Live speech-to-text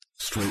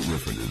Straight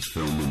Riffin is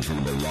filmed in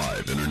front of a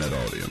live internet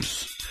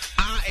audience.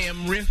 I am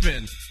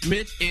riffing.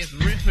 Mitch is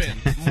riffing.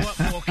 What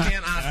more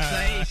can I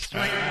say?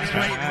 Straight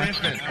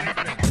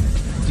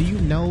riffing. Do you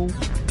know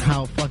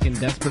how fucking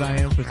desperate I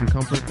am for some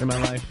comfort in my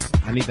life?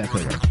 I need that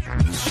pillow.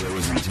 This show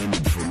is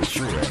intended for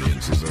mature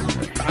audiences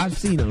only. I've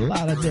seen a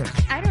lot of dick.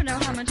 I don't know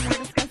how much more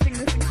disgusting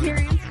this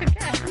experience could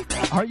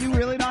get. Are you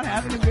really not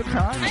having a good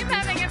time? I'm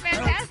having a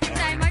fantastic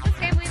time. I just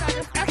can't believe how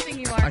disgusting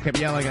you are. I kept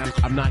yelling,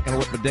 I'm not going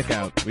to whip my dick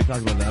out. We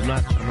talked about that. I'm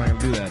not going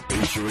to do that.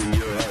 Featuring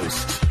your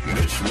host,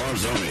 Mitch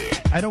Marzoni.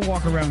 I don't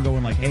walk around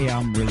going like, hey,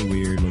 I'm really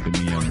weird. Look at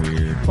me, I'm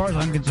weird. As far as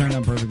I'm concerned,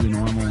 I'm perfectly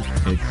normal.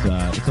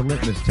 It's a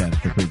litmus test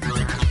for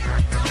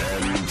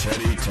freakiness. And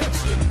Teddy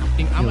Tutson.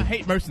 I'm a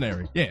hate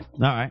mercenary. Yeah.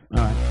 All right.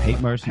 Hate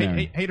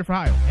mercenary. Hater for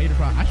hire. Hater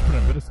for hire. I should put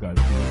on a disguise.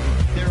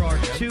 There are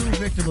two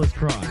victimless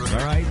crimes, all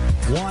right?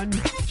 One,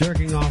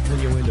 jerking off when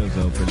your window's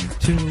open.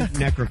 Two,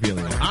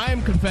 necrophilia. I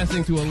am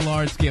confessing to a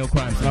large-scale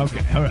crime.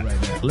 Okay, all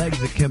right.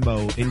 Legs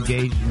akimbo,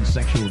 engaged in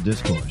sexual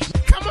discourse.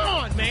 Come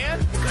on, man.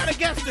 What kind of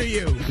guest are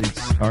you?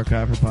 It's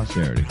archived for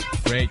posterity.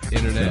 Great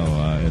internet.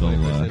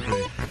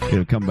 So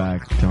it'll come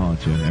back to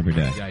haunt you every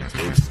day.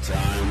 It's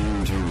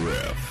time to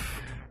riff.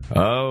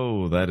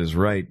 Oh, that is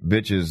right,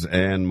 bitches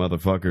and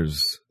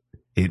motherfuckers.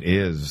 It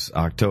is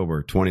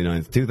October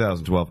 29th,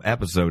 2012,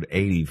 episode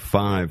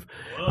 85.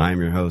 I'm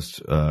your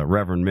host,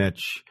 Reverend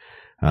Mitch,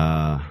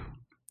 and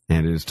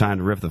it is time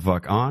to riff the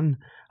fuck on.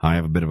 I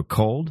have a bit of a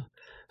cold,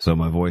 so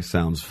my voice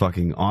sounds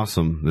fucking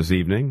awesome this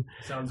evening,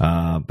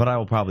 but I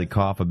will probably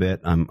cough a bit.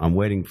 I'm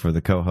waiting for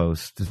the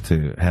co-host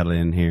to head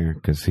in here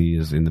because he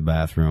is in the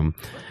bathroom.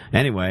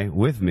 Anyway,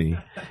 with me,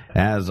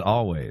 as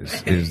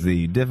always, is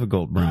the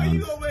difficult Brown.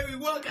 You gonna make me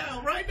walk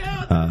out right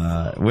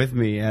now? With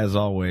me, as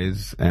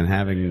always, and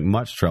having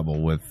much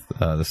trouble with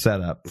the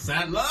setup.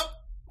 Saddle up.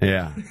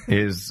 Yeah,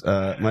 is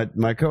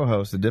my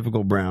co-host, the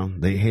difficult Brown,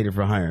 the hater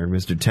for hire,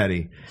 Mr.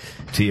 Teddy,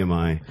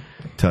 TMI,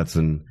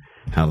 Tutson.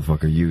 How the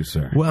fuck are you,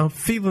 sir? Well, I'm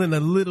feeling a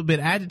little bit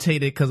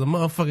agitated because a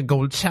motherfucker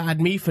gonna chide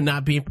me for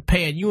not being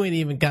prepared. You ain't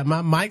even got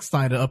my mic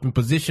slider up in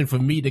position for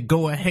me to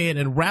go ahead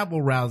and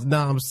rabble rouse. Know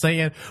what I'm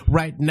saying?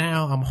 Right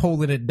now, I'm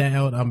holding it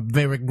down. I'm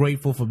very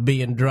grateful for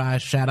being dry.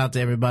 Shout out to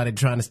everybody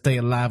trying to stay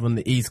alive on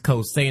the East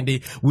Coast.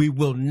 Sandy, we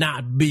will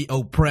not be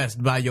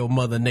oppressed by your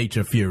Mother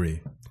Nature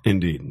fury.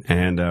 Indeed.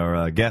 And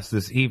our guest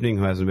this evening,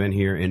 who hasn't been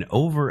here in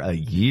over a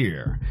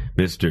year,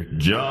 Mr.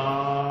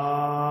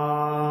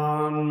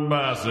 John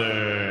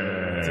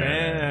Bassett.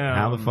 Damn.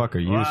 How the fuck are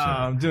you, sir?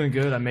 I'm doing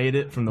good. I made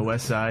it from the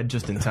west side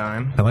just in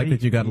time. I like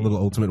that you got a little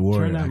Ultimate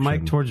Warrior. Turn that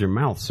mic towards your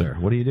mouth, sir.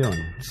 What are you doing?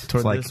 It's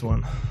Toward like this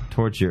one.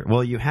 Towards your...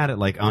 Well, you had it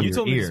like on You your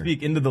told ear. me to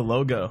speak into the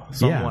logo,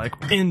 so Yeah. I'm like,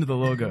 into the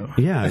logo.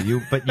 Yeah,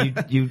 you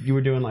were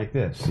doing like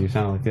this. You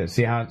sound like this.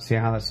 See how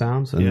that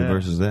sounds? And Yeah.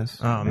 versus this?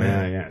 Oh,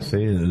 man. Yeah.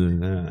 See?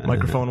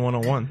 Microphone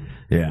 101.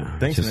 Yeah.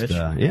 Thanks, Mitch.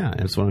 Yeah,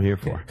 that's what I'm here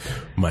for.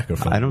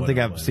 Microphone. I don't think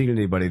I've seen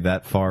anybody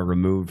that far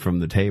removed from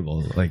the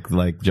table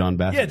like John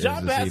Bassett. Yeah,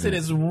 John Bassett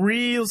is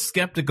real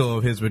skeptical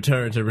of his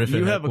return to Riffin.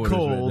 You have a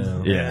cold, right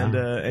now. Yeah. and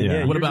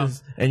Yeah. what about?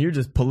 You're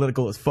just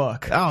political as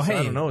fuck. Oh, so hey,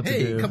 I don't know what to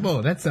do. come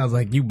on, that sounds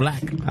like you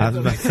black. I was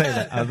about to say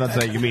that. I was about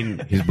to say, you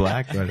mean he's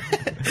black? But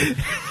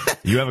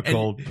you have a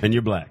cold and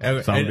you're black, so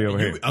I'm going to be over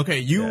here. Okay,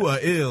 you are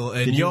ill,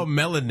 and your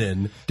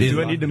melanin.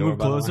 Do I need to door, move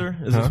by the way? closer?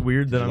 Is this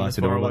weird that Did you I'm lock this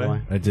the far door, by the away?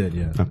 way? I did,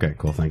 yeah. Okay,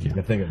 cool. Thank you.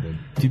 I think I did.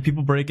 Do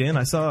people break in?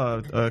 I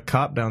saw a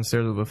cop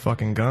downstairs with a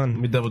fucking Let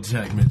gun. me double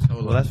check, Mitch.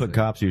 Hold Well, that's what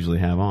cops usually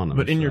have on them.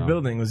 But in your so.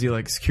 building, was he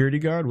like security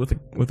guard with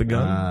a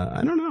gun?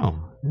 I don't know.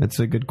 That's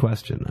a good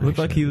question. Looked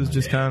like actually. he was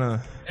just kind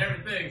of.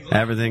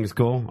 Everything's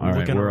cool. All right,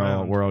 Looking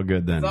around. we're all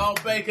good then. It's all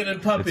bacon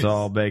and puppies. It's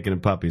all bacon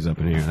and puppies up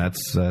in here.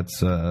 That's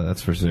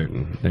for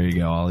certain. There you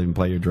go. I'll even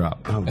play your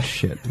drop. Oh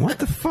shit! What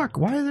the fuck?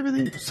 Why is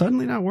everything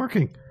suddenly not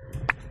working?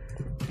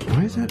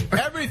 Why is that?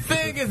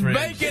 Everything is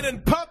bacon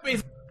and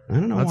puppies. I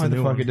don't know That's why a the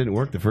new fuck one. it didn't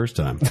work the first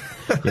time.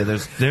 Yeah,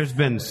 there's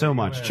been so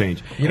much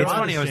change. It's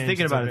funny. I was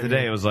thinking about it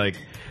today. It was like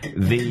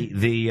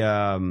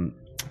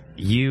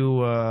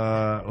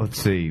let's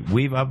see.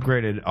 We've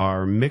upgraded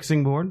our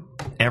mixing board,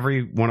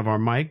 every one of our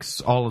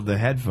mics, all of the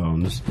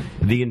headphones,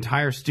 the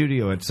entire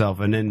studio itself,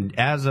 and then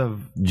as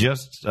of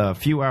just a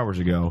few hours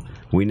ago,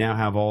 we now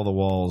have all the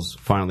walls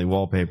finally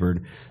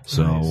wallpapered.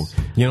 So Nice.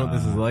 You know what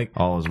this is like?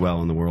 all is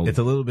well in the world. It's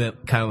a little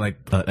bit kind of like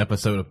an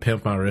episode of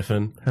Pimp My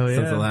Riffin. Hell yeah.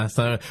 Since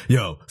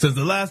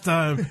the last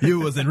time you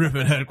was in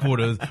Riffin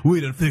headquarters, we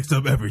done fixed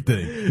up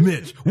everything.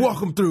 Mitch, walk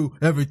them through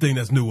everything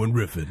that's new in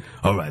Riffin.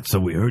 all right. So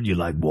we heard you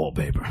like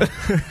wallpaper.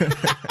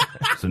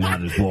 So now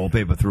there's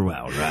wallpaper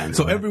throughout, right?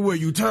 So everywhere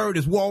you turn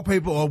is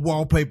wallpaper or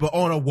wallpaper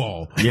on a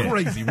wall. Yeah.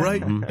 Crazy,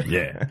 right?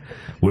 Yeah.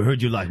 We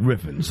heard you like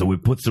riffing, so we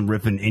put some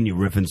riffing in your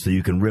riffing so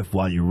you can riff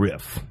while you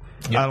riff.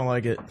 I don't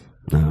like it.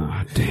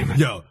 Oh, damn it.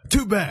 Yo,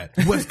 too bad.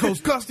 West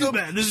Coast Custom,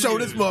 show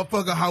this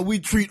motherfucker how we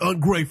treat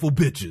ungrateful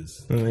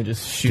bitches. And they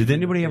just shoot. Did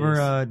anybody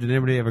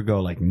ever go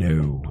like,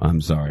 no,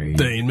 I'm sorry?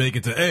 They ain't make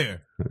it to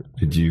air.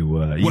 Did you?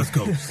 West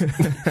Coast.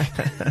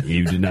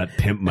 You did not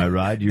pimp my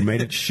ride. You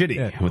made it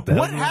shitty. What the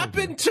What hell?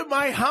 happened to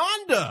my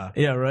Honda?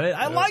 Yeah, right.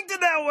 I liked it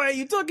that way.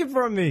 You took it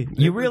from me.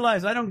 You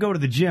realize I don't go to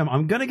the gym.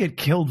 I'm gonna get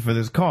killed for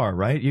this car,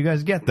 right? You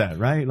guys get that,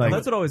 right? Like,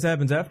 That's what always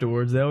happens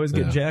afterwards. They always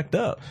get jacked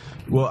up.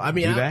 Well, I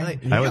mean, do they?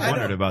 I always wondered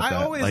don't- about I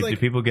that. always, Like, do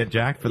people get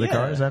jacked for the Yeah.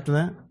 cars after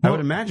that? I would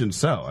imagine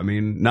so. I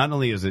mean, not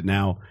only is it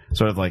now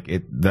sort of like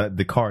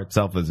the car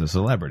itself is a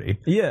celebrity,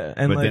 Yeah,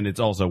 and but like, then it's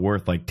also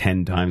worth like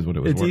 10 times what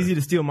it was it's worth. easy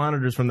to steal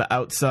monitors from the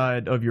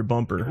outside of your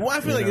bumper. Well, I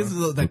feel like this is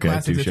the Okay,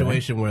 classic touche.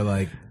 situation where,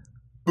 like,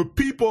 the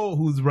people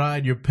whose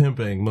ride you're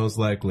pimping most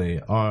likely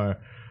are,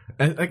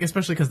 like,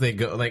 especially because they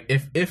go, like,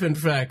 if in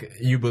fact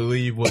you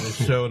believe what is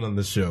shown on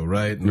the show,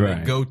 right? And Right.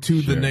 They go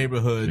to the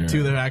neighborhood,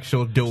 to their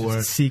actual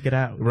door, Seek it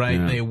out. right?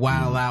 Yeah. They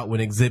wow out when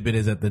Exhibit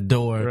is at the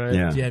door. Right. Yeah. You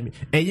know what I mean?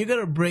 And you're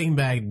gonna bring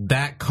back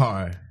that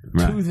car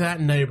to Right.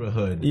 that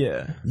neighborhood.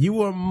 Yeah.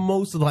 You are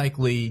most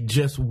likely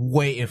just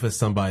waiting for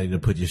somebody to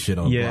put your shit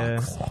on Yeah.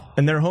 blocks.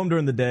 And they're home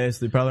during the day,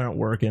 so they probably aren't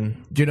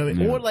working. Do you know what I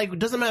mean? Or, like, it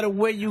doesn't matter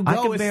where you go. I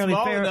can it's barely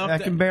small enough I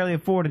that- can barely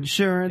afford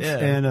insurance, Yeah.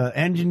 and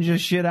engine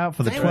just shit out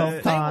for the They will,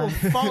 12th they will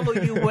time. follow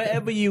you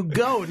wherever you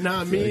go. Know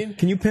what I mean?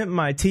 Can you pimp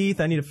my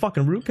teeth? I need a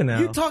fucking root canal.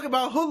 You talk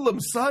about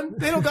hoodlums, son.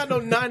 They don't got no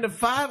 9 to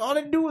 5. All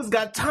they do is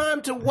got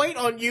time to wait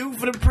on you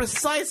for the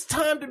precise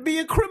time to be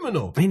a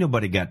criminal. Ain't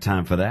nobody got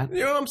time for that.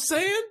 You know what I'm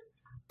saying?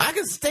 I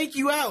can stake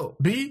you out,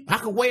 B. I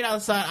can wait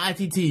outside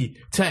ITT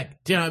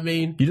Tech. Do you know what I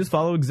mean? You just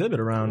follow Exhibit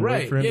around,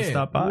 Right, wait for him yeah. to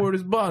stop by. Word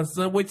is boss,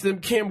 son. Wait till them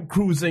camera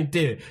crews ain't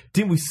there.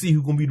 Then we see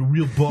who gonna be the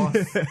real boss.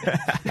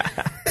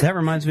 That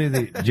reminds me of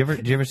the.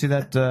 Did you ever see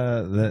that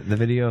the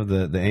video of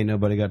the ain't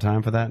nobody got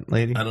time for that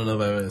lady? I don't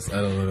know if I was. I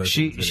don't know if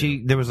I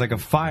She there was like a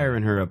fire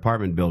in her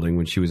apartment building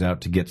when she was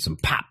out to get some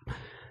pop.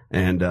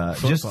 And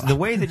just the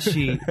way that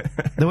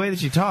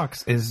she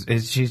talks is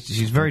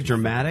she's very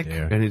dramatic,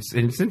 and it's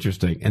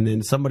interesting. And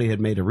then somebody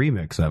had made a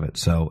remix of it,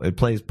 so it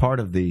plays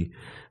part of the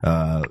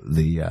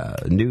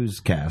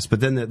newscast. But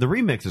then the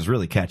remix is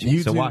really catchy.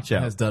 YouTube So watch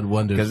out, has done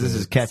wonders because this for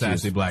is catchy.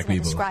 sassy black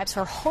people. Describes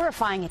her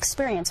horrifying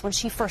experience when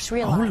she first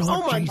realized.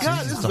 Oh my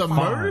God! This is a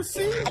murder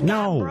scene.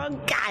 No.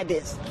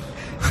 Bronchitis.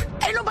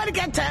 Ain't nobody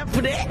got time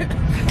for that.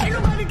 Ain't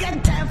nobody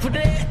got time for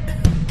that.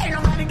 Ain't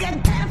nobody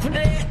got time for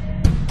that.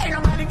 Ain't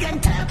nobody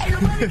got time. Ain't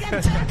nobody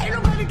got time. Ain't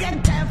nobody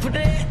got time for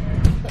that.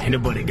 Ain't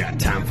nobody got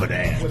time for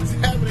that. What's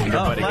happening? Ain't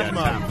nobody got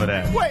time for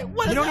that. Wait,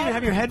 what You is don't even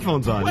have your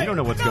headphones on. You don't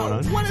know what's going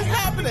on. What is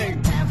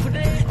happening?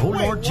 Oh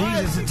Lord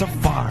Jesus, it's a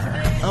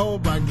fire. Oh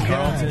my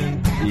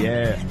God!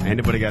 Yeah, ain't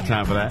nobody got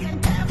time for that.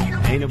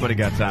 Ain't nobody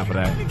got time for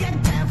that.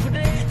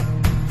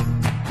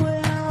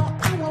 Well,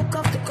 I woke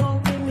up to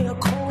go get me a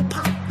cold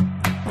pop.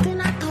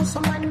 Then I thought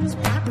somebody was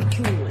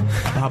barbecuing.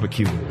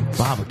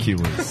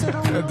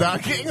 Barbecuing.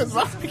 Doc King is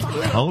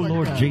barbecuing. Oh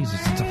Lord Jesus,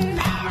 it's a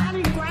I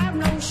didn't grab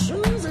no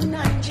shoes or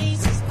nothing,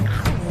 Jesus.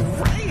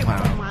 I ran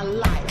for my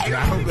life. I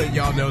hope that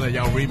y'all know that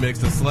y'all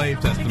remixed the slave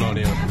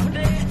testimonial.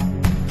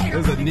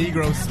 There's a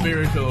Negro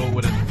spiritual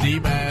with a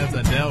deep ass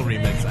Adele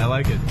remix. I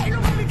like it.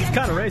 It's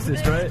kind of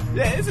racist, right?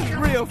 Yeah, this is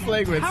real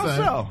flagrant, How son.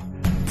 so?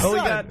 Oh, we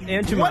Son, got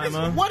Aunt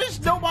Jemima. What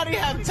does nobody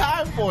have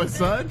time for,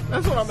 son?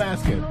 That's what I'm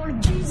asking.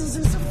 Lord Jesus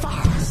is a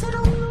fire. I said,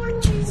 oh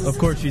Lord Jesus. Of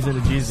course she's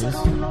into Jesus.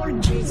 Oh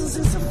Lord Jesus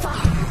is a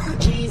fire.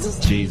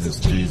 Jesus.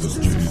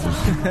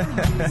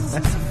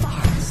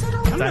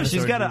 I don't know.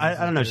 She's got.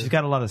 I don't know. She's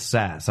got a lot of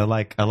sass. I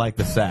like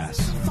the sass.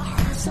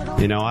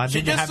 You know, I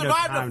She didn't just have no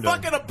survived time a to-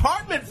 fucking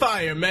apartment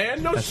fire,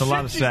 man. No That's shit. a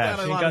lot of she's sass. got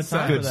a She lot got of time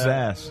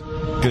sass. for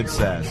Good that.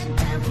 sass. Good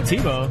sass.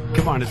 Tebow.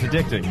 Come on, it's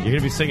addicting. You're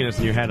gonna be singing this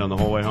in your head on the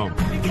whole way home.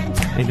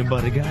 Ain't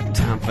nobody got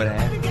time for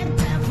that.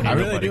 I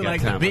really Nobody do got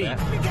like the time for beat.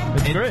 that.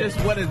 It's It's great. just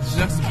what it's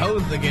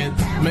juxtaposed against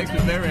makes me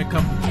very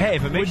uncomfortable. Hey,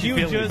 if it makes Would you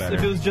you feel any just, better.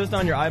 if it was just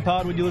on your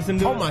iPod, would you listen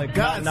to it? Oh my Like,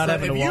 God, not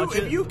son, having to watch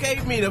it? if you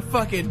gave me the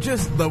fucking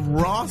just the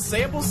raw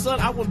sample, son,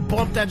 I would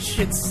bump that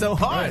shit so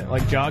hard. Right,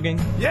 like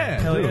jogging?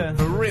 Yeah, Hell dude, yeah.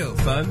 for real,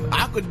 son.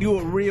 I could do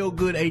a real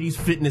good '80s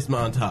fitness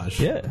montage.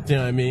 Yeah. Do you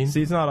know what I mean?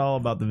 See, it's not all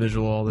about the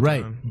visual all the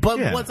Right, time. but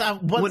Yeah. once I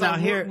Well, now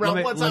here,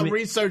 let me-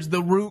 researched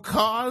the root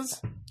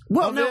cause.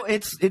 Well, of no,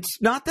 it,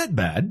 it's not that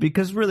bad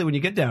because really, when you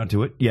get down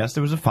to it, yes,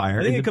 there was a fire.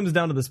 I think in it comes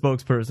down to the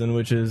spokesperson,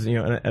 which is, you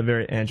know, a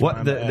very Aunt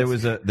what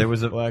Jemima-esque there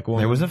was a black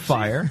woman. there was a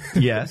fire.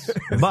 Yes,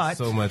 but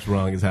so much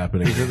wrong is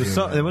happening.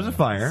 there was a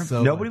fire.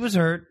 So Nobody was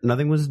hurt.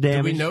 Nothing was Do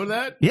damaged. we know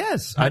that?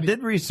 Yes, I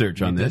did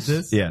research on did this.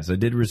 this? Yes, I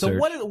did research.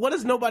 So what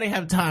does nobody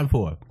have time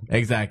for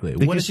exactly?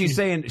 Because what is she's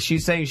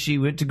saying she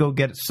went to go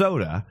get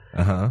soda,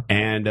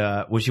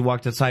 and when she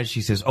walked outside,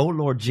 she says, "Oh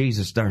Lord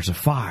Jesus, there's a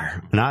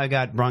fire, and I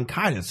got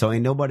bronchitis, so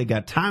ain't nobody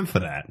got time for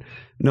that.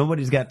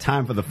 Nobody's got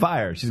time for the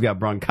fire. She's got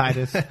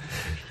bronchitis.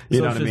 You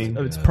So know it's what I just-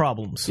 mean? It's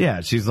problems.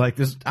 Yeah, she's like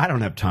this. I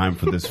don't have time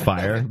for this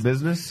fire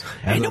business.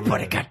 Ain't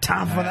nobody got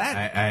time for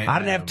that. I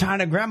didn't have time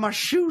to grab my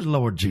shoes,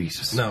 Lord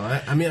Jesus. No,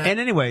 I mean, And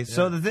anyway,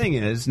 so the thing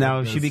is,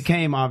 now she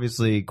became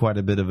obviously quite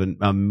a bit of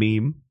a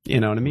meme. You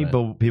know what I mean?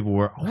 But people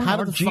were, oh, How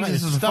Lord did the fire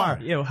Jesus is a fire.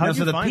 start? Yo, how Now, did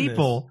so you the find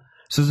people.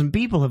 So some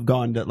people have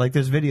gone to, like,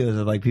 there's videos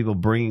of, like, people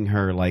bringing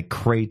her, like,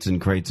 crates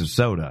and crates of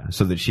soda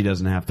so that she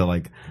doesn't have to,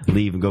 like,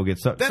 leave and go get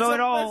soda. That's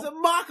a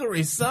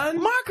mockery,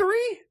 son.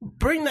 Mockery?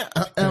 Bring that.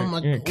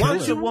 Why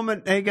does a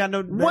woman ain't got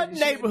no? What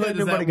neighborhood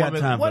does nobody that got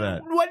woman? time for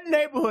that? What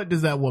neighborhood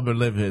does that woman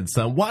live in,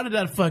 son? Why did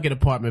that fucking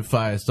apartment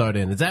fire start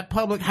in? Is that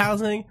public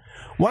housing?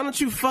 Why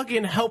don't you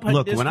fucking help her?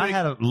 Look, district? when I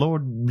had a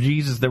Lord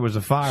Jesus, there was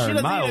a fire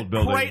in my old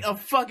building. Crate of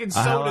fucking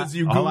sodas,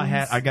 you all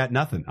I got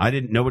nothing.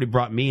 Nobody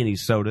brought me any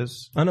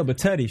sodas. I know, but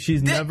Teddy,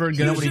 she's never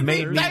gonna. You should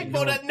be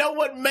thankful that no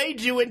one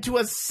made you into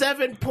a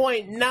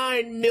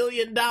 $7.9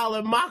 million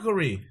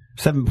mockery.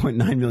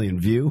 7.9 million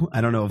view.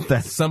 I don't know if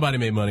that's... Somebody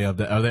made money off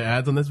that. Are there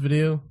ads on this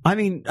video? I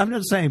mean, I'm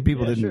not saying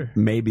people didn't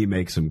maybe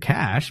make some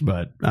cash,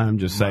 but I'm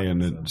just saying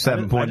that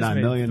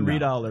 7.9 million.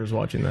 $3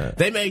 watching that.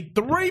 They made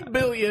 $3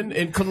 billion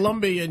in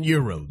Colombian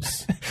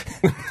euros.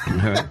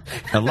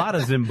 A lot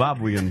of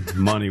Zimbabwean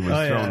money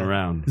was thrown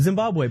around.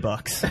 Zimbabwe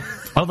bucks.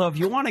 Although, if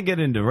you want to get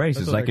into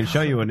races, I can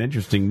show you an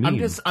interesting meme.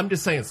 I'm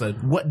just saying, son.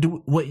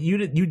 What you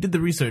did? You did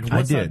the research.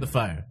 What started the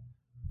fire?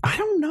 I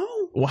don't know.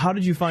 Well, how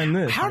did you find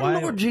this? How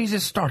did Lord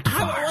Jesus start the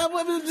fire?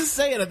 I'm just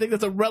saying. I think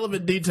that's a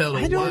relevant detail.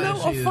 I don't know.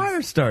 A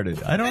fire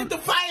started. I don't. The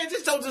fire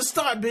just don't just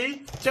start, B. You know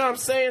what I'm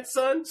saying,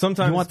 son?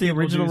 Sometimes you want the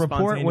original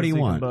report. What do you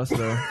want?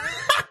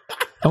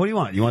 What do you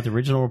want? You want the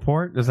original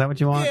report? Is that what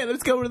you want? Yeah,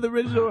 let's go to the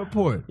original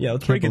report. Yeah,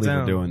 let's break it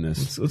down. We're doing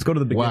this. Let's go to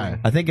the beginning. Why?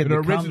 I think the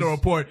original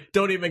report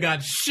don't even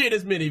got shit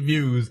as many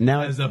views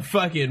now as a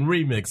fucking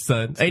remix,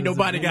 son. Ain't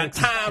nobody got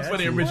time for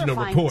the original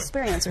report.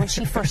 Experience when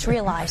she first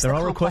realized they're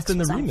all requesting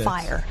the remix.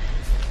 Fire.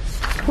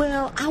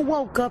 Well, I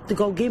woke up to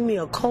go get me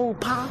a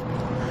cold pop,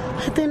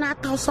 and then I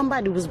thought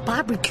somebody was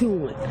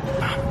barbecuing.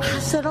 I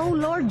said, oh,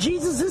 Lord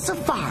Jesus, it's a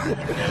fire.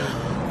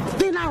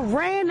 Then I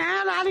ran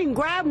out. I didn't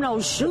grab no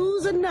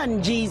shoes or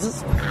nothing,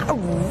 Jesus. I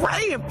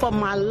ran for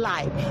my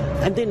life.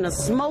 And then the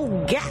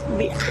smoke got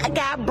me. I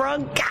got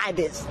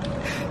bronchitis.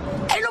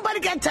 Ain't nobody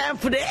got time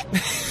for that.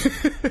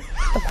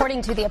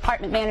 According to the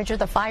apartment manager,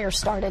 the fire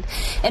started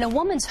in a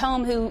woman's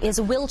home who is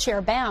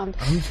wheelchair bound.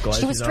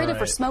 She was treated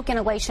for smoke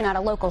inhalation at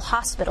a local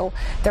hospital.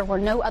 There were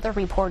no other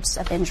reports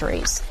of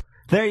injuries.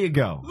 There you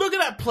go. Look at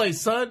that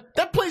place, son.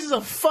 That place is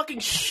a fucking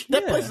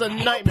that place is a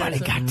nightmare.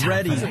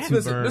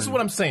 Listen, this is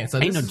what I'm saying,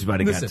 son. Ain't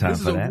nobody got time for that. This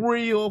is a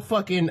real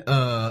fucking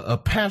a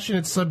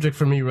passionate subject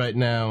for me right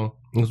now.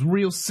 It was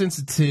real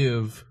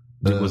sensitive.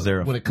 Was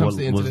there when it comes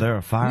to was there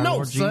a fire? No,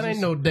 Lord son, Jesus? ain't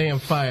no damn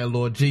fire,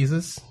 Lord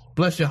Jesus.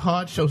 Bless your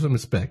heart, show some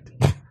respect.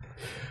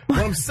 What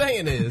I'm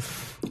saying is,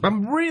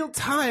 I'm real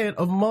tired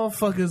of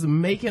motherfuckers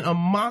making a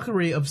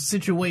mockery of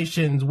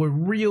situations where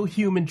real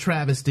human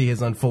travesty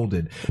has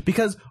unfolded.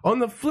 Because on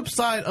the flip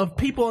side of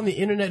people on the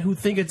internet who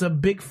think it's a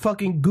big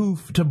fucking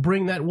goof to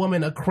bring that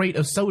woman a crate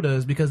of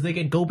sodas because they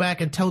can go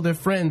back and tell their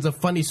friends a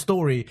funny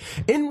story,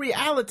 in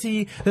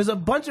reality, there's a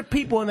bunch of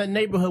people in that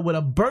neighborhood with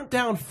a burnt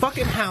down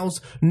fucking house,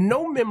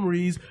 no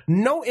memories,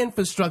 no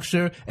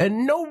infrastructure,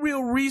 and no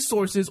real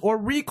resources or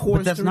recourse.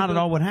 But that's not at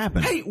all what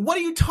happened. Hey, what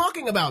are you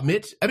talking about,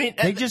 Mitch? I mean,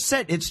 they just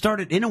said it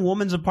started in a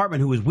woman's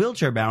apartment who was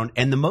wheelchair bound,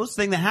 and the most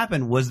thing that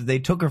happened was that they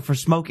took her for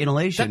smoke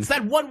inhalation. That's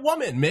that one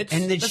woman, Mitch.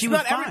 And then she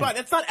was fine. Everybody.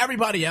 That's not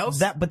everybody else.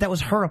 But that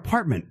was her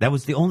apartment. That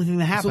was the only thing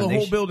that happened. So the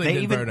whole building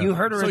didn't burn up. You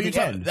heard her so at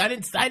the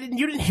end.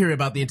 You didn't hear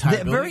about the entire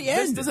building. Very end.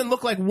 This doesn't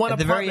look like one at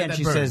the apartment very end. that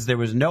She burned. says there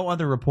was no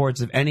other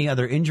reports of any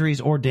other injuries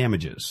or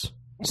damages.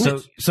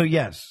 So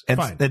yes,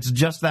 it's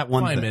just that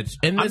one fine, thing. Mitch.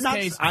 In this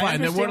case,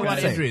 fine. There weren't a lot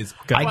of injuries.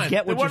 I get what you're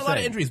saying. There weren't a lot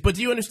of injuries, but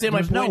do you understand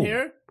my point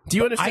here? Do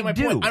you understand my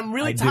point? I'm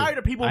really tired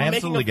of people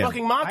making a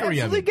fucking mockery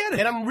of it. Get it.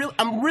 And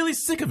I'm really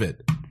sick of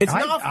it. It's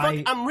not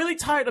I'm really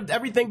tired of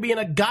everything being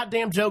a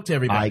goddamn joke to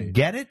everybody. I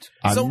get it.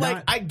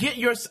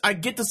 I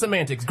get the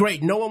semantics.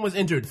 Great, no one was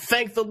injured.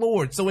 Thank the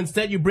Lord. So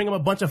instead you bring them a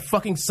bunch of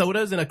fucking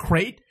sodas in a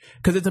crate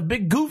because it's a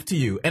big goof to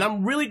you. And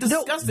I'm really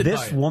disgusted by it.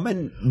 This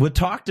woman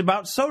talked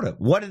about soda.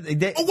 What did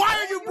they? Why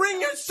are you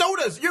bringing your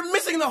sodas? You're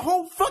missing the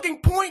whole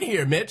fucking point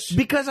here, Mitch.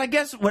 Because I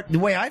guess the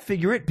way I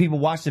figure it, people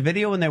watched the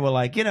video and they were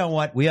like, you know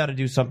what? We ought to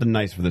do something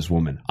nice for this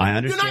woman. I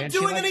understand.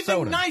 You're not doing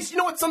anything nice. You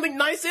know what something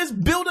nice is?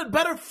 Build a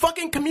better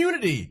fucking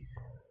community.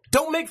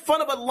 Don't make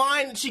fun of a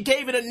line that she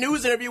gave in a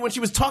news interview when she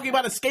was talking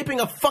about escaping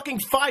a fucking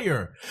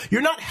fire.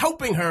 You're not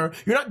helping her.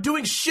 You're not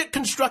doing shit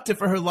constructive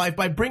for her life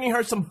by bringing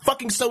her some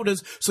fucking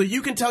sodas so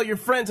you can tell your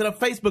friends in a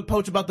Facebook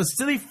post about the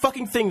silly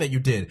fucking thing that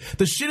you did.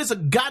 The shit is a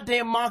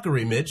goddamn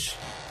mockery, Mitch.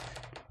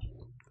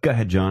 Go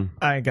ahead, John.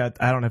 I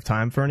don't have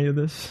time for any of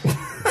this.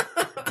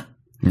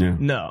 Yeah.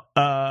 No.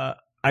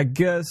 I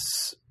guess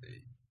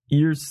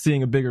you're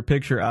seeing a bigger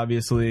picture,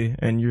 obviously,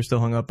 and you're still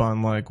hung up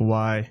on like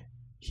why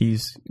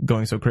he's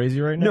going so crazy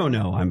right now?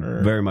 No,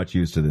 I'm very much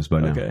used to this by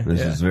now. Okay,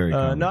 this is very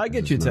common. no, I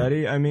get you,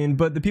 Teddy. I mean,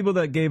 but the people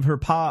that gave her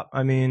pop,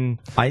 I mean,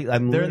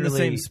 they're in the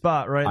same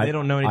spot, right? They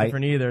don't know any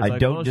different either. It's I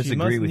don't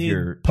disagree with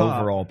your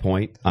overall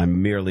point.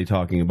 I'm merely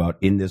talking about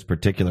in this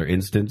particular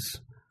instance,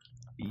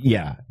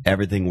 yeah,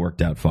 everything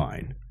worked out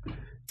fine.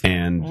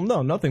 And Well,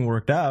 no, nothing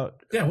worked out.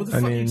 Yeah, what the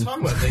fuck are you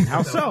talking about?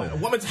 How so? A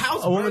woman's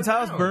house. A woman's burned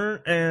house down.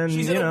 burnt, and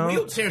She's you in know, a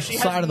wheelchair. She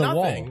side has of the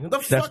nothing. wall. The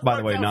fuck that's, by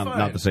the worked way, out not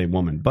fine? the same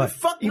woman. But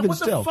Fuck, even what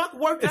still, the fuck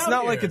worked it's out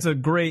not here? like it's a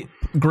great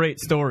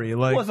story.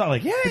 Like, well, it's not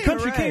like, yay, the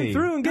country hooray. came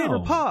through and gave her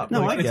pop.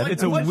 No, Like, I get it.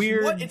 it's a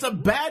weird. It's a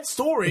bad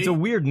story. It's a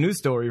weird news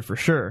story for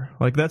sure.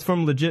 Like that's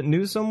from legit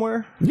news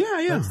somewhere. Yeah.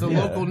 That's the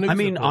local news I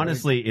mean, report.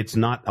 honestly, it's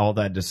not all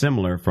that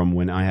dissimilar from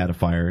when I had a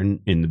fire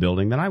in the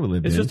building that I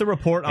lived in. It's just a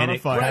report on And a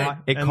it fire. caught-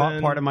 it and caught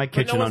then- part of my But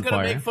kitchen no on one's gonna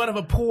fire. make fun of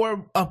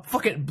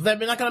they're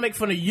not gonna make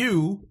fun of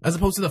you as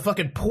opposed to the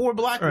fucking poor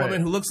black Right.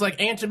 woman who looks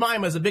like Aunt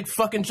Jemima is a big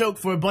fucking joke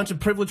for a bunch of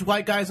privileged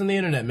white guys on the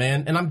internet,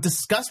 man. And I'm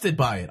disgusted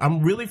by it.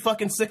 I'm really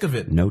fucking sick of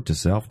it. Note to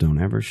self: don't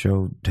ever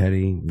show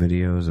Teddy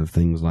videos of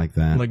things like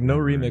that. Like no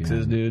Ever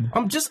remixes, again. dude.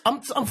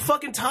 I'm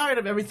fucking tired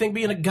of everything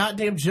being a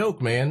goddamn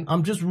joke, man.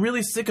 I'm just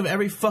really sick of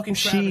every fucking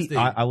travesty.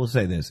 I will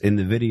say this in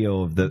the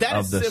video of the That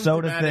is soda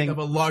symptomatic thing. of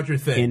a larger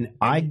thing.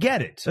 I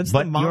get it. That's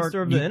but the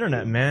monster of the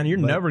internet, man. You're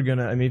never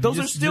gonna. I mean, if Those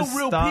you are just- still just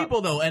real stop-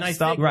 people, though, and I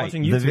stop think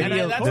watching the YouTube.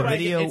 video- And that's the what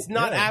video- it's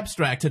not yeah.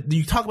 abstract.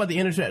 You talk about the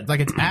internet like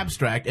it's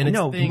abstract, and it's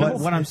No, things. but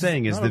what I'm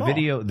saying is not the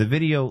at all.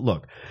 video.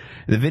 Look,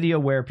 the video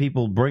where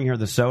people bring her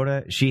the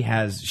soda.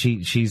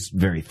 She's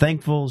very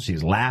thankful.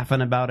 She's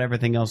laughing about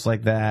everything else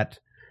like that.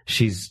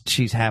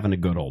 She's having a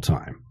good old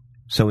time.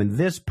 So in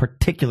this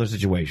particular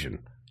situation,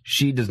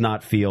 she does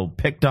not feel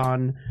picked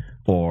on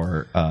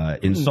or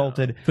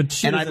insulted. But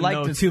she and doesn't I'd like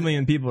know to 2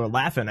 million people are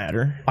laughing at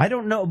her. I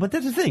don't know, but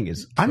that's the thing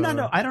is, I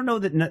don't know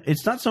that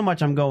it's not so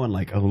much I'm going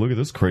like, oh, look at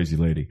this crazy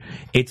lady.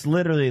 It's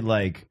literally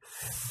like,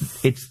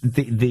 it's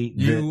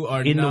You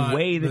are in not the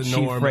way that the she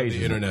norm of the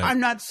phrases it. internet. I'm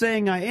not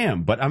saying I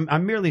am, but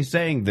I'm merely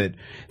saying that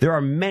there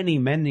are many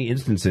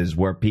instances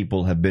where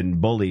people have been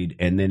bullied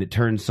and then it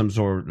turns some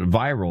sort of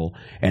viral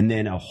and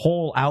then a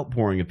whole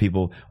outpouring of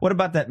people. What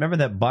about that? Remember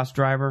that bus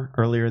driver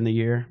earlier in the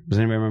year? Does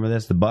anybody remember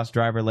this? The bus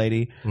driver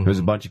lady. There was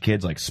a bunch of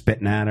kids like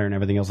spitting at her and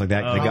everything else like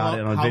that. They got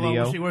it on how long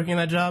video. was she working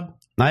that job?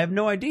 I have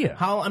no idea.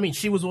 I mean,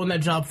 she was on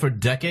that job for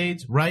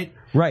decades, right?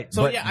 Right.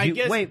 So, but yeah, I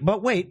guess-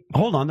 wait,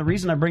 hold on. The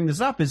reason I bring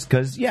this up is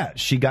because, yeah,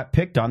 she got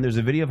picked on. There's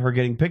a video of her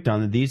getting picked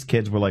on, and these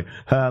kids were like,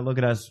 look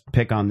at us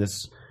pick on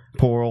this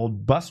poor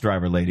old bus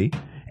driver lady.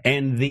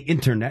 And the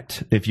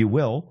internet, if you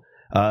will,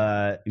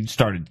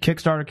 started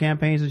Kickstarter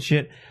campaigns and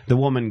shit. The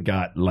woman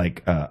got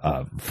like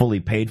a fully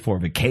paid for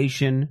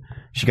vacation.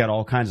 She got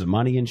all kinds of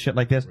money and shit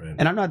like this. Right.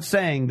 And I'm not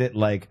saying that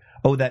like,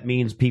 oh, that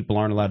means people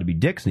aren't allowed to be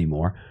dicks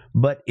anymore.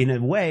 But in a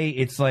way,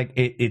 it's like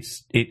it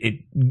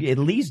at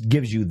least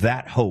gives you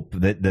that hope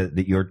that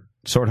you're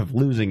sort of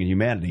losing in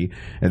humanity,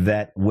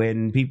 that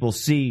when people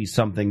see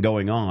something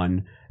going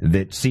on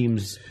that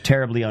seems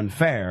terribly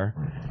unfair,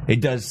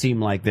 it does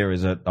seem like there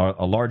is a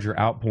larger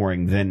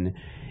outpouring than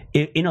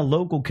in a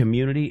local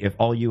community. If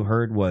all you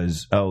heard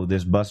was, oh,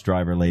 this bus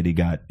driver lady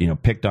got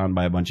picked on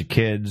by a bunch of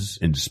kids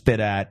and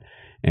spit at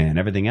and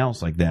everything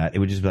else like that, it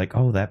would just be like,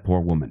 oh, that poor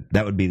woman.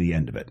 That would be the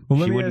end of it.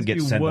 Well, She wouldn't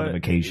get sent on a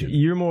vacation.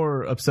 You're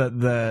more upset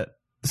that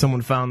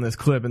someone found this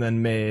clip and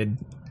then made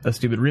a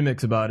stupid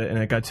remix about it, and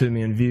it got 2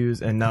 million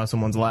views, and now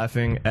someone's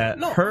laughing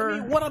at her. I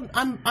mean, what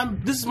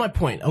I'm. This is my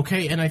point,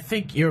 okay? And I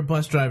think your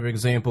bus driver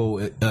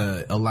example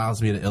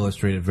allows me to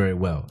illustrate it very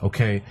well,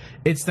 okay?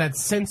 It's that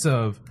sense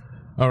of,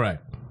 all right,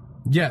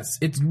 yes,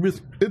 it's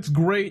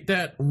great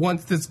that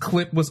once this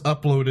clip was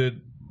uploaded,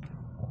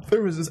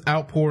 there was this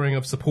outpouring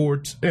of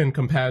support and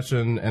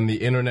compassion, and the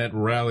internet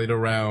rallied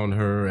around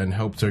her and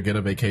helped her get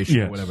a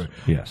vacation or whatever.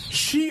 Yes.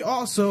 She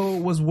also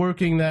was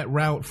working that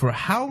route for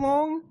how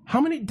long? How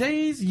many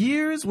days,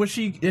 years, where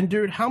she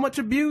endured how much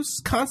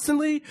abuse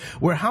constantly?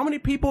 Where how many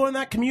people in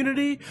that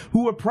community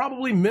who were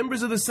probably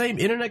members of the same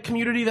internet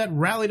community that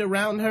rallied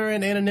around her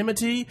in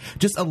anonymity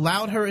just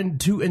allowed her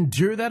to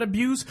endure that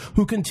abuse,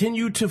 who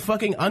continued to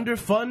fucking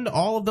underfund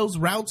all of those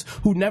routes,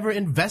 who never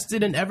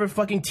invested in ever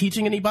fucking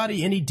teaching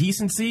anybody any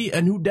decency,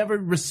 and who never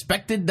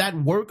respected that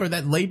work or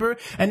that labor.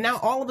 And now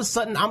all of a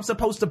sudden I'm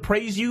supposed to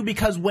praise you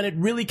because when it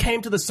really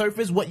came to the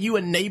surface, what you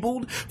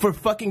enabled for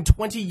fucking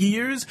 20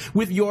 years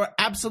with your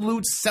absolute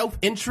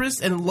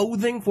self-interest and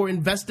loathing for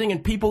investing in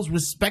people's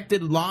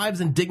respected lives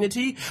and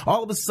dignity,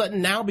 all of a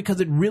sudden now, because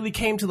it really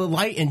came to the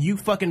light and you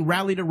fucking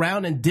rallied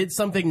around and did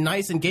something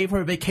nice and gave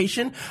her a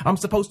vacation, I'm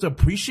supposed to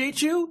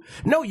appreciate you?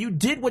 No, you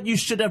did what you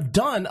should have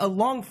done a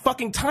long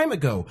fucking time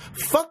ago.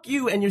 Fuck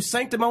you and your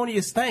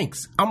sanctimonious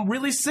thanks. I'm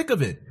really sick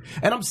of it.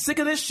 And I'm sick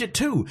of this shit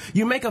too.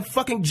 You make a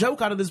fucking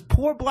joke out of this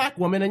poor black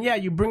woman, and yeah,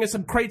 you bring her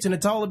some crates and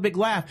it's all a big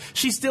laugh.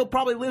 She still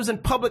probably lives in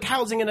public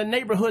housing in a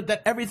neighborhood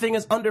that everything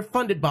is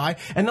underfunded by,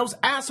 and those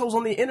assholes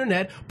on the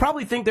internet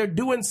probably think they're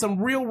doing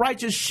some real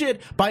righteous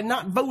shit by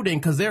not voting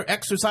because they're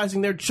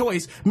exercising their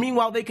choice.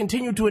 Meanwhile, they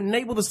continue to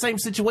enable the same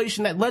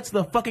situation that led to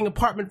the fucking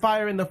apartment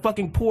fire in the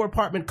fucking poor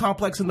apartment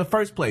complex in the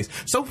first place.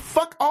 So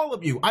fuck all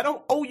of you. I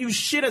don't owe you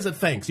shit as a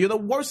thanks. You're the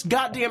worst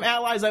goddamn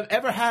allies I've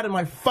ever had in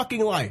my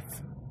fucking life.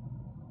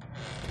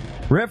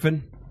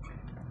 Riffin.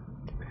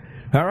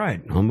 All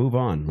right, I'll move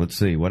on. Let's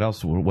see what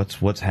else.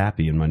 What's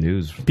happy in my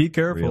news? Be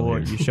careful reel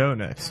what here. you show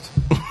next.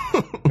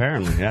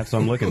 Apparently, that's what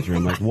I'm looking through.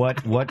 I'm like,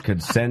 what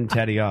could send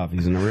Teddy off?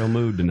 He's in a real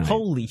mood tonight.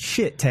 Holy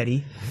shit,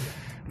 Teddy.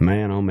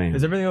 Man, oh man.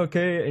 Is everything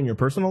okay in your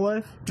personal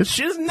life? This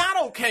shit is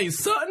not okay,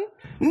 son.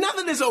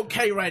 Nothing is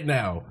okay right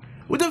now.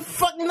 What the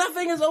fuck?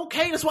 Nothing is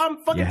okay. That's why I'm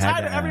fucking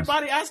tired of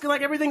everybody asking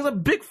like everything's a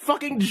big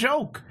fucking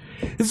joke.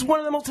 This is one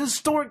of the most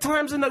historic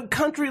times in the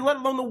country, let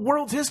alone the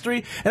world's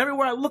history. And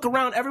everywhere I look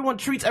around, everyone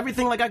treats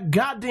everything like a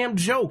goddamn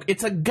joke.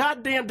 It's a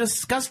goddamn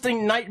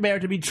disgusting nightmare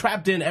to be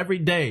trapped in every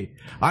day.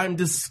 I'm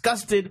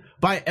disgusted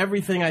by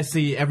everything I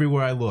see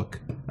everywhere I look.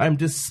 I'm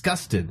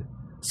disgusted.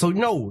 So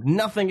no,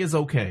 nothing is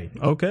okay.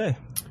 Okay.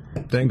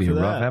 Thanks for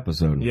that. Rough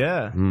episode.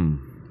 Yeah.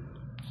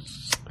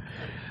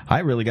 I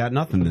really got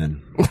nothing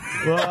then.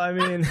 Well, I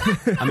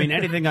mean,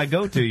 anything I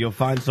go to, you'll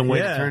find some way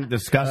to turn it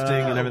disgusting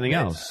and everything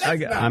else.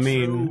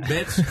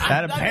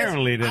 That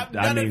apparently that. I've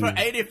done it for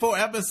 84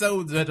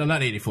 episodes.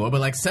 Not 84,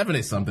 but like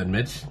 70 something,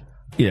 Mitch.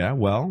 Yeah,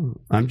 well,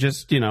 I'm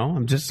just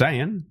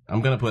saying. I'm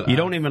gonna put. You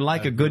don't even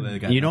like a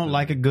good. You don't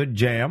like a good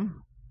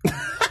jam.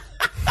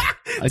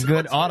 A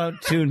good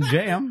auto-tune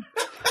jam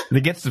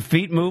that gets the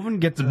feet moving,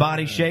 gets the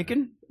body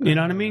shaking. You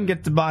know what I mean?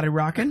 Gets the body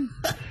rocking.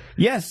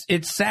 Yes,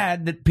 it's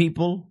sad that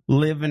people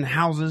live in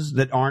houses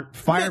that aren't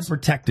fire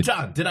protected.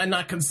 John, did I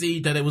not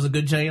concede that it was a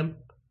good jam?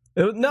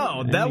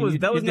 No, that was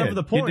never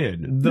the point. You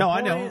did.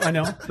 I know.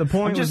 The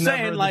point. I'm just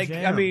saying,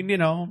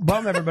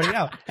 bum everybody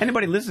out.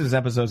 Anybody listening to this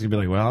episode is gonna be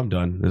like, "Well, I'm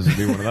done. This will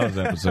be one of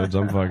those episodes.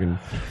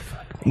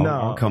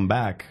 I'll come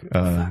back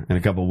in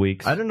a couple of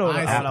weeks." I didn't know what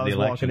I was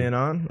walking in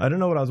on. I didn't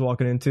know what I was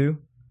walking into.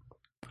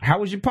 How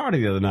was your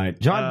party the other night?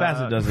 John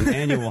Bassett does an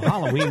annual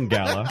Halloween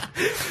gala.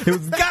 It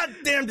was a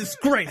goddamn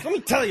disgrace. Let me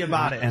tell you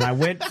about it. And I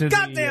went to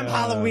goddamn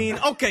Halloween.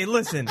 Okay,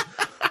 listen.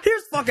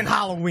 Here's fucking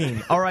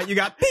Halloween. All right, you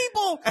got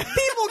people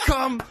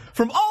come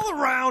from all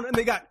around and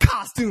they got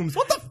costumes.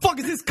 What the fuck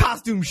is this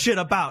costume shit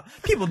about?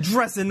 People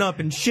dressing up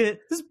and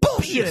shit. This is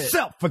bullshit.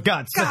 Yourself, for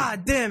God's sake.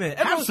 God damn it.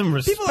 Have some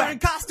respect. People are in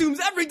costumes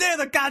every day of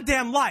their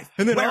goddamn life.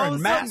 And then all of a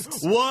sudden,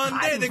 masks, one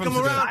day they come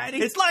around.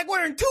 It's like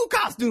wearing two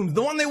costumes.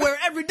 The one they wear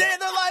every day of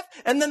their life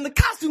and then the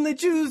costume they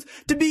choose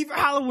to be for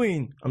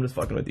Halloween. I'm just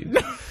fucking with you.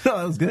 No,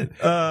 that was good.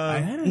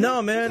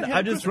 No, man.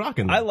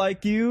 I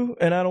like you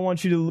and I don't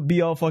want you to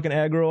be all fucking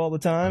aggro all the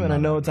time. And I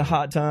know it's a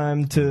hot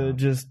time to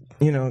just,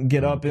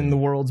 get up in the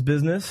world's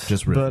business.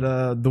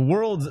 But the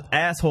world's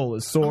asshole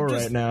is sore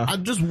right now. I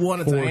just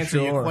wanted to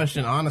answer your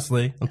question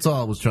honestly. That's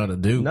all I was trying to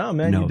do. No,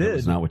 man, you did. That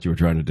was not what you were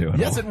trying to do.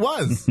 Yes, it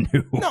was.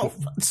 No,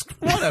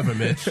 whatever,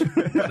 Mitch.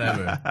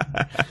 Whatever.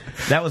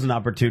 That was an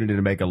opportunity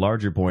to make a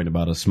larger point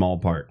about a small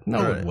part.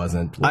 No, it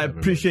wasn't. Whatever, I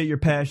appreciate your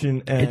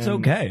passion. And it's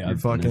okay.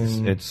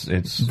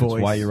 It's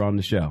why you're on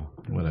the show.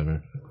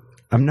 Whatever.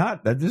 I'm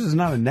not. This is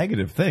not a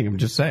negative thing. I'm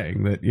just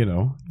saying that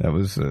that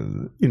was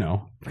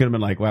could have been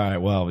like,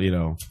 well,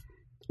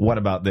 what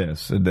about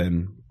this? And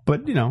then,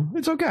 but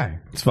it's okay.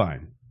 It's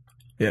fine.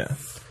 Yeah.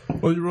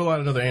 Well, you roll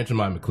out another Aunt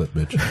Jemima clip,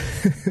 bitch.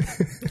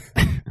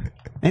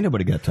 Ain't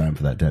nobody got time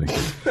for that, Teddy.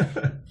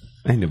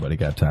 Ain't nobody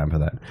got time for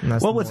that.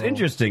 Well, what's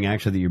interesting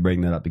actually that you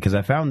bring that up because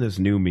I found this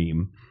new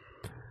meme,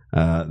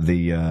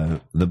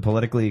 the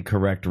politically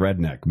correct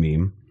redneck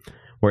meme,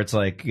 where it's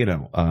like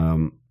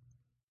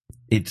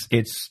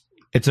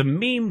it's a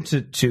meme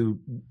to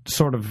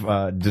sort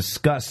of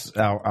discuss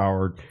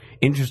our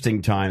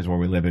interesting times where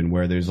we live in,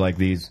 where there's like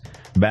these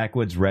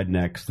backwoods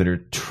rednecks that are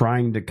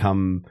trying to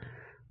come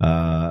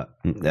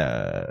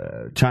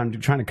trying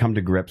to come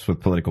to grips with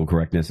political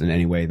correctness in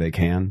any way they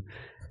can,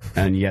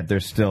 and yet they're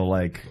still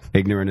like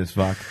ignorant as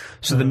fuck.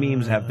 So the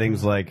memes have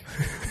things like,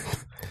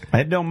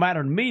 it don't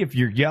matter to me if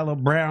you're yellow,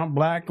 brown,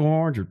 black,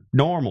 orange, or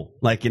normal.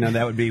 Like,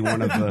 that would be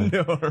one of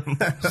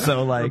the...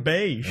 So, like...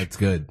 beige. That's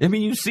good. I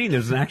mean, you've seen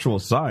there's an actual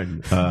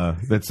sign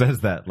that says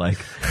that. Like,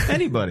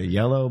 anybody,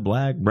 yellow,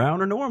 black,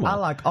 brown, or normal. I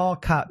like all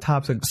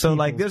types of So,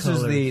 like, this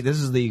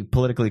is the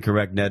politically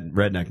correct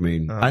redneck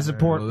meme. I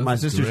support my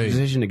sister's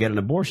decision to get an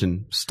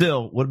abortion.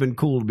 Still, would have been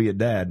cool to be a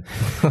dad.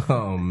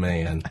 Oh,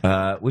 man.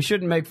 We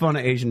shouldn't make fun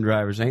of Asian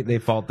drivers. Ain't they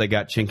fault they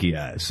got chinky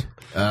eyes?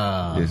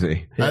 You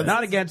see?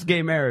 Not against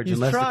gay marriage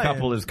unless the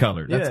couple is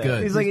colored. That's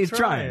good. He's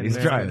trying. He's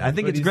trying. I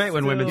think it's great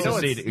when women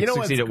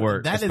succeed at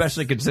work,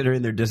 especially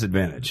considering their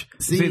disadvantage.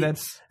 See,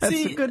 it's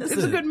a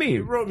good meme.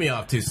 You wrote me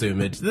off too soon,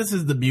 Mitch. This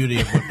is the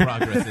beauty of what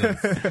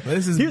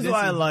progress is. Here's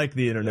why I like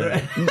the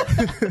internet.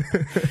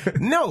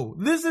 No,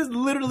 this is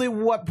literally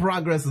what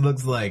progress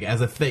looks like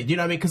as a thing. You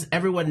know what I mean? Because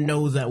everyone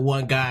knows that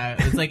one guy.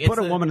 It's like put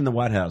a woman in the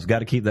White House. Got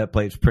to keep that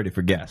place pretty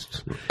for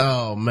guests.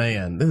 Oh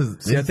man,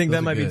 I think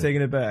that might be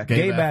taking it back.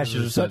 Gay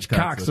bashers are such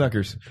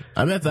cocksuckers.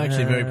 I mean, that's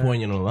actually very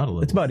poignant on a lot of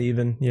levels. It's about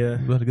even, yeah.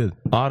 About good.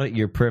 Audit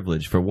your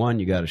privilege. For one,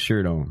 you got a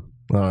shirt on.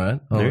 All right.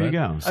 There you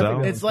go.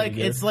 So it's like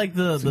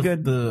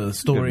the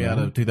story out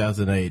of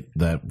 2008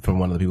 that from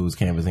one of the people who was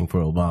canvassing for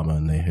Obama,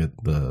 and they hit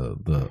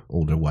the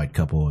older white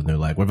couple, and they're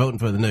like, "We're voting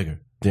for the nigger."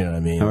 Do you know what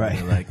I mean? All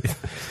right. Like,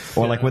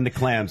 or like when the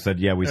Klan said,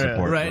 "Yeah, we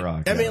support right.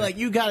 Barack." I mean, like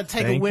you got to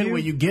take a win where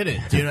you get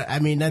it. You know, I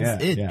mean,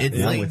 that's it.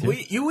 It's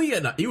like you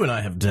and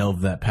I have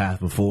delved that path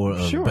before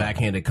of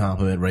backhanded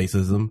compliment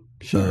racism.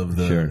 Of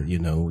the, you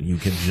know, you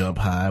can jump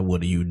high.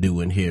 What are you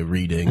doing here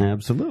reading?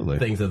 Absolutely.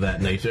 Things of that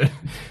nature.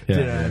 Do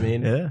you know what I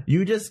mean? Yeah.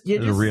 You just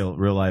a real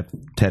life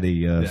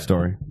Teddy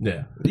story.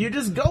 Yeah. You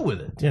just go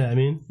with it. You know what I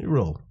mean? You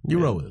roll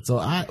with it. So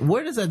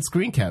where does that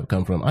screen cap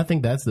come from? I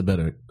think that's the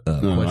better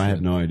question. I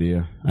have no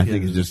idea. I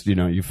think it's just, you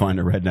know, you find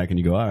a redneck and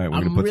you go, all right,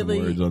 we're going to put some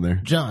words on there.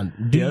 John,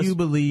 do you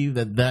believe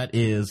that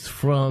is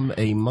from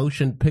a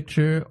motion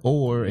picture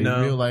or a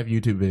real life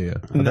YouTube video?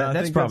 No,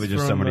 that's probably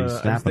just somebody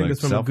snapping I think it's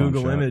from a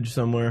Google image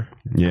somewhere.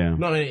 Yeah.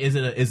 No, I mean, is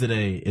it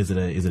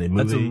a movie?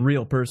 That's a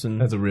real person.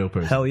 That's a real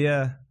person. Hell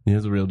yeah.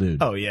 He's a real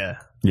dude. Oh yeah.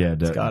 Yeah,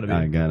 it's gotta be.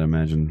 I gotta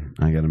imagine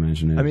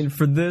it. I mean,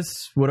 for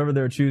this, whatever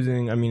they're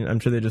choosing, I mean,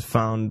 I'm sure they just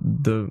found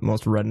the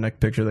most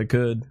redneck picture they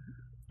could.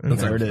 And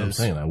that's what I'm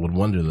saying. I would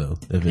wonder though.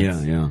 If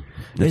it's,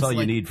 That's all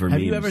you need for memes.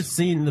 Have you ever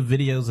seen the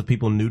videos of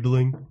people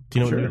noodling? Do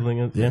you know what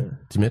noodling is? Yeah.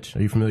 Mitch,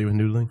 are you familiar with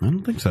noodling? I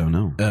don't think so.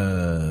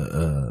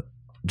 No.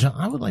 John,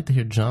 I would like to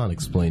hear John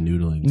explain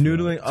noodling.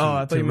 Noodling?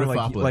 I thought you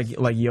meant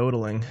like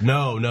yodeling.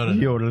 No.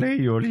 Yodeling.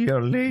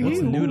 What's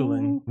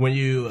noodling? When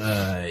you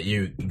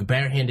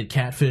barehanded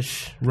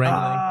catfish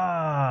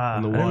wrangling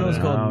in the water. I know it's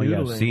called noodling. Yeah,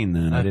 I've seen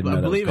that. I didn't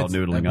know it was called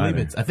noodling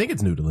either. I think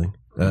it's noodling.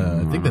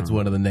 I think that's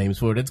one of the names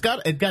for it.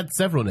 It got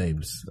several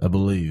names, I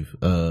believe.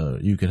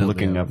 You can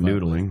looking up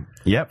noodling.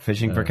 Yep,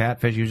 fishing for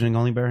catfish using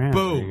only bare hands.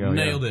 Boom,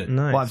 nailed it.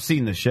 Nice. Well, I've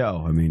seen the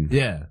show. I mean,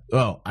 yeah.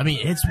 Oh, I mean,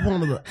 it's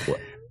one of the.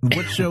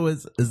 What show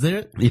is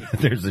there? Yeah,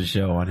 there's a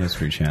show on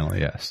History Channel.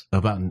 Yes,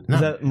 about is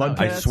that Mudcats?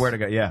 I swear to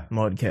God, yeah,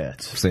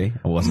 Mudcats. See,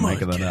 I wasn't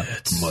making that up.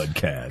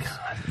 Mudcats.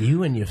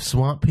 You and your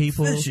swamp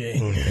people,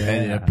 fishing,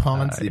 and your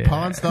pawn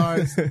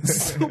stars,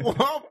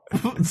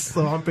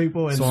 swamp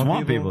people, and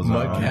swamp people.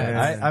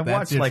 Mudcats. I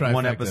watched like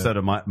one episode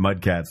of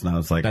Mudcats, and I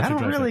was like, I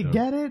don't really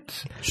get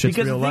it.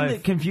 Because the thing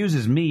that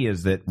confuses me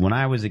is that when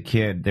I was a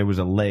kid, there was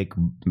a lake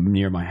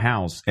near my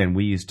house, and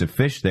we used to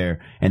fish there,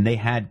 and they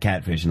had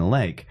catfish in the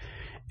lake.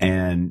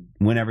 And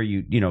whenever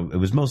you know, it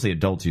was mostly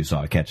adults you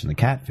saw catching the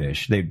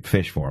catfish. They'd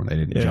fish for them. They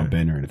didn't jump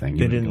in or anything.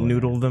 They didn't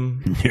noodle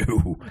them.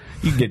 No,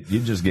 you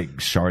just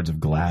get shards of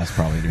glass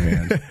probably in your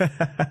hand.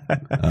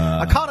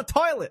 I caught a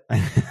toilet.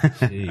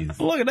 Jeez.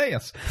 Look at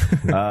this.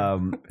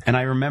 And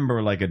I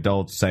remember like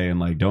adults saying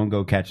like, "Don't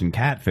go catching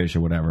catfish"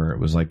 or whatever. It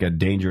was like a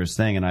dangerous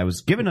thing, and I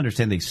was given to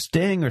understand they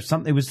sting or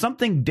something. It was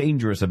something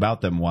dangerous about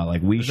them. While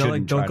like we shouldn't.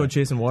 Like don't go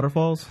chasing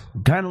waterfalls.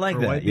 Kind of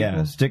like that.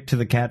 Yeah, stick to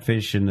the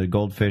catfish and the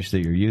goldfish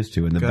that you're used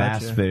to, and the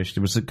bass fish.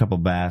 There was a couple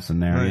bass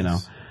in there, you know,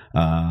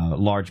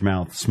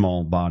 largemouth,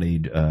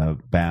 small-bodied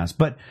bass.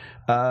 But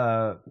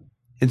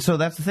and so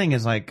that's the thing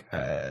is like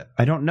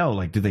I don't know,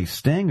 like do they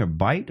sting or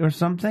bite or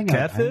something?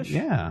 Catfish?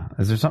 Yeah.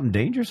 Is there something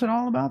dangerous at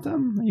all about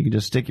them? You can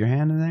just stick your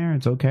hand in there.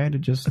 It's okay to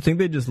just. I think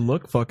they just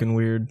look fucking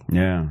weird.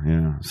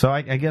 Yeah. So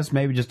I guess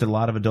maybe just a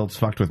lot of adults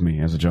fucked with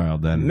me as a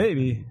child. Then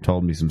maybe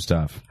told me some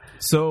stuff.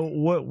 So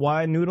what?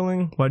 Why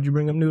noodling? Why'd you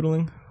bring up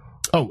noodling?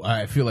 Oh,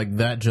 I feel like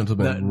that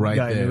gentleman that right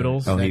guy there.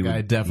 Noodles. Oh, he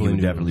would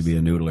definitely be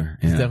a noodler.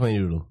 Yeah. He's definitely a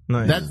noodle.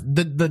 Nice. That's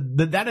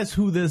that is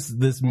who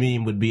this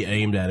meme would be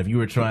aimed at. If you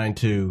were trying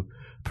to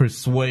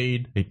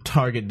persuade a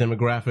target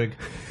demographic,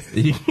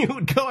 you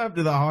would go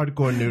after the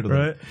hardcore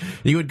noodler. Right.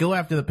 You would go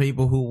after the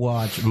people who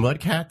watch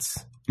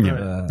Mudcats.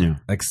 Yeah.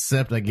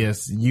 Except I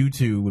guess you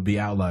two would be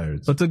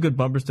outliers. That's a good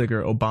bumper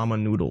sticker. Obama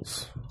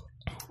noodles.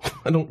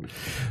 I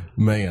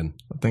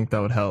think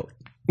that would help.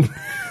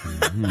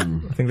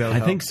 I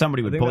think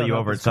somebody would pull you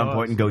over at some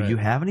point and go, "You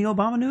have any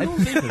Obama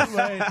noodles?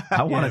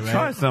 I want to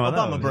try some of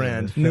Obama those.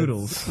 brand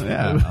noodles.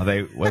 Yeah, are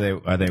they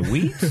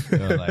wheat?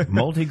 Like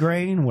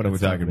multigrain? What are we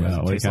talking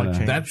about?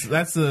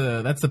 That's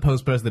the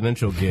post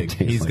presidential gig.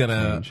 He's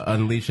gonna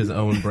unleash his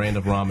own brand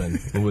of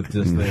ramen with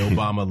just the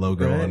Obama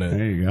logo on it.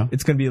 There you go.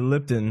 It's gonna be a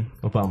Lipton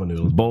Obama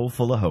noodles bowl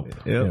full of hope.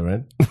 Yep. Yeah,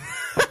 right.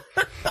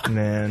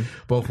 Man,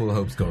 bowl full of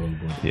hope's going on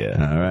board. Yeah,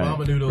 all right.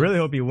 Obama noodles. Really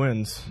hope he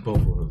wins. Bowl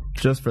full of hope.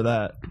 Just for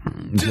that.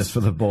 Just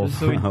for the bowl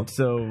full of hope.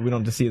 So we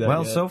don't have to see that.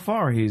 Well, yet. so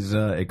far he's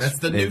That's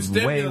the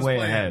new way plan.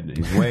 ahead.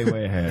 He's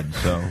way ahead.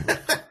 So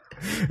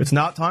it's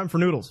not time for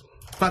noodles.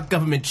 Fuck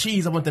government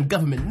cheese. I want them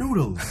government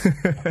noodles.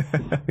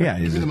 Yeah,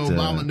 give them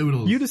Obama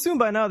noodles. You'd assume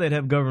by now they'd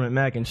have government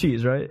mac and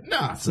cheese, right?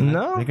 Nah,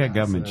 no. They got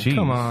government cheese.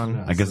 Come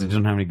on. I guess they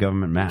don't have any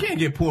government mac. You can't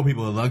get poor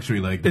people a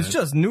luxury like that. It's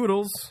just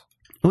noodles.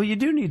 Well, you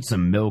do need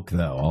some milk,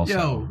 though,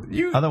 also.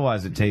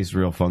 Otherwise, it tastes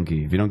real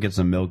funky. If you don't get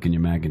some milk in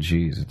your mac and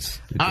cheese,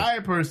 I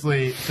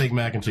personally think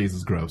mac and cheese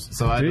is gross.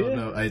 So I don't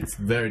know. It's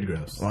very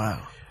gross.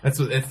 Wow. It's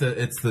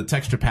the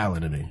texture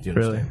palate in me. Do you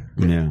understand?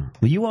 Yeah.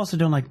 Well, you also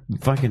don't like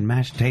fucking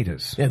mashed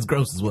potatoes. Yeah, it's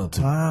gross as well,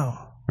 too.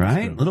 Wow.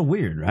 right? A little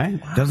weird, right?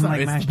 Doesn't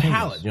like it's mashed the potatoes.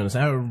 palate, you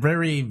understand? I have a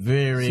very,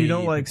 very So you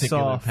don't like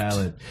particular soft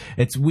palate.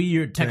 It's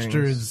weird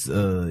textures,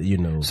 you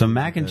know. So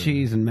mac and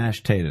cheese and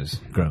mashed potatoes.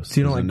 Gross.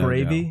 So you don't Is a like no-go.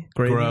 gravy?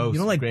 Gravy? Gross. You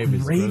don't like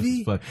Gravy's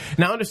gravy? gross as fuck.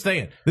 Now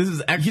understand, this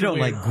is actually You don't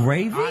like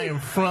gravy? I am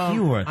from.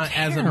 You are a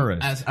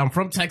terrorist. I'm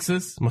from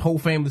Texas. My whole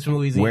family's from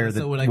Louisiana. Where so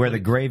the where the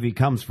gravy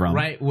comes from.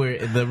 right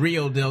where the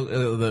Rio del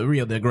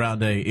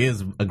Grande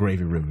is a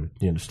gravy river.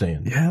 You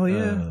understand? Hell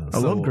yeah. I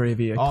love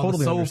gravy. I all totally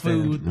the soul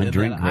understand. food. I and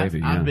drink then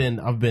gravy, I've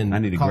yeah. been. I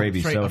need a called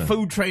gravy soda. a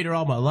food trader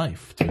all my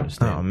life. Do you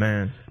understand? Oh,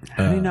 man.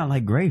 How do you not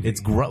like gravy? It's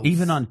gross.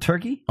 Even on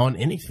turkey? On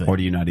anything. Or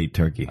do you not eat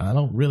turkey? I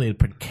don't really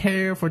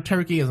care for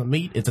turkey as a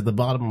meat. It's at the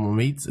bottom of my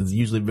meats. It's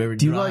usually very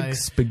Do you dry. like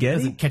spaghetti?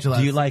 Doesn't catch a lot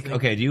Do you of like? seasoning.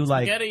 Okay. Do you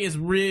like? Spaghetti is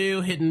real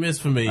hit and miss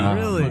for me.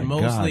 Oh, But my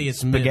mostly God. it's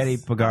spaghetti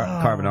miss.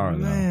 carbonara though,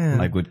 man.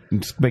 like with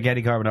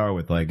spaghetti carbonara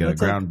with like That's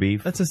ground like-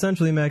 beef. That's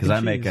essentially mac and Because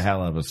cheese. I make a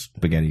hell of a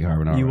spaghetti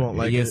carbonara. You won't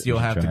like Yes, it. you'll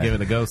have to Try give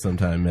it. it a go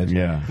sometime, man.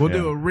 Yeah, We'll yeah.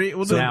 do a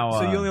we'll So, do Now,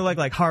 so you only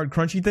like hard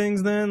crunchy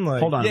things then?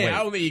 Like, Hold on, yeah, wait.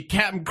 I only eat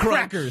Captain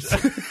Crackers.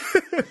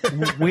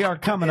 We are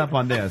coming up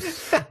on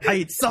this. I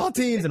eat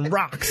saltines and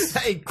rocks.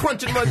 Hey,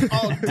 crunching munch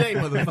all day,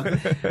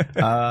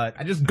 motherfucker.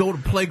 I just go to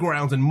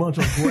playgrounds and munch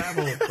on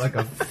gravel like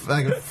a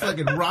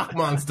fucking rock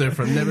monster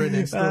from Never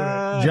Ending Story.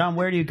 John,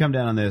 where do you come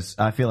down on this?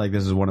 I feel like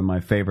this is one of my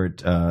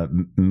favorite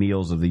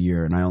meals of the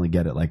year, and I only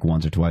get it like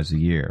once or twice a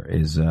year.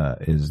 Is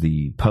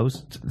the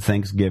post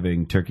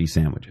Thanksgiving turkey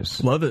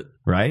sandwiches? Love it.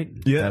 Right?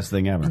 Yeah. Best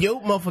thing ever.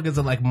 Yo, motherfuckers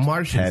are like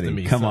Martians Teddy, to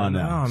me. come son. on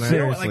now. Oh, man.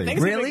 Seriously, Like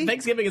Thanksgiving, really?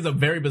 Thanksgiving is a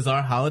very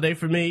bizarre holiday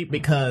for me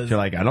because You're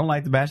like, I don't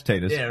like the mashed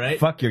potatoes. Yeah, right.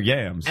 Fuck your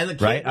yams. And the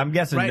kid- right? I'm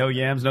guessing right. no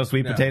yams, no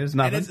sweet potatoes, and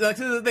nothing. it's like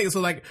this is the thing. So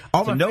like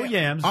all So my no fam-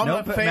 yams, all no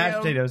my fam- mashed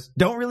potatoes.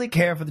 Don't really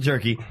care for the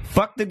turkey.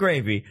 Fuck the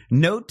gravy.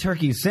 No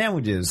turkey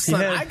sandwiches.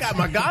 Son, I got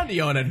my Gandhi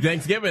on at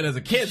Thanksgiving as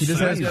a kid. She just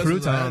son. has I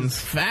croutons.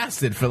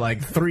 fasted for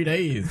like 3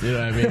 days. You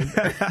know what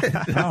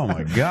I mean? Oh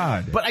my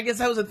god. But I guess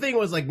that was the thing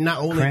was like not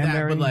only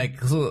Cranberry? that, but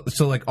like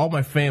so like all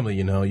my family,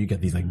 you know, you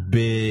get these like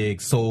big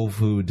soul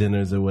food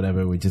dinners or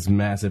whatever, with just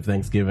massive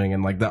Thanksgiving,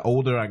 and like the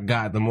older I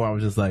got, the more I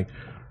was just like,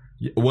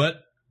 what?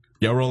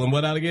 Y'all rolling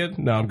what out again?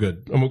 No, I'm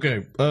good. I'm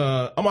okay.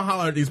 I'm gonna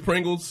holler at these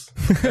Pringles.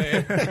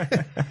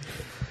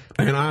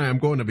 And I am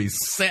going to be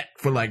set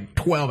for like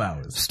 12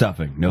 hours.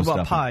 Stuffing. No What about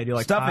stuffing. pie? Do you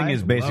like stuffing pie?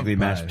 is basically Love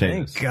mashed pie.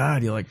 potatoes. Thank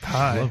God you like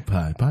pie. Love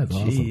pie. Pie's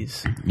awesome.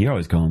 Jeez. You're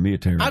always calling me a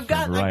terrorist. I've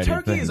got for a like variety of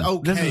turkey is things.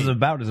 okay. This is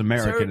about as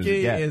American as it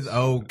Turkey gets. is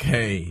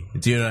okay.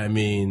 Do you know what I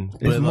mean?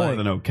 It's But, more like,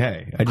 than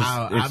okay. It's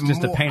I'm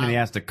just a more- pain in the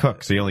ass to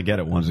cook, so you only get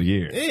it once a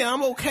year. Yeah,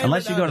 I'm okay.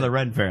 Unless you without go to the it.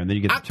 Red Fair and then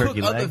you get the I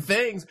turkey cook other leg.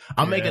 things.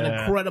 I make an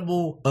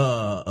incredible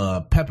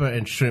pepper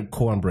and shrimp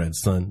cornbread,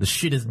 son. The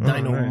shit is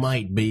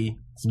dynamite, B.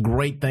 It's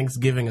great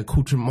Thanksgiving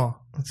accoutrement.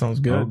 That sounds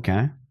good.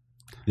 Okay.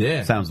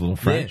 Yeah. Sounds a little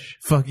French.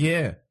 Yeah. Fuck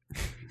yeah.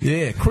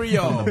 Yeah,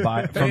 Creole. From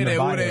the Hey there,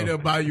 what bio. ain't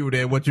about you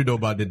there? What you know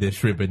about the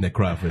shrimp and the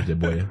crawfish, there,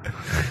 boy?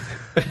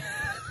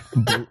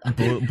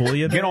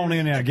 Bullion? Get on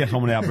in there and get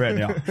some of that bread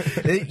now.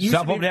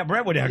 Stop over that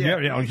bread with that.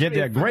 Get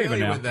that gravy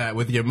Familiar now. with that,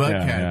 with your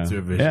mudcat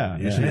service. Yeah,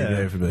 You should be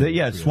very familiar with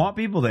Creole. swamp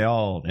people, they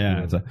all,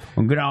 it's a,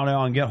 well, get out there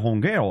and get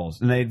home girls.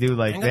 And they do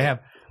like, they have,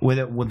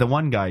 with the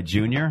one guy,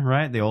 Junior,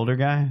 right? The older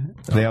guy?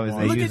 They always,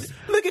 they use,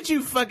 Look at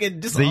you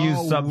fucking just They use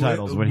all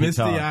subtitles when he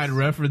misty-eyed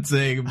talks.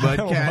 referencing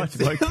Mudcats.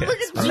 Look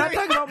at I'm not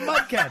talking about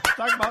mudcats. I'm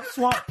talking about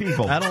swamp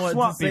people. I don't want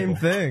swamp the same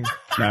people. thing.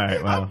 All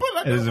right, well,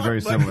 it is a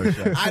very similar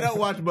show. I don't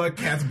watch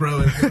Mudcats,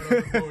 bro.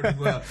 As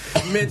well.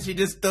 Mitch, he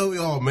just threw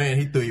you. Oh man,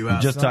 he threw you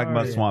out. Just talking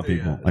about swamp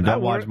people. I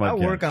don't watch I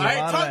work mudcats. on a I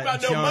ain't lot talking of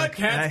about that no junk,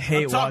 Mudcats. and I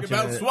hate I'm talking watching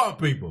about it. swamp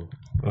people.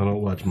 I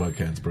don't watch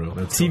Mudcats, bro.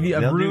 That's TV.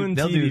 I've They'll do- ruined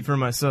they'll TV do- for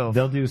myself.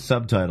 They'll do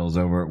subtitles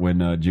over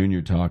when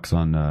Junior talks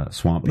on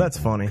swamp people. That's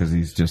funny. Because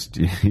he's just,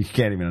 you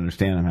can't even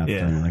understand him half the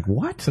Yeah. time. You're like,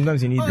 what?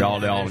 Sometimes you need Y'all,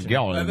 that.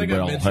 y'all, I think I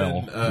y'all, mentioned,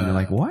 hell. And you're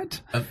like,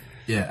 what?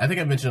 Yeah, I think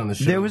I mentioned on the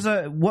show. There was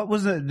what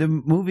was the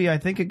movie? I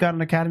think it got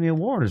an Academy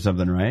Award or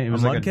something, right? It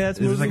was like Mudcats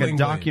it was like a movie?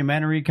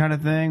 documentary kind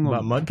of thing.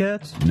 About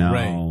mudcats? No.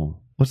 Right.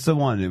 What's the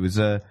one? It was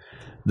the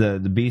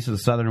Beast of the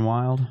Southern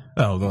Wild.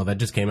 Oh no, that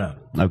just came out.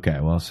 Okay,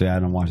 well, see, I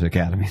don't watch the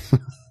Academy.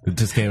 It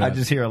just came out. I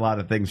just hear a lot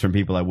of things from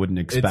people I wouldn't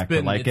expect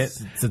to like it.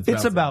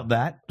 It's about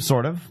that,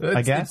 sort of,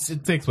 I guess.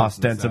 It takes place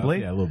in the ostensibly.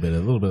 South. Yeah, a little bit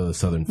of the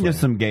southern flavor. Just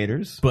some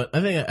gators. But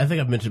I think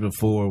I've mentioned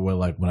before where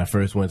like when I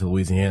first went to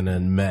Louisiana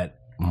and met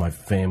my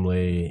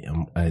family,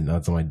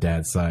 that's on my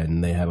dad's side,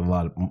 and they had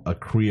a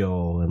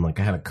Creole, and like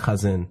I had a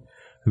cousin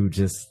who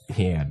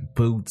he had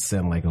boots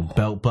and like a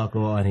belt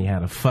buckle on, and he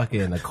had a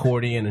fucking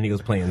accordion, and he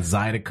was playing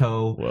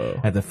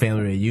Zydeco at the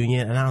family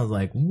reunion, and I was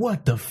like,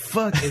 what the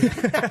fuck is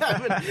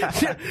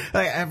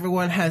like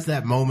everyone has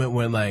that moment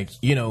when like,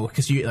 you know,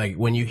 cause you like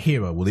when you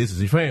hear, well, this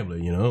is your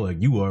family, you know, like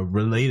you are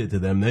related to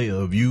them, they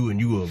are of you and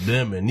you of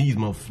them, and these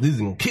is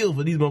gonna kill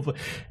for these motherfuckers,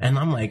 and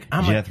I'm like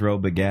Jethro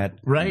Baguette.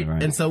 right?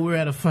 And so we're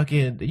at a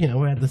fucking, you know,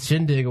 we're at the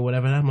shindig or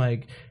whatever, and I'm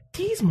like,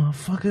 these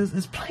motherfuckers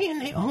is playing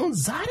their own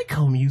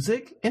Zydeco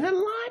music in a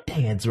line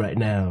dance right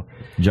now.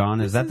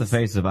 John, is that the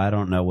face of I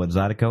don't know what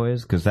Zydeco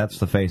is? Because that's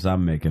the face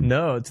I'm making.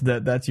 No, it's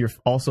that's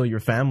also your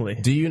family.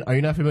 Are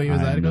you not familiar with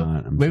I'm Zydeco?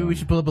 not, I'm Maybe sorry. we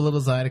should pull up a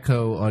little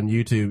Zydeco on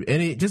YouTube.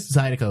 Just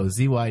Zydeco,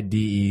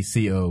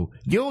 Zydeco.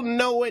 You'll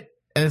know it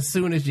as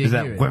soon as you Is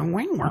hear that it.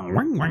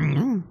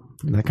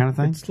 that kind of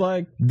thing? It's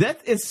like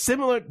That is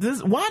similar.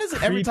 Why does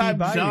it every Creepy time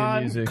Bayou John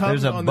music.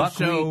 comes on the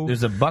show?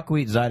 There's a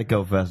buckwheat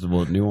Zydeco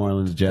festival at New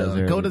Orleans Jazz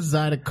Area. Go to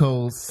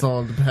Zydeco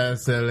Son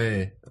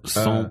Pasele.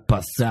 Son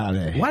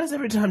Passale. Why does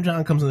every time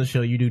John comes on the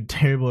show, you do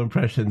terrible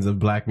impressions of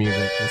black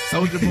music?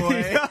 Soldier Boy.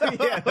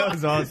 yeah, that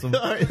was awesome.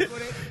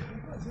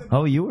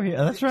 Oh, you were here?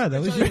 That's right.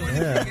 That was you.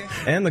 Yeah,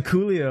 and the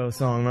Coolio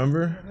song,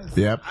 remember?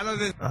 Yep.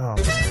 Oh.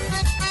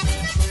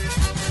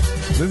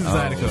 This is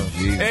Zydeco.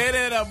 geez. Hey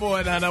there, that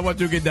boy. Now, I want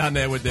you to get down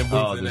there with them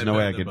boots. Oh, there's no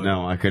way I could.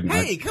 No, I couldn't.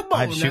 Hey, come on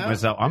I'd shoot now.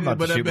 myself. I'm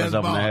about to shoot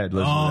myself in the head.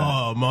 Listen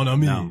Oh, mon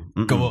ami. No.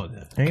 Mm-mm. Come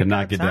on. Could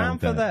not get down Time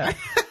with for that.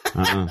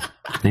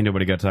 Ain't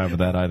nobody got time for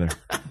that either.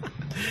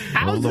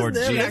 I was Lord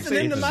just there Jesus.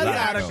 listening to my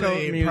Zydeco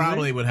Zydeco music.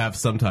 Probably would have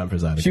some time for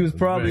Zydeco. She was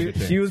probably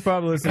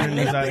listening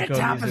to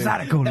Zydeco music.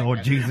 Zydeco,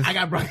 Lord Jesus. I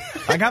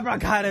got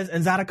bronchitis,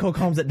 and Zydeco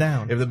calms it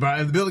down. If the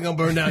building gonna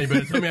burn down, you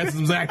better tell me I have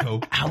some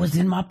Zydeco. I was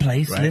in my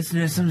place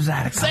listening to some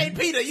Zydeco. St.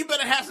 Peter, you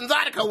better have some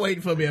Zydeco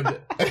waiting for me up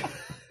there.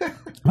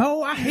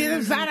 Oh, I hear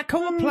the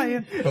Zydeco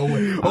playing. Or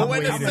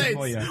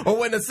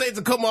when the Saints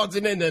will come on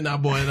in there now,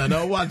 boy.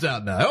 Now, watch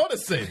out now. All the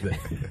same thing.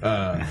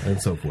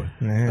 And so forth.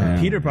 Man,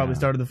 Peter probably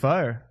started the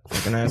fire.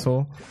 Fucking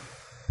asshole.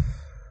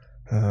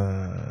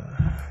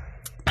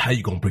 How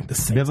you gonna bring the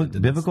Saints into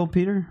this? Biblical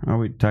Peter? Are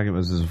we talking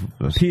about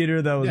this?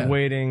 Peter that was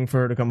waiting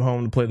for her to come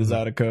home to play the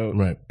Zydeco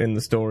Right. in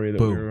the story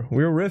that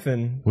we were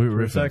riffing. We were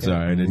for a riffing. second.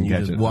 Sorry, I didn't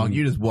catch it.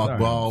 You just walked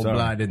ball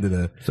blind into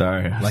the...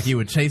 Sorry. Like you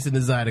were chasing the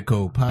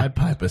Zydeco, Pied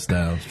Piper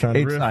style. Trying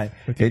to riff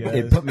with you guys.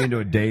 It put me into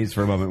a daze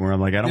for a moment where I'm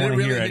like, I don't Did it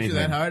want to really hear hit you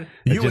anything.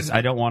 that hard?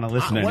 I don't want to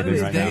listen to one of anything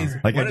these right days-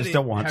 now. Like, one I of just the-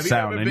 don't want have you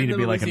sound. ever I need been to to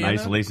be like an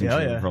Louisiana? isolation Yeah,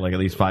 chamber yeah. for like at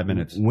least 5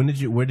 minutes. Where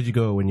did you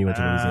go when you went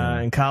to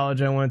Louisiana? In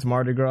college, I went to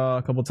Mardi Gras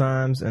a couple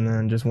times, and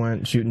then just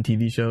went shooting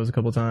TV shows a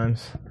couple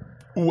times.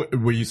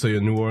 Were you say a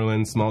New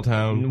Orleans small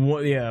town?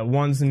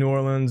 One's in New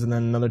Orleans, and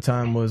then another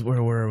time was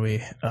where were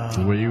we?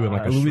 Were you in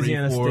like a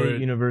Louisiana Shreveport, State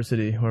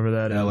University, wherever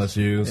that is.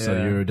 LSU? So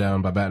Yeah. you were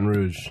down by Baton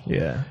Rouge.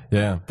 Yeah.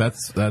 Yeah,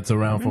 that's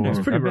around for. It's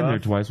pretty I've been there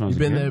rough. twice when I was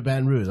You've a been kid. there,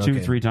 Baton Rouge,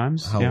 2-3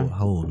 times. How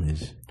old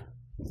is?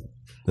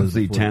 Was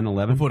he 10,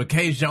 11? Before the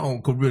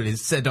Cajun could really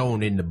sit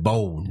on in the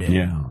bone. There.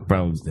 Yeah,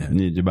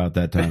 probably about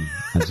that time.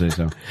 I'd say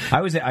so.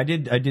 I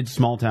did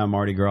small town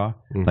Mardi Gras,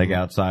 like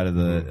outside of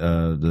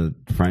the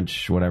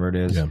French whatever it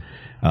is.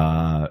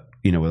 Yeah.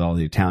 With all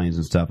the Italians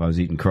and stuff. I was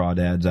eating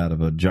crawdads out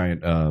of a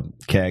giant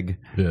keg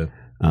in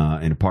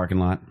a parking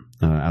lot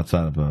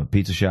outside of a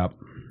pizza shop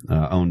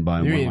owned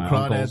by You're one of eating my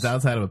crawdads uncles.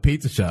 outside of a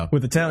pizza shop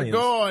With Italians.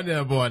 Go on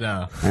there, boy.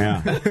 Now.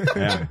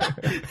 Yeah.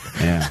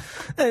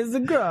 It's a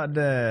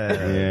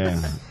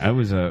crawdad. Yeah, it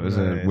was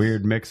a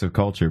weird mix of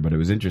culture, but it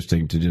was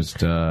interesting to just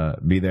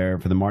be there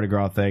for the Mardi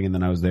Gras thing, and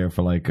then I was there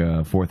for like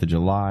 4th of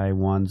July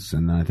once,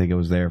 and then I think I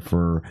was there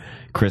for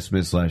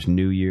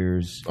Christmas/New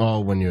Year's. Oh,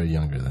 when you were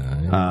younger,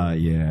 then.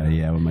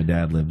 Yeah, when my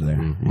dad lived there.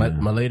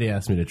 My lady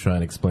asked me to try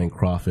and explain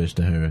crawfish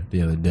to her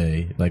the other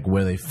day, like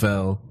where they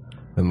fell.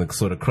 And the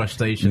sort of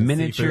crustacean,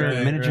 miniature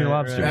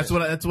lobster. That's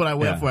what I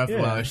went for after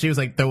a while. She was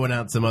like throwing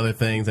out some other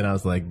things, and I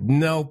was like,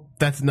 nope,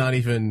 that's not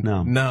even.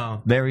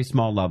 No. Very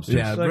small lobsters.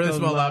 Yeah, like really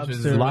small lobsters.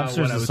 is about Lobsters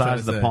what I the was size trying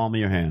of to the say. palm of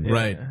your hand.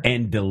 Right.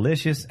 And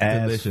delicious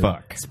as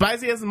fuck.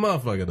 Spicy as a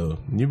motherfucker, though.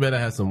 You better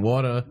have some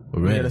water You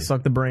ready. had to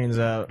suck the brains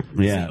out.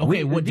 Yeah.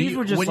 Okay, these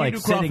were just when like you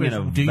do sitting in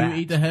crawfish, a do you vat.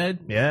 eat the head?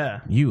 Yeah.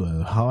 You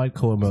a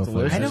hardcore motherfucker.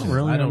 delicious. I don't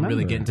really really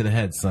remember. get into the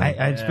head, son.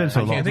 It's been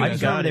so I long. can't do I that.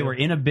 just remember they were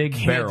in a big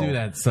Can't barrel. do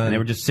that, son. And they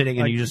were just sitting,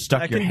 and you just I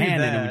stuck your can do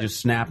hand in, and that. we just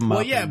snap them Well,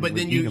 up. yeah, and but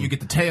then we'd eat 'em. you get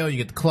the tail, you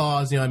get the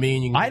claws, you know what I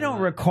mean? You can I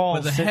don't recall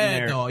But the sitting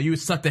head, there. though, you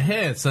suck the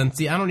head, son.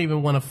 See, I don't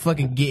even want to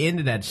fucking get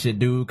into that shit,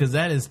 dude, because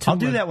that is too I'll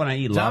do much. that when I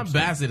eat John lobster.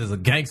 Bassett is a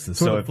gangster.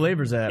 So So the if-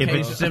 flavors at. If bro.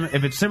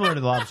 it's similar to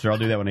the lobster, I'll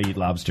do that when I eat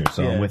lobster.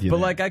 So I'm with you. But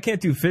there. like, I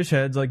can't do fish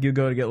heads. Like, you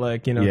go to get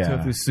like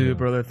tofu soup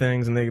or other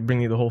things, and they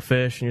bring you the whole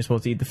fish, and you're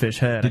supposed to eat the fish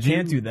head. I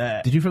can't do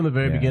that. Did you from the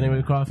very beginning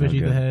with crawfish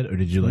eat the head, or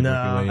did you like? No,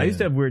 work your way I used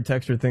to in? have weird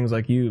texture things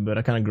like you, but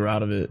I kind of grew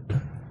out of it.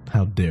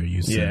 How dare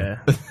you, sir?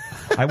 Yeah,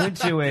 I went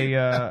to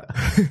a.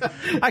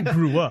 I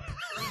grew up.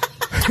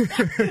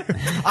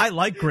 I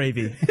like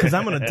gravy because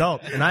I'm an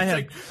adult, and I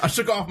had I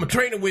shook off my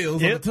training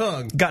wheels on the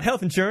tongue. got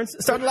health insurance,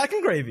 started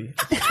liking gravy.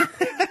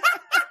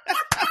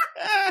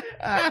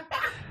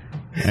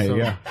 There you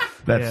go.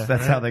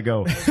 That's how they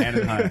go. Hand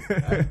in hand.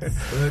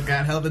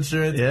 Got health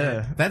insurance.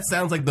 Yeah. That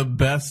sounds like the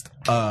best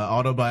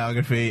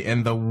autobiography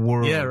in the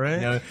world. Yeah, right?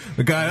 You know,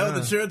 the guy health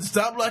insurance,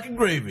 stop liking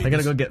gravy. I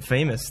gotta go get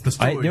famous. The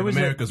story of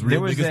America's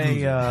real biggest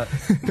loser.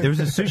 There was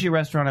a sushi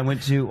restaurant I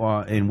went to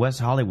in West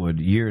Hollywood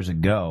years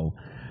ago,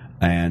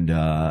 and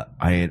I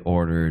had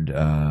ordered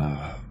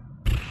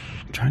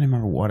trying to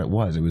remember what it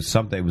was. It was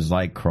something. It was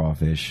like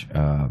crawfish.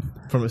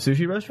 From a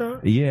sushi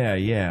restaurant? Yeah.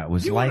 It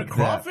was You like want a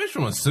crawfish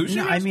from a sushi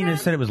No, I mean, it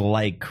said it was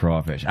like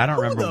crawfish. I don't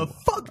remember. Who the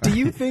fuck do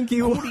you think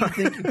you are?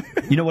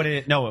 You know what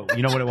it? No,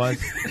 you know what it was.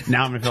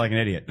 Now I'm gonna feel like an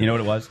idiot. You know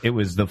what it was? It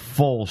was the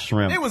full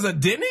shrimp. It was a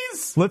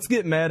Denny's? Let's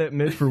get mad at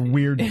Mitch for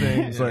weird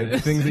things,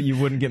 like things that you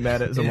wouldn't get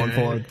mad at someone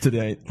for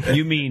today.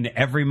 You mean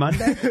every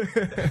Monday?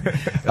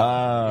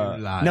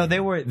 No,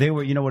 they were.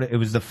 You know what? It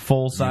was the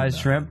full size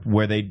shrimp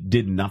where they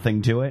did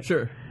nothing to it.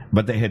 Sure.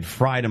 But they had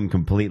fried them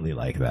completely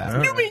like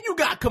that. You mean you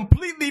got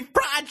completely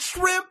fried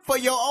shrimp for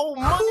your own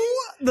money?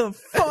 Who the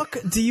fuck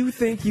do you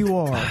think you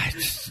are?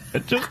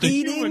 Just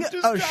Eating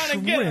a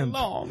shrimp.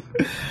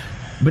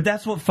 But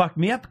that's what fucked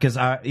me up because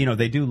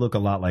they do look a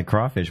lot like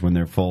crawfish when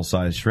they're full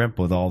size shrimp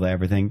with all the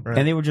everything,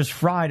 and they were just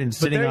fried and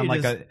sitting on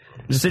like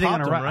sitting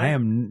on a them, right? I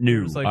am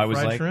new. Like I was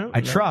fried like, shrimp?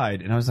 I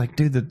tried, and I was like,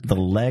 dude, the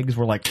legs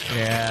were like,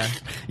 yeah.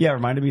 It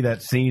reminded me of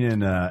that scene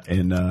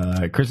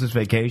in Christmas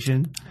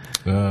Vacation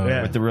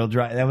with the real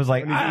dry. That was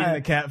like eating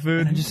the cat food.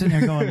 And I'm just sitting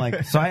there going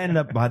like, so I ended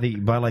up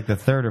by like the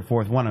third or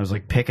fourth one, I was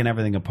like picking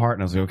everything apart,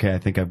 and I was like, okay, I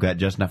think I've got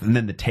just enough. And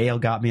then the tail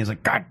got me. I was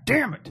like, God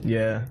damn it!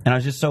 Yeah. And I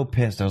was just so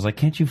pissed. I was like,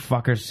 can't you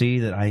fuckers see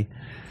that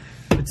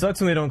It sucks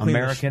when they don't clean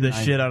the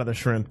shit out of the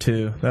shrimp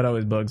too. That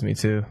always bugs me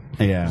too.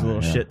 Yeah, there's a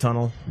little shit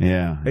tunnel.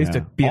 Yeah, I used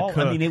to be a cook.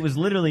 I mean, it was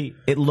literally.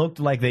 It looked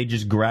like they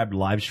just grabbed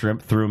live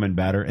shrimp, threw them in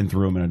batter, and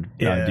threw them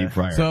in a deep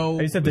fryer. So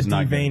I used to have to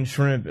devein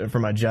shrimp for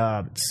my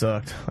job. It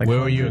sucked. Like, where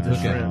were you at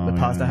the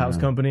Pasta House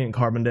Company in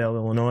Carbondale,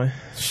 Illinois.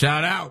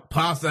 Shout out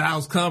Pasta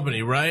House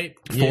Company, right?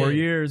 4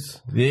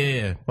 years.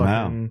 Yeah.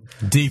 Wow.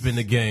 Deep in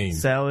the game.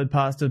 Salad,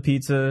 pasta,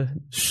 pizza,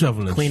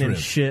 shoveling cleaning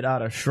shrimp. Shit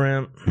out of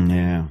shrimp.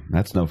 Yeah,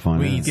 that's no fun.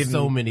 We eat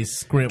so many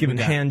shrimp. Giving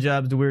hand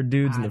jobs to weird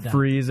dudes in the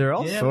freezer,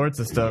 all sorts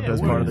of stuff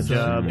as part of the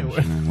job.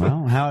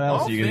 Well, how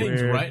else are you going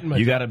to right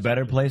You got a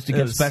better place to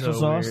get special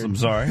sauce? Weird. I'm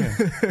sorry.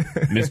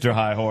 Mr.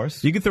 High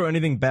Horse. You could throw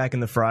anything back in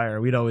the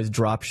fryer. We'd always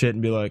drop shit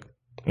and be like,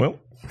 well,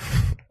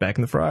 back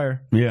in the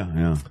fryer.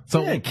 Yeah.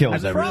 So it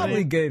kills I everything.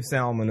 probably gave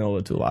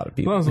salmonella to a lot of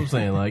people. Well, that's what I'm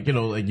saying. Like,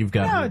 like you've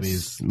got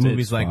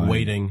movies like fine.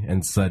 Waiting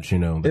and such,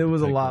 It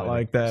was a lot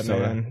like that,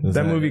 man.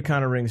 That movie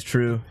kind of rings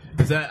true.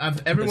 Is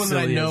that everyone that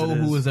I know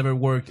who has ever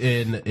worked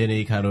in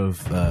any kind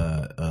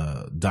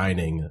of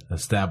dining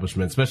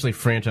establishment, especially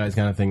franchise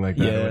kind of thing like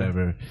that or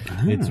whatever,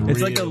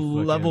 it's like a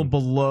level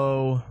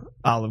below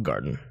Olive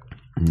Garden.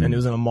 And it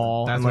was in a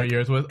mall. That's where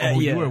yours was? Oh,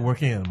 you were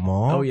working in a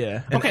mall? Oh,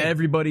 yeah. And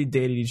everybody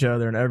dated each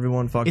other and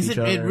everyone fucked each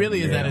other. It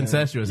really is that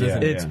incestuous,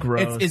 isn't it? It's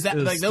gross. Is that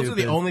like those are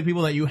the only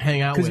people that you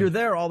hang out with? Because you're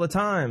there all the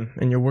time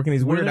and you're working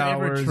these weird hours.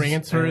 Were there ever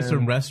transfers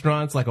from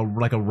restaurants, like a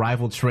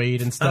rival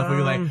trade and stuff, where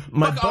you're like,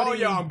 fuck all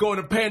y'all, I'm going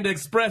to Panda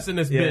Express in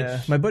this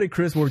bitch. My buddy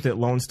Chris worked at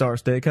Lone Star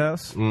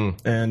Steakhouse.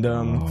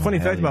 And funny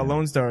fact about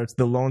Lone Star, it's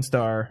the Lone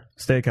Star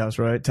Steakhouse,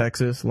 right?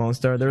 Texas, Lone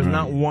Star. There's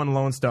not one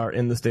Lone Star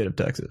in the state of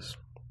Texas.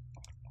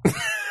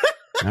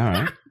 All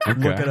right. Okay.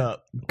 Look it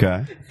up.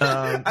 Okay.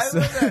 I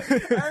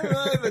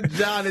love that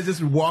John is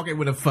just walking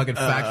with a fucking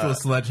factual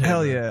sledgehammer.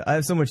 Hell yeah. I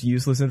have so much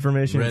useless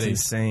information. Ready.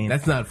 It's insane.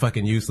 That's not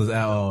fucking useless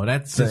at all.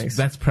 That's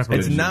preparation.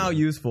 It's now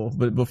useful,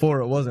 but before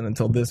it wasn't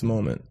until this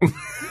moment.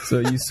 So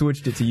you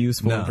switched it to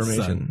useful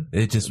information. Son,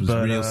 it just was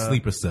real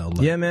sleeper cell.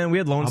 Yeah, man. We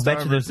had Lone Star. I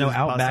bet you there's no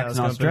Outbacks in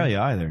Australia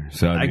either.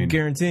 So I'm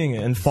guaranteeing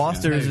it. And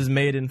Foster's is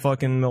made in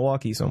fucking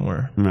Milwaukee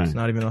somewhere. Right. It's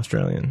not even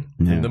Australian.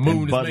 Yeah. And the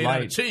moon is made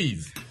out of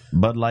cheese.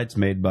 Bud Light's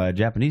made by a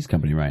Japanese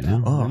company right now.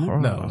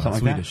 No,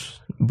 something Swedish.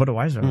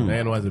 Budweiser.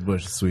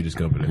 Anheuser-Busch, Swedish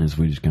company. A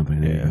Swedish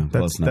company. There you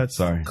go. That's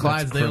sorry.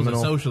 Clydesdale's a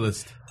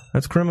socialist.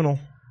 That's criminal.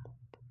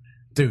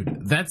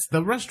 Dude, that's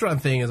the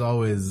restaurant thing it's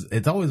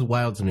always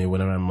wild to me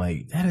whenever I'm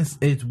like,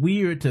 it's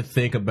weird to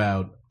think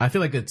about. I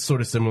feel like it's sort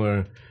of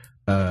similar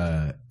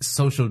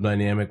social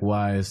dynamic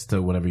wise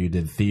to whenever you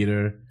did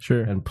theater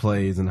and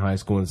plays in high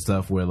school and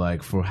stuff, where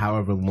like for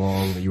however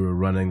long you were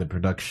running the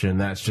production,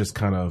 that's just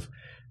kind of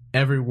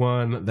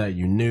everyone that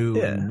you knew,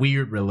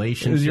 weird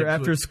relationships. It was your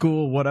after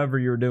school, whatever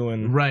you're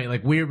doing. Right,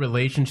 like weird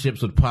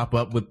relationships would pop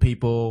up with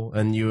people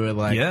and you were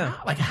like,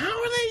 how are they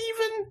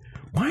even,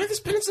 why are they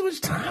spending so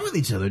much time with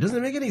each other? It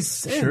doesn't make any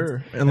sense.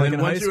 Sure. And like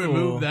once you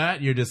remove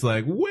that, you're just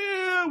like,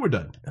 well, we're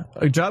done.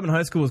 A job in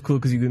high school was cool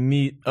because you could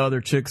meet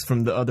other chicks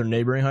from the other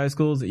neighboring high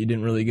schools that you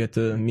didn't really get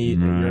to meet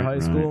in your high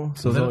school.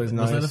 So it was always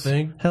nice. Was that a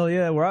thing? Hell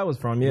yeah, where I was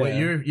from, yeah. Well,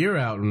 you're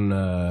out in...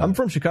 I'm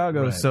from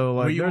Chicago, so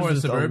like... Were you more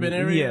suburban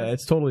area? Yeah,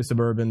 it's totally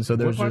suburban, so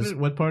there's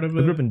what part of it?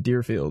 I grew up in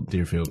Deerfield.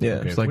 Deerfield, yeah.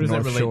 Okay. It's like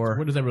North Shore.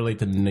 Where does that relate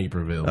to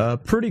Naperville?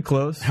 Pretty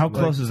close. How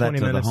close is that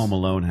to the Home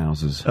Alone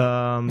houses?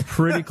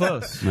 Pretty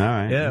close. All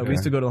right. Yeah, we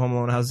used to go to the Home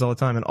Alone houses all the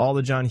time, and all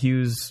the John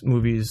Hughes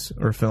movies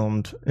are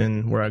filmed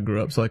in where I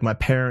grew up. So like my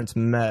parents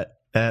met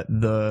in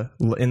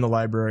the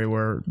library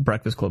where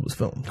Breakfast Club was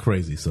filmed.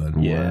 Crazy,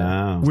 son. Yeah.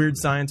 Wow. Weird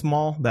Science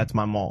Mall. That's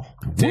my mall.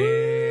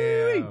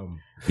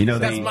 Damn. You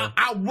know,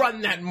 I'll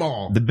run that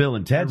mall. The Bill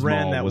and Ted's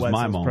ran Mall that was my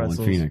Wetzel's mall Pretzels.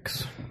 in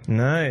Phoenix.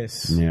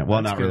 Nice. Yeah,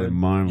 well, That's not really good.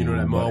 my mall, You know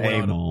that mall but a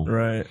without a- mall.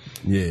 Right.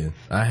 Yeah,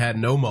 I had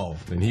no mall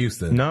in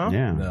Houston. No?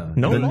 Yeah.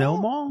 No the mall? No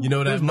Mall? You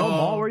know that There's no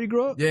mall where you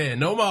grew up? Yeah,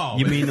 no mall.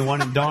 You mean the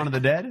one in Dawn of the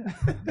Dead?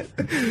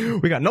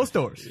 We got no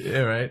stores. Yeah,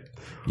 right.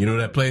 You know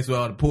that place where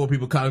all the poor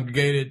people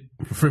congregated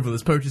for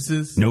frivolous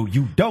purchases? No,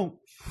 you don't.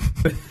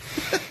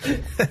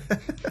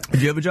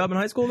 Did you have a job in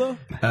high school, though?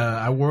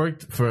 I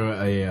worked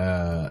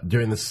for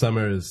during the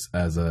summers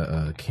as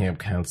a camp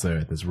counselor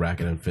at this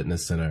racket and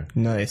fitness center.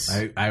 Nice.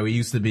 I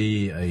used to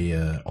be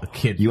a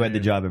kid. You had the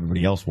job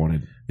everybody else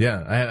wanted.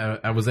 Yeah,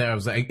 I was there. I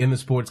was in the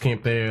sports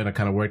camp there, and I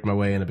kind of worked my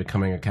way into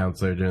becoming a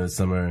counselor during the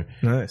summer.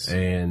 Nice.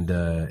 And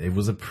it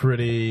was a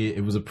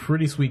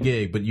pretty sweet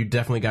gig. But you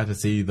definitely got to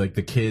see like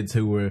the kids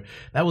who were.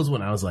 That was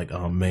when I was like,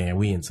 oh man,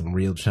 we in some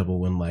real trouble.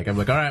 When like I'm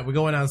like, all right, we're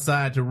going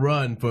outside to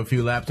run for a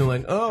few laps. And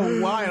I'm like,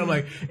 oh why? And I'm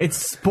like, it's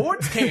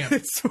sports camp.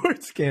 It's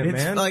sports camp,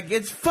 It's man. like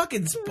it's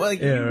fucking like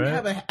Yeah, you right?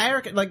 have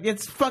a like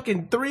it's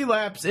fucking 3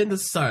 laps in the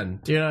sun.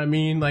 Do you know what I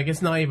mean? Like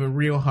it's not even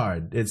real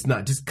hard. It's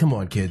not. Just come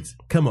on, kids.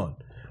 Come on,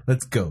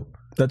 let's go.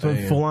 That's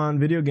when full-on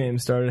video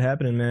games started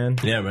happening, man.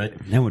 Yeah, right.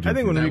 I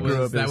think when we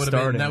grew up, that it would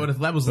have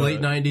been that was late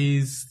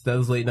 '90s. That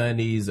was late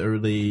 '90s,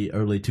 early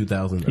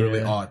 2000s, early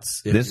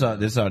aughts. This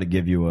ought to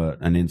give you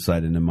an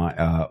insight into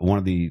my one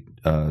of the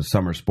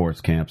summer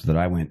sports camps that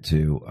I went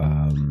to.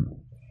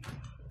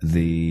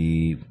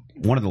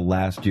 One of the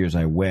last years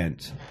I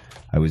went,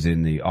 I was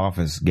in the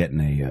office getting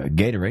a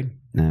Gatorade.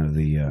 Now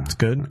it's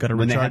good. Got to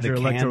recharge your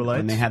electrolytes.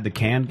 When they had the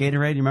canned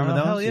Gatorade, you remember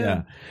those? Hell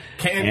yeah.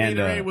 Canned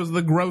Gatorade was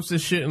the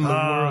grossest shit in the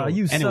world.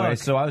 You anyway,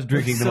 suck. so I was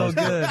drinking the most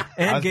good.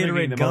 And I was drinking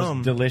Gatorade the gum.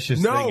 most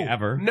delicious thing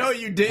ever. No,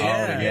 you did.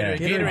 Yeah.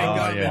 Gatorade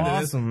gum. yeah.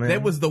 Awesome, man.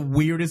 That was the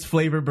weirdest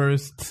flavor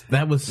burst.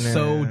 That was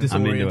so I'm into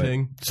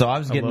disorienting. it. So I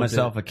was getting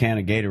myself a can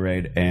of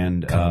Gatorade,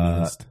 and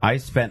I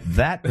spent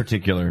that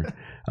particular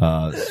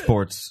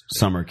sports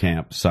summer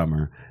camp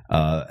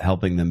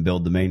helping them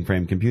build the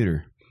mainframe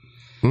computer.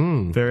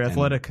 Very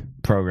athletic.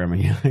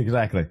 Programming,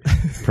 exactly.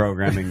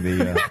 Programming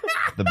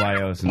the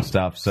BIOS and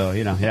stuff. So,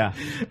 yeah.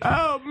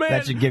 Oh man,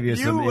 That should give you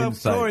some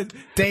insight. Of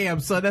course. Damn,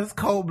 son, that's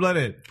cold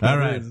blooded. All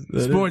right,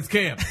 sports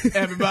camp.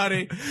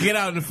 Everybody, get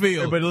out in the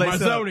field.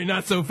 Marzoni,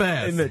 not so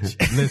fast.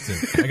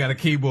 Listen, I got a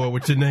keyboard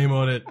with your name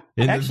on it.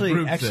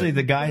 Actually,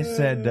 the guy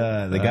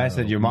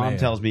said, your mom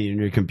tells me in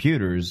your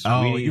computers.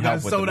 Oh, we need you got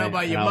help with sold the out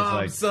by main-" your And I was mom,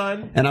 like-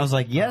 son. And I was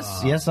like,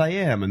 yes, I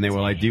am. And they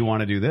were like, do you want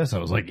to do this? I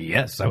was like,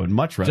 yes, I would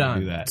much rather John,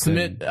 do that.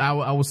 I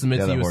will submit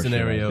the to other you a horse shit I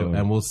was scenario, doing.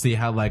 and we'll see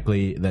how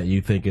likely that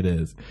you think it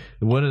is.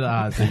 What are the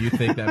odds that you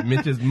think that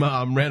Mitch's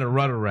mom ran a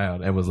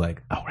runaround and was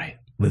like, all right,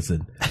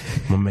 listen,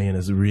 my man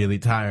is really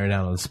tiring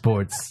out on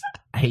sports.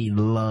 He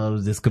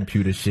loves this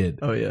computer shit.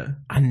 Oh, yeah.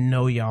 I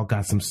know y'all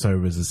got some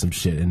servers and some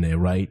shit in there,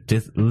 right?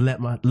 Just let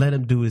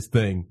him do his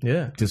thing.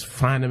 Yeah. Just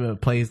find him a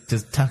place,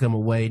 just tuck him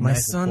away. My nice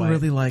and son quiet.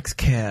 really likes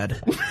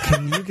CAD.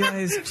 Can you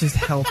guys just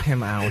help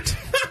him out?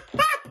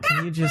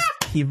 Can you just,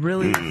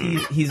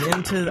 he's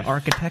into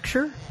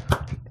architecture?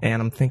 And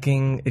I'm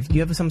thinking, if you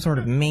have some sort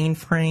of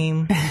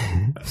mainframe,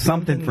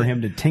 something for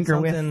him to tinker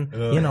with.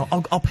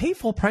 I'll pay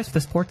full price for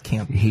the sports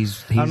camp.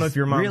 He's I don't know if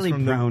your mom's really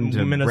from prone the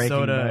to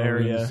Minnesota breaking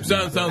area. bones.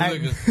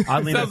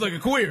 Sounds like a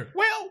queer.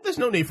 Well, there's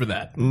no need for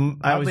that. I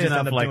was Oddly just enough,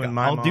 end up like doing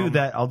my I'll mom. do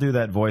that. I'll do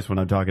that voice when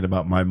I'm talking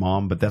about my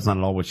mom, but that's not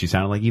at all what she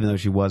sounded like. Even though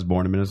she was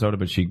born in Minnesota,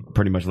 but she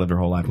pretty much lived her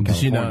whole life in Does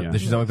she California.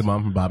 sound like the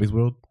mom from Bobby's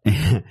World?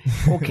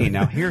 Okay,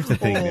 now here's the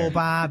thing. there.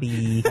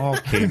 Bobby.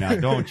 Okay, now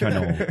don't you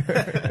know?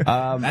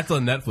 That's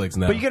on Netflix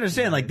now. But you can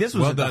understand, like this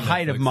was Well at the done,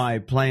 height of Netflix. my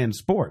playing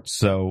sports,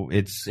 so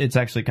it's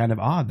actually kind of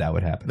odd that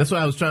would happen. That's why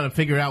I was trying to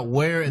figure out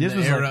where in This the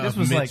was era like this of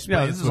was Mitch like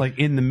no, this is like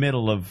in the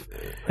middle of.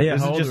 Yeah,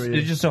 this how is old just, were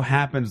you? it just so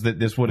happens that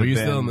this would Were have you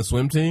been still on the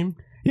swim team?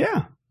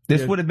 Yeah,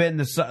 this would have been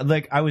the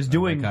like I was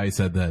doing. Like how you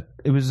said that.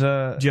 It was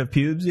Do you have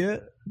pubes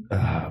yet?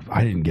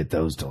 I didn't get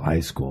those till high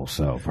school,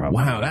 so probably.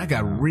 Wow, that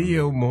got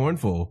real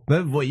mournful.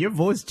 Your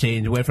voice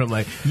changed. Went from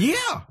like, yeah,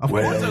 of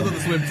course I was on the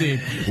swim team.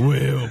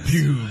 Well,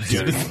 pubes.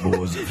 Just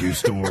boys, a few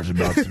stories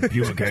about some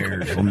pubic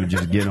hairs. Let me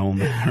just get on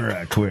that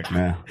right quick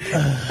now.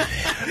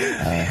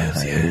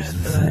 Here's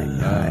the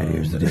thing. All right,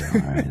 here's the deal. All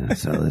right,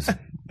 so listen.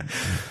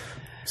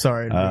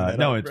 Sorry.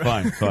 No, it's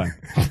fine. It's fine.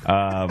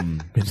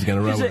 It's just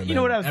gonna run with it, you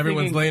know what I was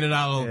Everyone's thinking? laying it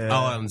all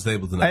on the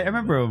table tonight. I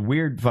remember a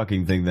weird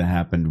fucking thing that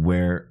happened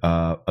where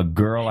a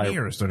girl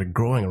hair started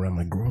growing around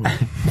my groin.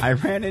 I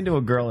ran into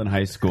a girl in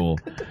high school.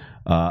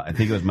 I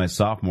think it was my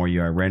sophomore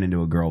year. I ran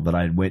into a girl that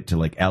I went to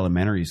like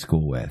elementary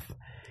school with.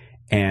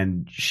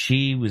 And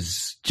she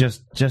was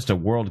just a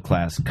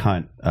world-class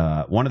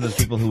cunt. One of those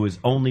people who was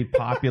only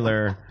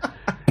popular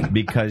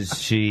because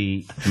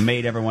she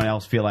made everyone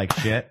else feel like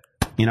shit.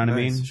 You know what I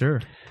mean?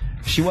 Sure.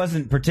 She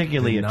wasn't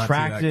particularly Did not see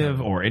that attractive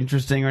coming. or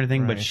interesting or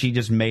anything, but she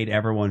just made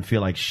everyone feel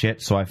like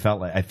shit. So I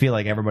feel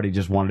like everybody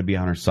just wanted to be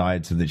on her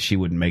side so that she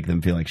wouldn't make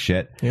them feel like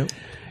shit. Yep.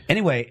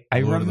 Anyway,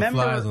 I Lord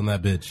remember of the Flies on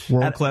that bitch.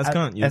 World class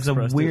cunt. You as a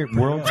expressed weird it.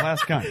 world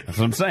class cunt. That's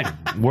what I'm saying.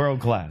 World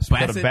class.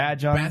 Put a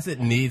badge on.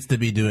 Bassett needs to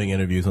be doing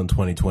interviews on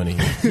 2020.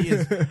 He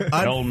is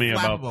Tell me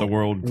about the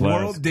world class.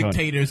 World cunt.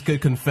 dictators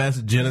could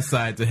confess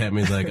genocide to him.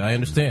 He's like, I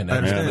understand.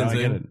 Yeah, no, I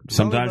get it.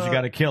 Sometimes you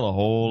got to kill a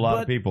whole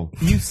lot of people.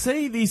 You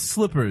say these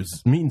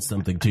slippers mean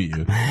something to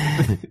you.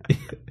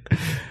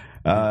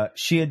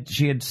 She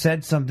had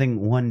said something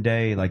one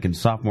day, like in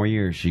sophomore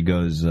year. She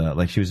goes,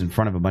 like she was in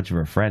front of a bunch of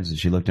her friends, and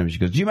she looked at me. She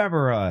goes, "Do you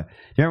remember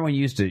when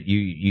you used to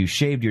you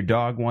shaved your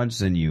dog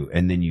once, and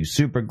then you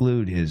super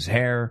glued his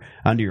hair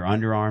under your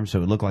underarm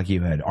so it looked like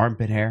you had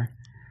armpit hair?"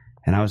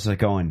 And I was like,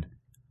 going,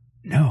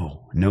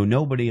 "No,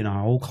 nobody in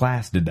our whole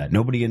class did that.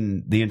 Nobody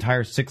in the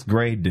entire 6th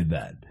grade did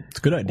that. It's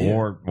a good idea.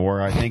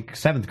 Or I think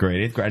 7th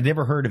grade, 8th grade. I'd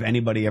never heard of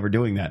anybody ever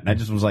doing that." And I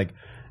just was like,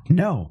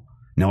 "No,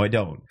 I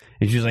don't."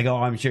 And she was like, "Oh,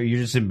 I'm sure you're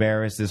just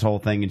embarrassed, this whole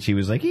thing." And she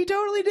was like, "He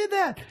totally did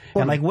that."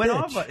 And like went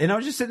off. And I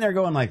was just sitting there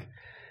going like,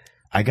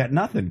 I got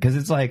nothing. Because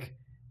it's like,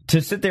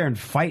 to sit there and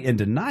fight and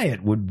deny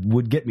it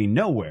would get me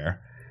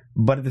nowhere.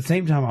 But at the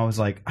same time, I was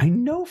like, I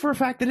know for a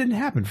fact that it didn't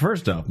happen.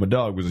 First off, my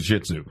dog was a Shih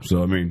Tzu.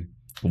 So, I mean,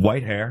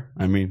 white hair.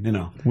 I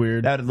mean,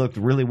 weird. That looked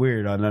really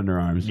weird on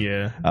underarms.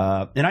 Yeah.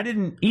 And I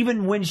didn't,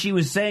 even when she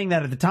was saying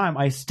that at the time,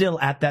 I still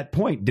at that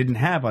point didn't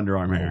have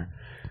underarm hair.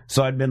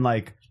 So I'd been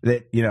like,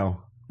 that,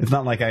 it's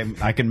not like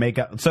I can make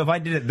up. So if I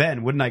did it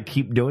then, wouldn't I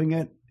keep doing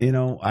it?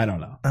 I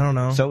don't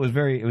know. So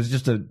it was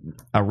just a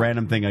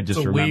random thing I just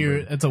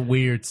remembered. It's a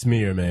weird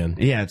smear, man.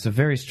 Yeah, it's a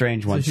very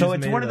strange one. So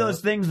it's one of those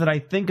things that I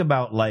think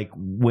about, like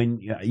when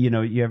you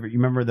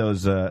remember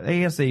those. I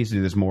guess they used to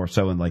do this more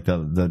so in like the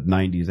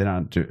 90s. They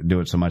don't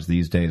do it so much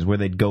these days, where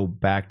they'd go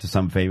back to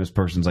some famous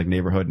person's like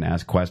neighborhood and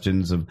ask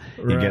questions and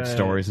get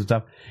stories and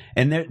stuff.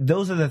 And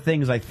those are the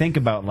things I think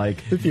about.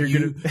 Like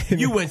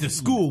you went to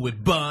school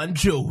with Bon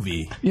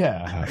Jovi.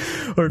 Yeah.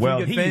 Or if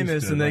you get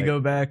famous and they go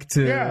back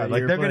to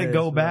like they're going to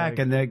go back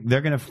and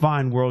they're going to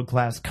find world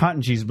class cunt,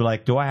 and she's be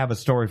like, "Do I have a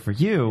story for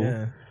you?"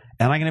 Yeah.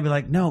 And I'm going to be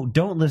like, "No,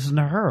 don't listen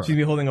to her." She'd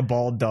be holding a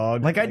bald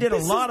dog. Like I did a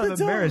lot of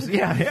embarrassing.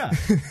 Yeah.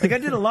 Like I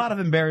did a lot of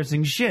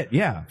embarrassing shit.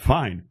 Yeah,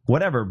 fine,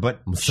 whatever. But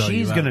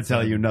she's going to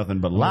tell you nothing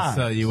but lies.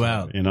 Sell you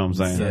out. You know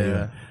what I'm saying?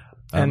 Yeah.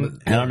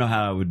 And I don't know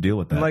how I would deal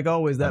with that. Like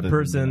always, that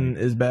person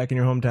is back in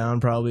your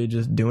hometown, probably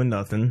just doing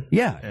nothing.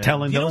 Yeah,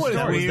 telling those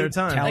stories. Their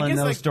time. Telling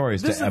those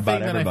stories this is about the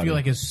thing everybody. that I feel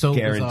like is so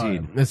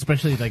guaranteed. bizarre,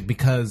 especially like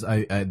because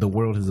the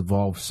world has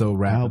evolved so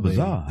rapidly.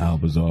 How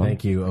bizarre!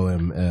 Thank you,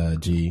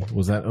 OMG.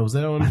 Was that OMG? Or was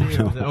that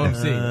OMC?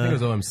 I think it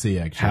was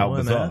OMC actually. How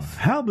bizarre!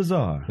 How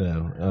bizarre!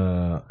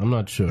 Yeah, I'm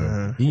not sure.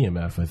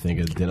 EMF, I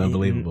think, did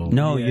unbelievable.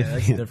 No,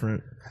 that's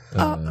different.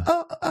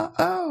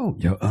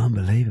 You're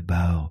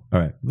unbelievable. All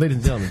right, ladies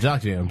and gentlemen,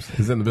 Jock Jams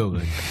is in the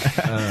building.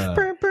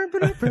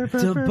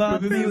 To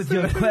bother me with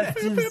your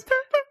questions.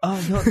 Oh,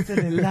 not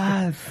silly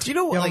lies. You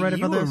know what? Like,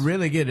 you would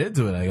really get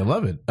into it. Like, I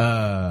love it.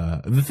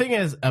 The thing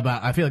is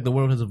I feel like the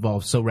world has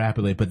evolved so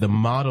rapidly, but the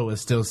model is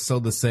still so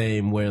the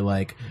same, where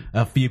like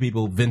a few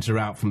people venture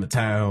out from the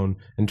town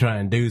and try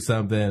and do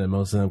something, and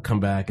most of them come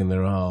back and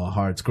they're all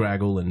hard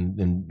scraggle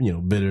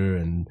and bitter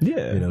and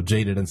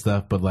jaded and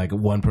stuff. But like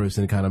one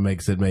person kind of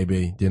makes it,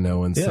 maybe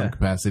in some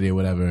capacity or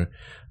whatever.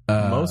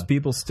 Most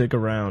people stick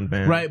around,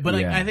 man. Right, but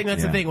I think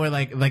that's the thing where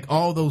like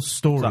all those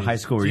stories. It's a high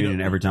school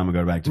reunion every time we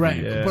go back to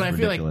right. Yeah. But I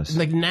feel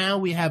like now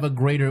we have a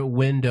greater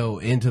window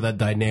into that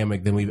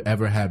dynamic than we've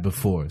ever had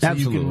before. So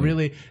Absolutely. you can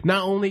really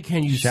not only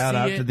can you shout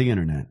out to the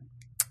internet.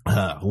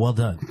 Well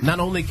done. Not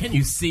only can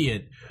you see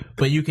it,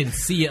 but you can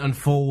see it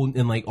unfold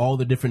in like all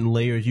the different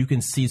layers. You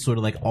can see sort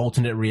of like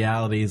alternate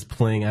realities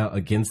playing out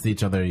against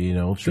each other,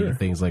 through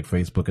things like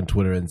Facebook and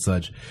Twitter and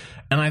such.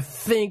 And I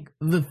think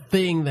the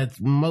thing that's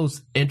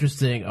most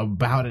interesting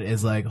about it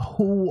is like,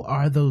 who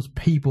are those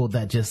people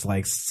that just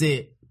like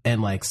sit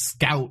and like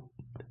scout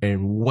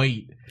and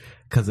wait?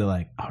 Cause they're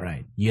like, all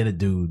right, you're the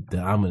dude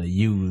that I'm gonna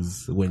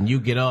use when you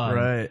get on.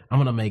 Right. I'm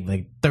gonna make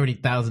like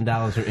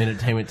 $30,000 for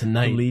entertainment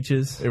tonight.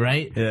 Leeches.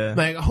 Right? Yeah.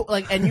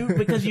 Like, and you,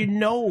 because you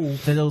know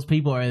that those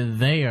people are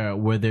there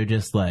where they're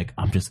just like,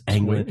 I'm just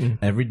angling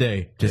every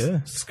day. Just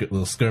a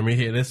little skirmy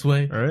here this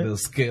way, a little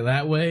skit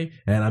that way,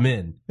 and I'm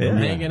in. I'm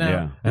hanging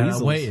out, and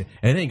I'm waiting.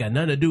 And it ain't got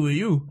nothing to do with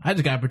you. I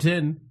just gotta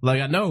pretend like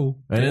I know.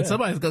 And then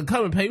somebody's gonna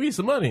come and pay me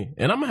some money.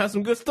 And I'm gonna have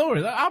some good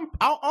stories. All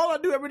I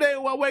do every day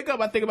when I wake up,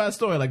 I think about a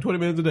story like 20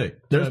 minutes a day.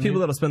 There's people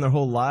that'll spend their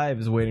whole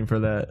lives waiting for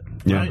that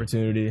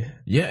opportunity.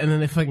 Yeah, and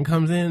then it fucking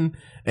comes in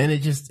and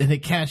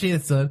it cash in,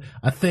 son.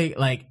 I think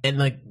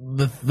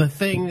the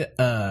thing,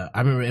 I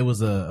remember it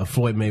was a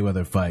Floyd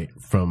Mayweather fight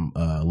from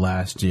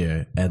last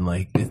year, and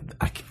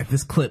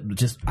this clip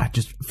just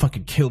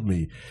fucking killed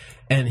me.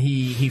 And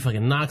he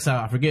fucking knocks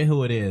out, I forget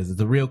who it is.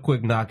 It's a real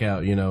quick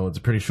knockout, it's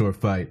a pretty short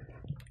fight.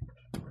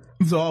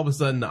 So all of a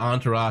sudden the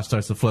entourage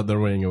starts to flood the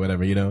ring or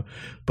whatever,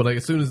 But like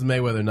as soon as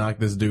Mayweather knocked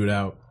this dude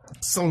out,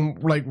 some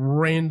like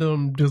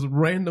random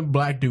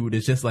black dude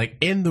is just like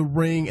in the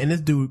ring, and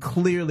this dude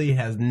clearly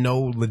has no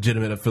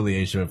legitimate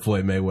affiliation with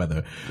Floyd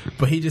Mayweather,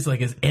 but he just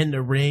like is in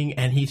the ring,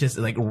 and he's just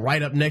like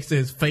right up next to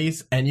his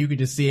face, and you can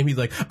just see him. He's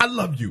like, "I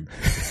love you,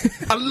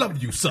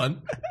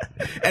 son,"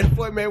 and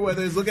Floyd Mayweather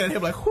is looking at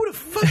him like, "Who the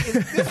fuck is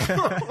this?"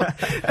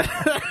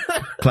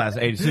 Class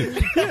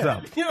 86. What's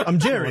up? I'm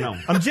Jerry.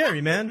 I'm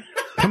Jerry, man.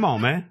 Come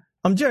on, man.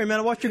 I'm Jerry, man.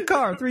 I watched your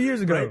car 3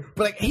 years ago. Right.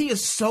 But like, he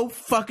is so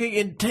fucking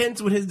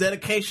intense with his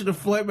dedication to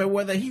Floyd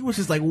Mayweather. He was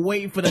just like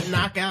waiting for the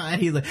knockout,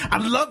 and he's like, "I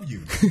love you."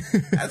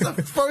 That's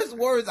the first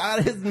words out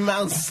of his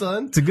mouth,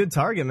 son. It's a good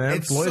target, man.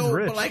 It's Floyd's so,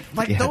 rich. but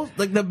like those,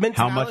 like the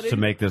mentality. How much to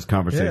make this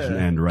conversation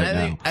end right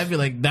now? I feel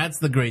like that's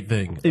the great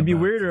thing. It'd be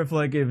weirder if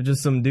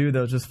just some dude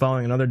that was just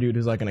following another dude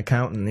who's like an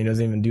accountant. And he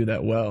doesn't even do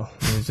that well.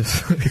 He's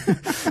just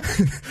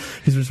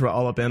he's just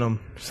all up in him.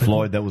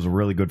 Floyd, that was a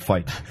really good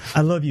fight.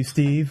 I love you,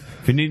 Steve.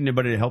 If you need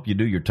anybody to help you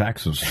do your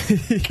taxes,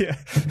 yeah.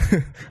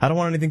 I don't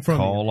want anything from you.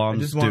 Call on I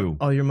just Stu. want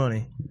all your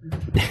money.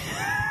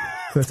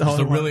 That's all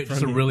So I want really, from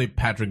just a you. really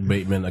Patrick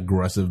Bateman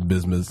aggressive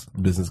business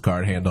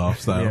card handoff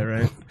style. Yeah,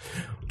 right.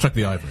 Chuck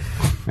the ivory.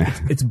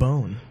 It's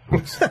bone.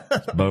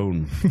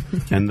 Bone.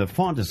 And the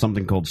font is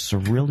something called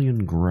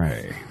Cerulean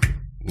Gray.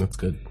 That's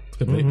good. It's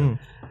good. Mm-hmm.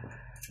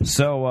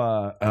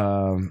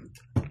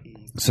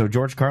 So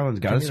George Carlin's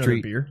got a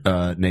street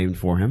named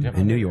for him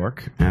in New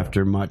York.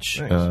 After much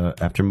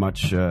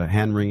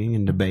hand wringing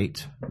and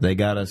debate, they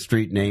got a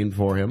street named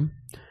for him.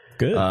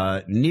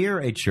 Good. Near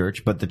a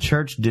church, but the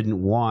church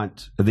didn't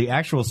want the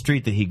actual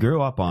street that he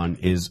grew up on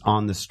is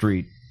on the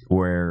street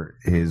where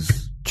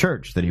his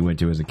church that he went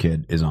to as a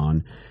kid is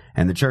on.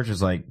 And the church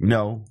is like,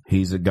 no,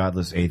 he's a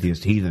godless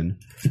atheist heathen.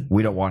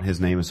 We don't want his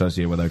name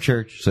associated with our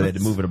church, so they had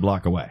to move it a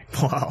block away.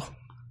 Wow.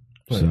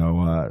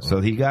 So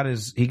he got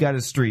his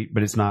street,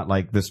 but it's not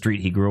like the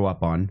street he grew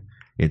up on.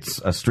 It's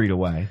a street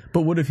away.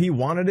 But what if he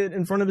wanted it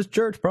in front of his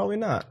church? Probably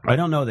not. I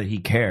don't know that he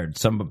cared.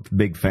 Some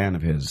big fan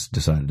of his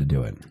decided to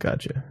do it.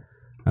 Gotcha.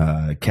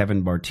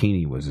 Kevin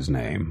Bartini was his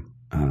name.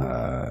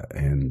 Yeah.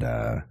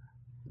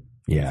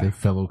 It's a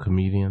fellow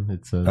comedian.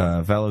 It's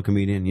a fellow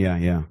comedian.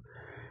 Yeah.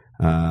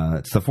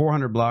 It's the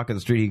 400 block of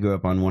the street he grew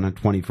up on,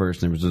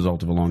 121st, and it was a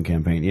result of a long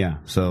campaign. Yeah.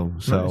 So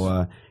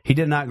Nice. He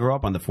did not grow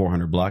up on the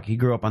 400 block. He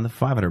grew up on the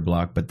 500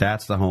 block, but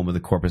that's the home of the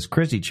Corpus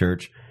Christi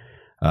Church.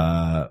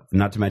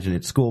 Not to mention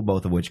its school,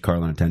 both of which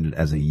Carlin attended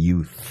as a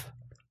youth.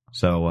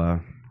 So,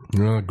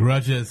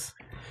 grudges.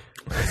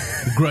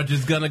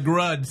 Grudges gonna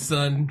grudge,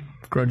 son.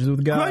 Grudges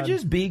with God.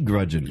 Grudges be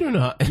grudging. You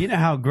know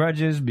how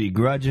grudges be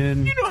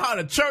grudging. You know how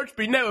the church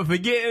be never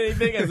forget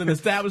anything as an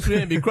establishment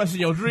and be crushing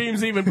your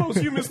dreams even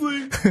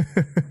posthumously.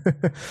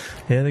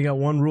 Yeah, they got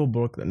one rule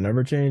book that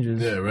never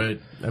changes. Yeah, right.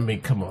 I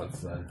mean, come on,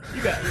 son.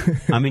 You got.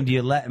 I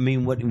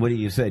mean, what do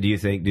you say? Do you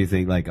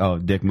think like, oh,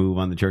 dick move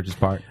on the church's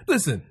part?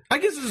 Listen, I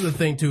guess this is the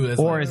thing too.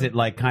 Or is it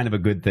like kind of a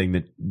good thing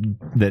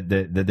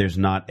that there's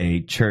not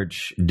a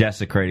church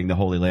desecrating the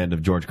holy land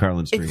of George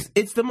Carlin Street?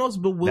 It's the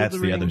most bewildering.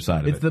 That's the other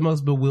side of it. It's the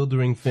most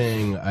bewildering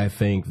thing I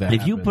think that.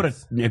 If you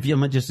let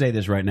me just say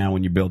this right now,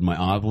 when you build my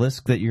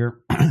obelisk that you're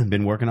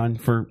been working on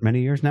for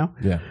many years now,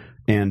 yeah.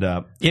 And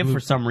if for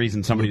some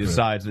reason somebody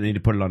decides they need to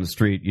put it on the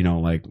street,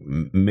 like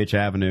Mitch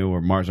Avenue or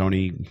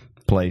Marzoni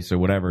Place or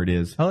whatever it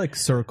is, I like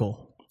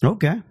Circle.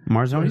 Okay,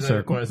 Marzoni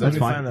Circle. That's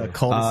fine. Find a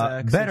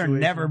cul-de-sac better situation.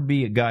 never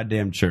be a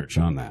goddamn church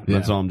on that. Yeah.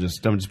 That's all. I'm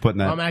just putting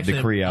that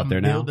decree out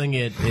there now. Building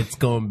it. It's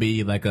going to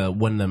be like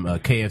one of them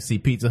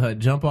KFC Pizza Hut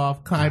jump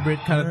off hybrid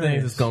kind of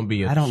things. It's going to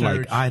be a I don't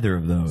church, like either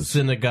of those.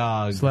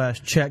 synagogue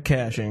 / check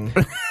cashing.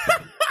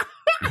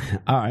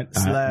 All right,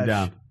 /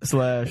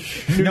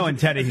 No, and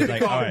Teddy, he's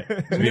like, all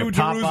right, New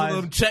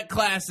Jerusalem check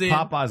classic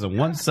Popeyes on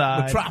one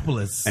side,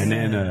 Metropolis, and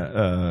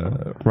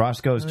then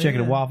Roscoe's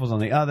Chicken and Waffles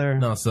on the other.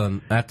 No,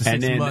 son. After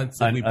 6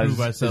 months, we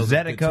prove ourselves.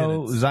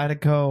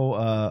 Zydeco,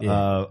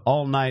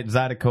 all night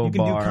Zydeco You can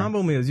bar. do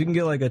combo meals. You can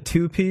get like a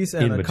 2-piece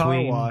and In a car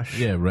between. wash.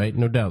 Yeah, right.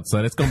 No doubt,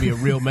 son. It's going to be a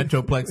real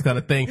Metroplex kind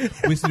of thing.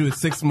 We used to do it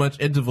 6 month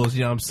intervals.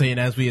 You know what I'm saying?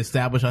 As we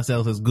establish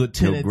ourselves as good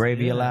No tenants.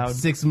 gravy allowed.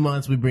 6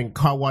 months, we bring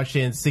car wash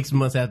in. 6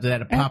 months after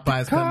that, a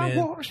Popeyes come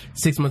in.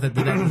 6 months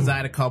after that,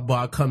 the Zydeco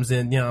bar comes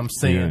in. You know what I'm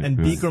saying? Yeah. And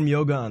Bikram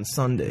yoga on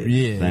Sundays.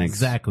 Yeah, Thanks.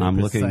 exactly. I'm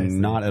precisely. looking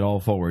not at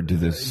all forward to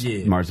this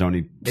Yeah.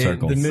 Marzoni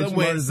Circle. the Mitch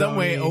Somewhere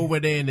Marzoni over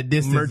there in the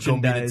distance is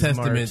going to be the merchandise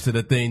testament mart. to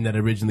the thing that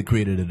originally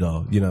created it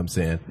all. You know what I'm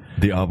saying?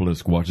 The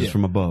obelisk watches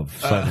from above,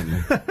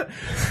 silently.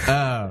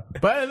 But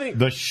I think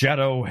The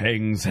shadow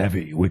hangs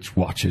heavy, which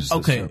watches the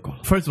okay. circle.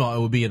 First of all, it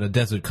would be in a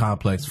desert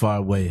complex far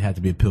away. It had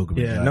to be a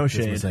pilgrimage. Yeah, right? no That's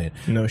what I'm shade. saying.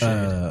 No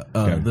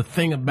shade. The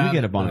thing about We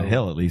get up on a though,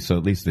 hill at least, so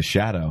at least the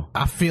shadow.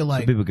 I feel So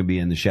like people can be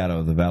in the shadow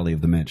of the Valley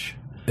of the Mitch.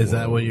 is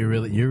that what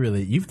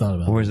you've thought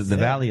about? Or is it the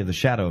Valley of the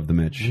Shadow of the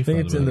Mitch? I think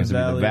it's in the It's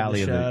gonna be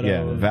valley of the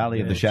shadow.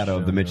 Valley of the Shadow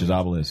of the Mitch's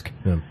obelisk.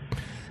 Yeah.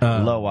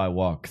 Lo, I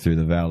walk through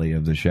the Valley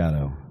of the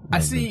Shadow. I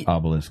of see. the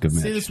obelisk of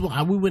Mitch. See, this is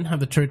why we wouldn't have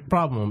the church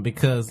problem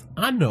because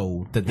I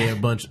know that they're a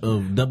bunch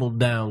of double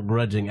down,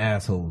 grudging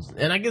assholes.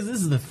 And I guess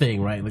this is the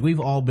thing, right? Like we've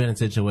all been in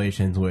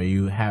situations where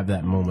you have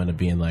that moment of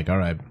being like, all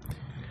right,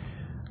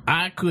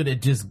 I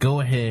could just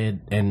go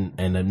ahead and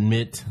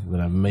admit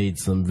that I've made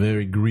some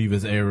very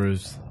grievous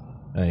errors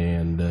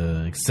and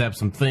accept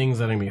some things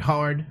that are going to be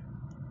hard,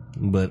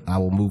 but I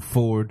will move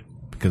forward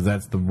because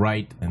that's the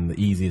right and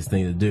the easiest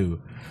thing to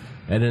do.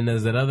 And then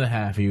there's that other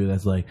half of you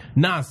that's like,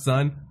 nah,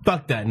 son,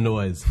 fuck that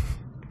noise.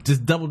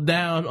 Just double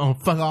down on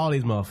fuck all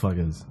these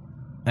motherfuckers.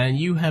 And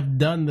you have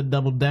done the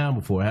double down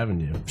before,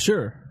 haven't you?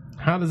 Sure.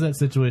 How does that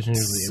situation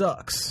usually...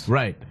 Sucks.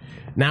 Right.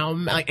 Now,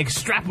 like,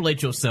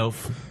 extrapolate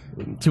yourself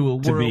to a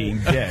world... To being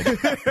dead.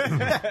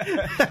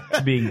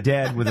 To being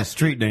dead with a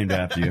street named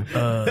after you.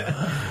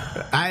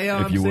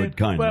 If you would,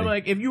 kindly. But I'm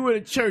like, if you were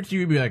at church,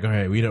 you'd be like, all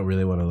right, we don't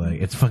really want to,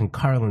 like... It's fucking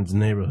Carlin's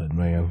neighborhood,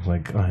 man.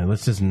 Like, all right,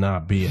 let's just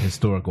not be a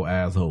historical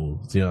asshole.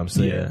 You know what I'm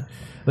saying? Yeah.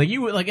 Like,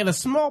 you would, like, in a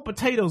small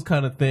potatoes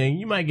kind of thing,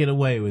 you might get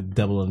away with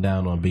doubling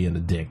down on being a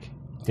dick.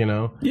 You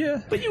know?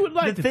 Yeah. But you would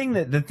like the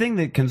thing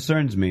that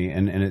concerns me,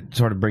 and it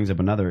sort of brings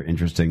up another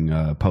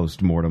interesting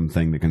post-mortem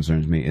thing that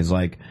concerns me, is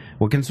like,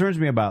 what concerns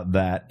me about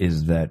that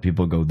is that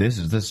people go, this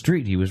is the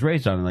street he was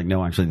raised on. And like,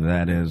 no, actually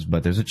that is,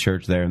 but there's a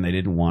church there and they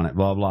didn't want it,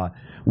 blah, blah.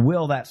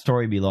 Will that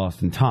story be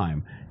lost in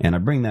time? And I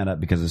bring that up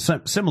because it's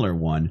a similar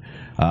one.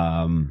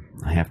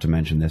 I have to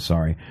mention this,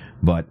 sorry,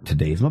 but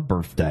today's my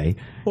birthday.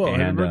 Well,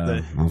 happy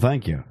birthday. Well,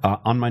 thank you.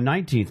 On my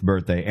 19th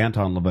birthday,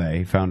 Anton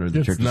LaVey, founder of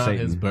the Church of Satan. It's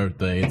not his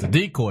birthday. It's a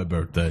decoy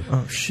birthday.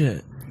 Oh,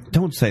 shit.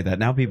 Don't say that.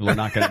 Now people are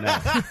not going to know.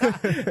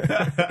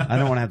 I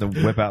don't want to have to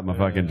whip out my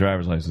fucking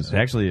driver's license. It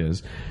actually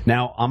is.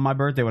 Now, on my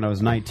birthday when I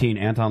was 19,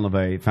 Anton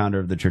LaVey, founder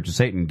of the Church of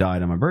Satan,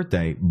 died on my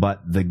birthday,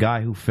 but the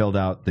guy who filled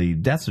out the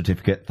death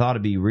certificate thought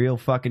it'd be real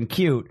fucking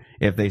cute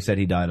if they said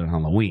he died on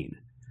Halloween.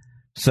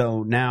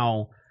 So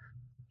now,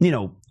 you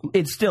know,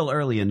 it's still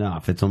early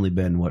enough. It's only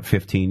been,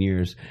 15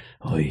 years?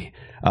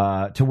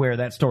 To where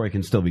that story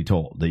can still be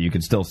told. That you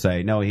can still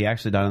say, no, he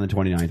actually died on the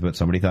 29th, but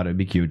somebody thought it'd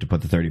be cute to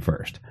put the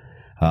 31st.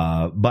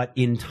 But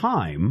in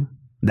time,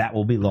 that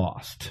will be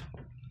lost.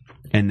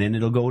 And then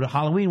it'll go to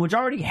Halloween, which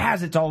already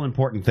has its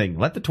all-important thing.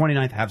 Let the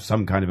 29th have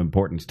some kind of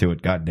importance to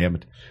it, God damn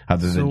it,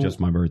 other than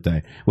just my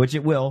birthday. Which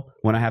it will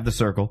when I have the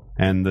circle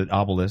and the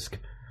obelisk.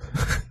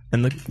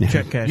 And the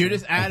check cash. You're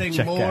just adding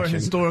more cashing.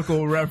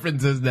 Historical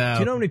references now. Do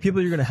you know how many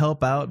people you're going to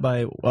help out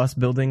by us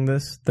building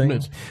this thing?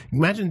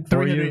 Imagine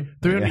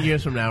 300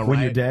 years from now, when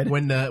right? you're dead?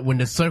 When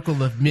the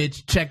circle of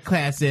Mitch check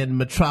class in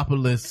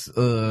Metropolis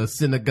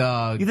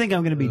synagogue. You think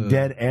I'm going to be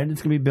dead and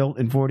it's going to be built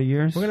in 40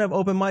 years? We're going to have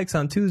open mics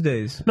on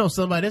Tuesdays. No,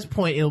 so by this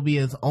point, it'll be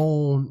its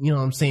own, you know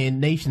what I'm saying,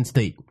 nation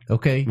state,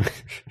 okay?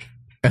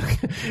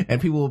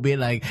 And people will be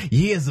like,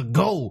 years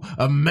ago,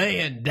 a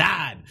man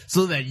died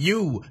so that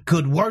you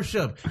could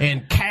worship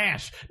and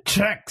cash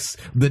checks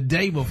the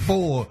day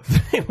before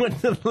they went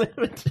to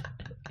live.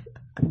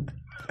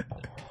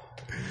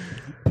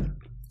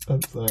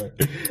 I'm sorry.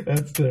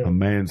 That's terrible. A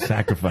man's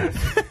sacrifice.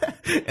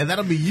 And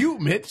that'll be you,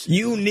 Mitch.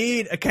 You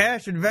need a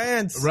cash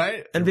advance.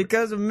 Right? And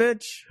because of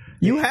Mitch,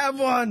 you have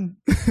one.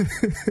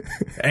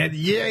 And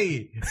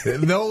yea,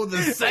 though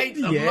the saint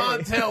of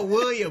Montel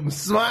Williams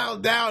smile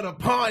down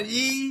upon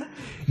ye,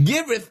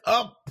 giveth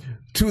up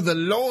to the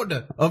Lord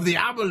of the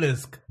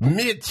obelisk,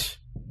 Mitch.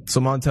 So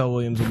Montel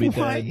Williams will be dead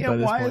by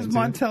this why point, is too.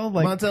 Montel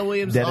like Montel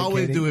Williams dedicating?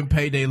 always doing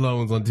payday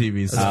loans on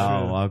TV. So.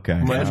 Oh, okay.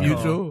 That's All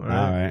mutual.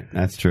 right,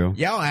 that's true.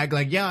 Y'all act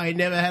like y'all ain't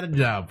never had a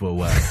job for a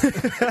while.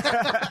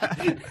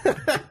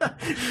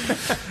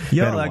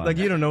 Y'all act like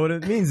you don't know what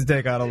it means to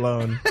take out a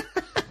loan.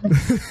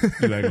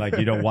 You act like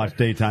you don't watch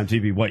daytime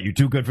TV. What, you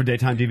too good for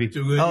daytime TV?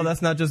 Too good. Oh,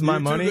 that's not just my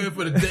money? Too good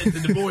for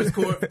the divorce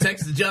court,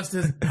 Texas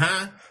Justice,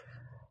 huh?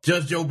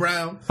 Judge Joe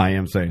Brown. I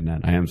am saying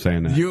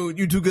that.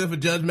 You too good for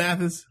Judge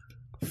Mathis?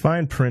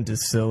 Fine print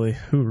is silly.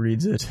 Who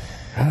reads it?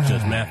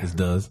 Judge Mathis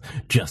does.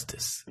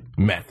 Justice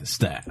Mathis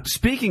style.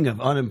 Speaking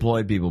of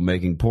unemployed people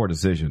making poor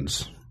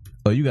decisions.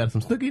 Oh, you got some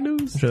Snooki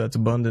news? I'm sure that's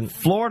abundant.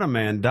 Florida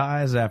man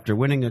dies after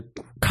winning a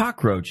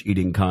cockroach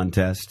eating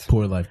contest.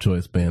 Poor life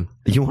choice, man.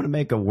 You want to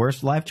make a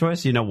worse life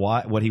choice? You know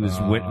what he was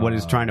what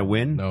he's trying to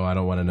win? No, I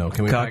don't want to know.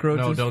 Can we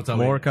cockroaches? No, don't tell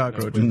me. More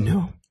cockroaches.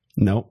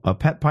 No, a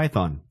pet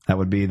python.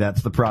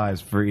 That's the prize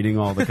for eating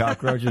all the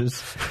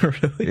cockroaches.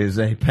 Really? Is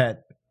a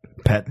pet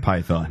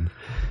python.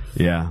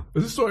 Yeah.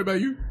 Is this a story about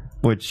you?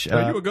 Which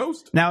Are you a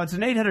ghost? Now it's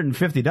an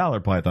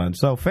 $850 python,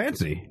 so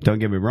fancy. Don't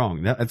get me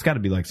wrong. It's got to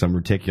be like some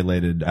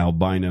reticulated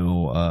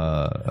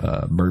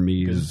albino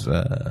Burmese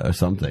or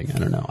something.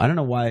 I don't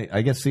know why.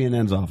 I guess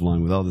CNN's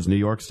offline with all this New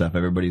York stuff.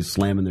 Everybody's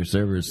slamming their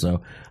servers,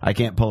 so I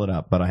can't pull it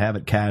up. But I have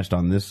it cached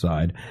on this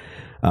side.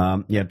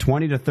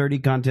 20 to 30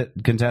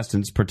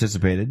 contestants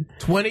participated.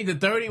 20 to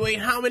 30? Wait,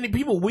 how many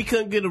people? We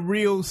couldn't get a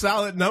real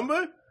solid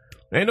number?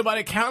 Ain't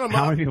nobody count them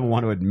How up. many people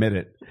want to admit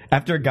it?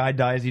 After a guy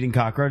dies eating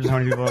cockroaches, how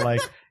many people are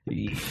like,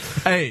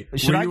 hey,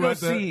 should I go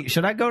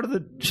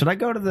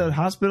to the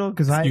hospital?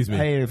 Because I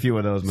ate a few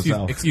of those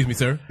myself. Excuse me,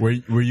 sir. Were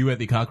you at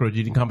the cockroach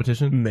eating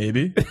competition?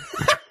 Maybe.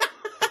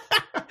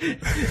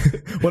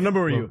 What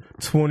number were you?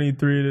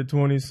 23 to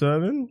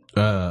 27?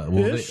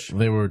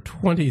 There were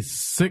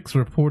 26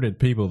 reported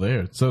people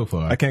there so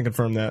far. I can't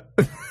confirm that.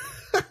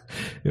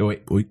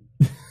 Wait.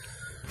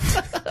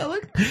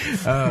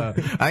 I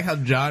like how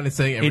John is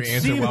saying every It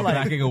answer seemed while like-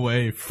 backing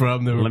away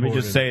from the. Let me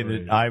just say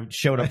that I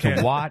showed up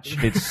to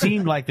watch. It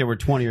seemed like there were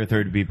 20 or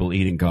 30 people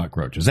eating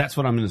cockroaches. That's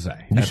what I'm going to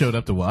say. You showed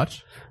up to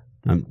watch.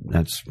 I'm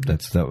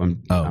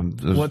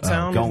What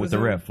town going was with the this in?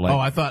 riff. Like, Oh,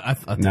 I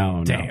thought.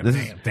 no, Damn, no. This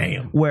is-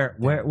 damn.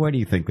 Where do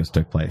you think this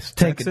took place?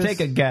 Texas? Take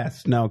a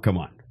guess. No, come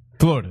on.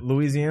 Florida.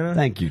 Louisiana.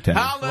 Thank you, Ted.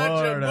 Holla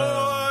at your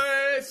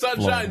boy,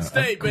 Sunshine Florida.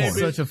 State, Of course. baby.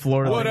 Such a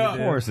Florida. What lady up? Of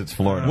there. course, it's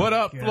Florida. What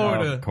up,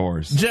 Florida? Of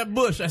course. Jeb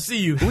Bush, I see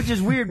you. Which is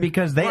weird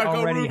because they Marco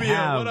already Rubio,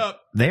 have. what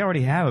up? They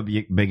already have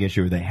a big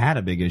issue. They had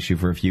a big issue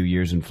for a few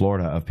years in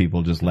Florida of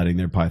people just letting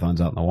their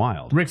pythons out in the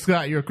wild. Rick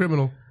Scott, you're a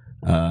criminal.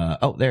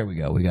 There we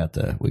go. We got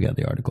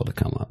the article to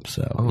come up.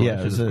 So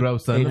Yeah, it's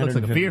gross. Son. It looks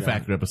like a Fear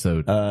Factor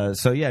episode.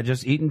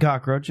 Just eating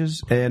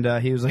cockroaches, and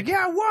he was like,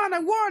 "Yeah, I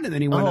won," and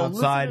then he went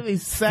outside, listen to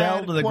these sad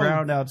fell to the quotes.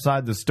 ground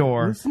outside the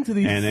store, Listen to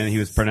these- and then he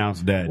was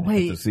pronounced dead.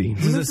 Wait. at the scene.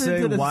 Does it Listen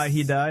say to this- why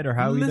he died or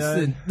how he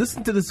died?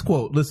 Listen to this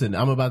quote. Listen,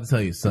 I'm about to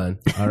tell you, son.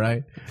 All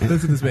right? Listen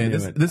to this man. knew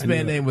This, it. this I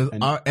man knew it. name was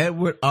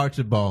Edward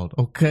Archibald.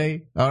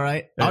 Okay? All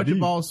right?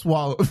 Archibald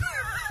swallowed.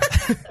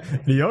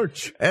 The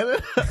Arch.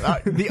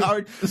 The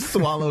arch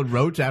swallowed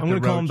roach after I'm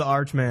going to call him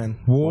roach. the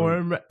Archman.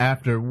 Worm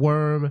after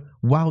worm.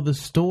 While the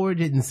store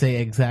didn't say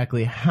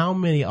exactly how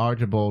many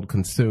Archibald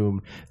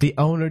consumed, the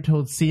owner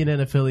told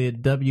CNN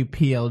affiliate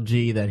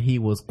WPLG that he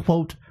was,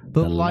 quote,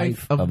 the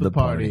life of the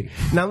party.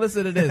 Now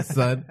listen to this,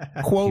 son.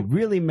 He Quote,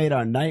 really made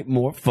our night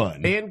more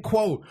fun. end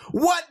quote.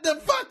 What the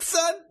fuck,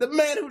 son? The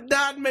man who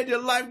died made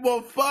your life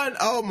more fun?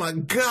 Oh my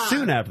God.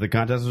 Soon after the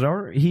contest was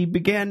over, he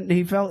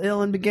fell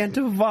ill and began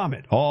to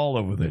vomit all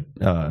over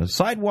the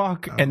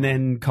sidewalk, and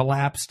then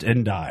collapsed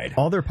and died.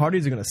 All their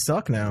parties are going to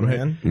suck now,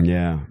 man.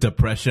 Yeah.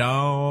 Depression.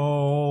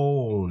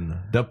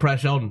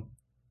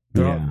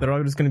 They're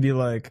all just going to be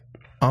like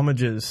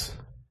homages.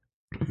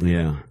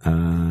 Yeah.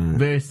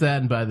 Very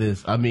saddened by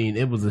this. I mean,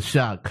 it was a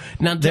shock.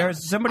 Now,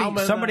 There's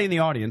somebody in the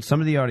audience,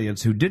 some of the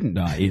audience who didn't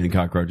die eating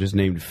cockroaches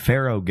named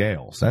Pharaoh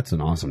Gales. That's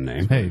an awesome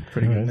name. Hey,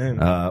 Pretty good name.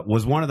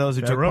 Was one of those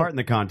who took Pharaoh. part in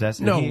the contest.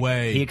 and No he-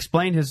 way. He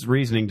explained his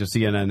reasoning to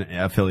CNN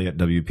affiliate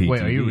WPTV.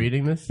 wait, are you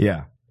reading this?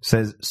 Yeah.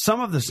 Says,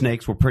 some of the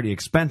snakes were pretty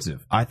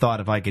expensive. I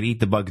thought if I could eat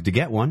the bugs to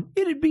get one,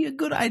 it'd be a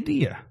good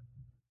idea.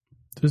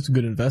 Just a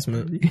good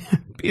investment.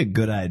 Be a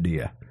good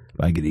idea. If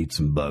I could eat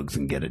some bugs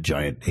and get a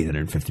giant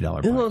 $850 That's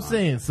what I'm python.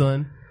 saying,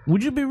 son.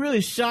 Would you be really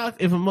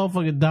shocked if a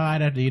motherfucker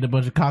died after eating a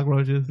bunch of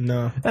cockroaches?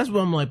 No. That's what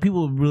I'm like.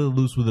 People are really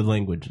loose with the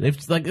language.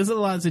 If like, there's a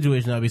lot of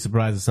situations I'd be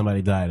surprised if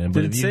somebody died in.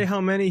 But Did it say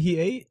how many he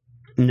ate?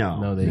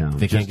 No, they can't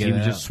Just- get He it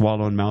was out. just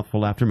swallowing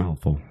mouthful after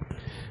mouthful.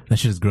 that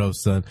shit's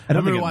gross, son. I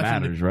don't remember think it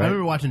watching, matters, right? I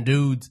remember watching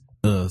dudes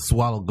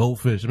swallow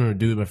goldfish. I remember a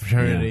dude in my Yeah,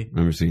 fraternity.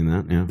 remember seeing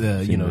that?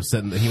 Yeah. You know,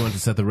 he wanted to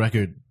set the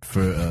record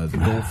for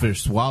the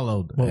goldfish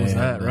swallowed. What was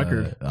that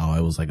record?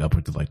 It was like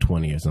upwards of like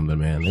 20 or something,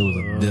 man. It was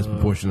a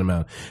disproportionate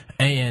amount.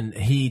 And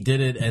he did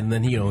it, and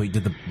then, he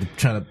did the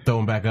trying to throw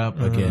him back up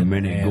again.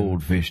 Many and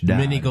goldfish died.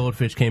 Many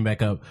goldfish came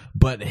back up,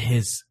 but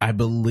I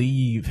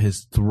believe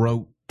his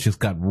throat just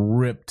got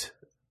ripped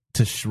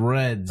to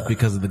shreds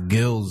because of the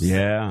gills.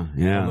 Yeah.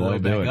 On the way they'll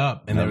do back it.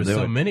 up, and there They'll were do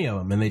so it. many of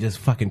them, and they just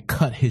fucking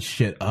cut his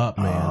shit up,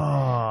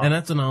 man. And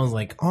that's when I was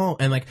like,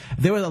 and like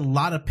there were a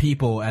lot of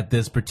people at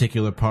this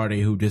particular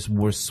party who just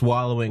were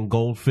swallowing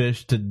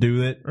goldfish to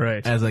do it,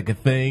 Right. as like a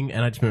thing.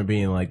 And I just remember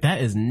being like,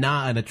 that is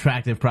not an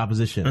attractive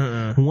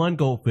proposition. One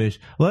goldfish,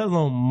 let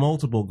alone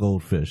multiple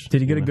goldfish.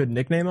 Did he get a good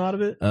nickname out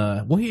of it?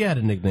 Well, he had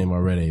a nickname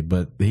already,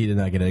 but he did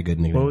not get a good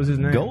nickname. What was his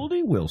name?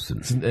 Goldie Wilson.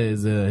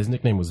 His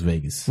nickname was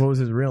Vegas. What was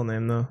his real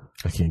name, though?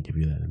 I can't give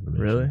you that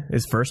information. Really?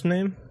 His first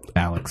name?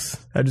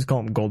 Alex. I just call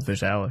him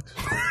Goldfish Alex.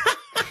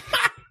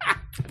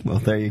 Well,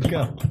 there you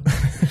go.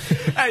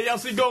 Hey, y'all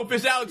see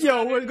Goldfish Alex?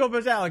 Yo, where's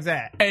Goldfish Alex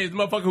at? Hey, this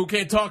motherfucker who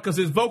can't talk because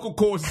his vocal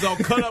cords is all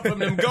cut up from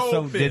them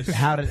goldfish.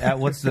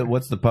 What's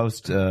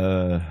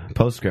the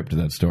postscript to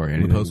that story?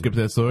 Anything, postscript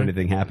to that story?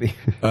 Anything happy?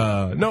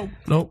 Nope.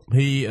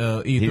 He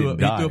threw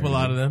didn't up a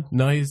lot of them.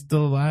 No, he's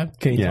still alive.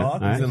 Can he Yeah, talk? all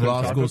right. He's in Can he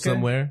law talk school okay?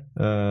 somewhere.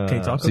 Can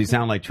he talk? So you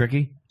sound like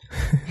Tricky?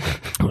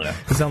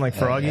 Does it sound like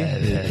Froggy?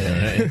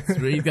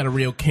 He's got a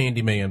real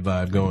Candyman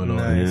vibe going on.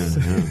 Nice.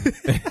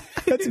 Yeah.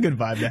 That's a good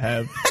vibe to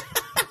have.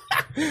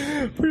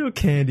 Real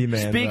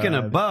Candyman. Speaking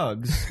of vibe.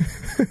 bugs,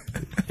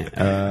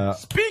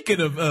 Speaking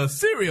of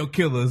serial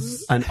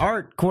killers, an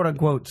art quote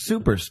unquote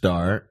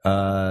superstar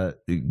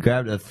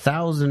grabbed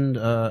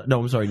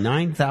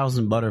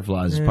 9,000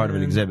 butterflies as part of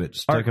an exhibit.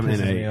 Stuck them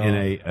in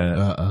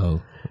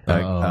a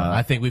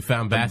I think we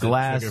found Bassett's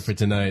glass trigger for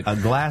tonight. a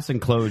glass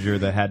enclosure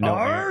that had no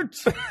air.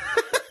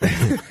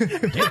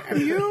 Damn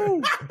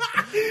you!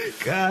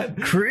 God,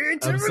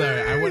 I'm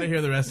sorry. I want to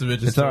hear the rest of it.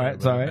 Just It's all right.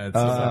 It's all right.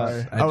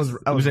 I was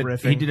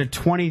riffing. He did a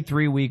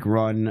 23-week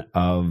run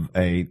of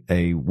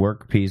a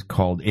work piece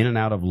called "In and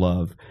Out of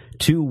Love."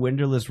 2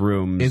 windowless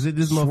rooms, Is it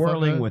this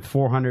swirling motherfucker? with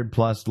 400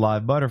 plus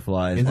live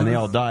butterflies, and they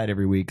all died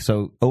every week.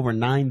 So over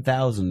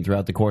 9,000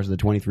 throughout the course of the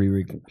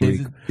 23-week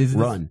Is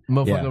run. this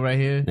motherfucker Yeah. right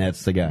here?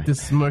 That's the guy. This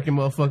smirking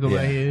motherfucker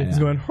right here? yeah. He's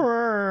going,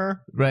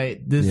 "Her."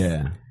 Right. This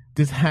Yeah.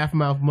 this half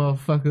mouth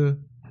motherfucker.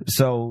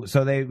 So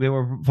they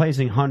were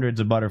placing hundreds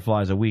of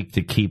butterflies a week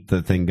to keep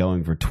the thing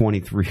going for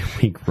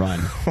 23-week run.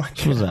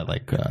 What was that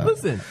like?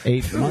 Listen,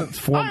 8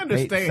 months, I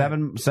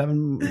understand.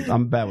 7.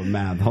 I'm bad with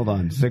math. Hold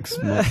on,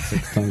 6 months,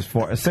 6 times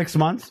 4, 6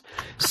 months,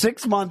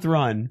 6 month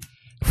run,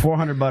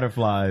 400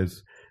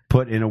 butterflies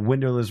put in a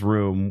windowless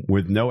room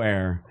with no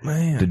air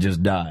to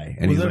just die.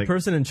 And was he's there like, a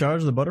person in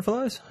charge of the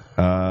butterflies?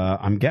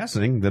 I'm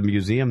guessing the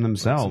museum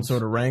themselves, Some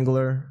sort of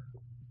wrangler.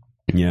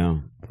 Yeah.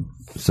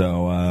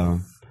 So.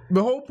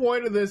 The whole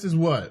point of this is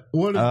what?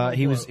 What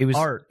is it was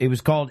art. It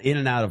was called In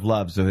and Out of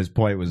Love. So his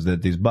point was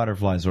that these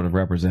butterflies sort of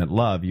represent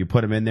love. You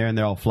put them in there and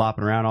they're all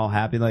flopping around, all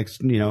happy, like,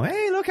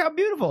 hey, look how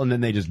beautiful, and then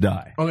they just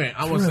die. Okay,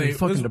 I would say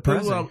fucking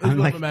depressing.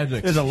 I'm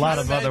imagining. There's a lot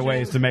of other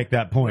ways to make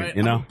that point. Right,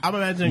 You know, I'm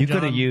imagining you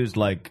could have used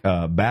like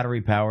battery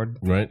powered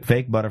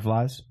fake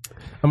butterflies.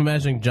 I'm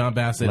imagining John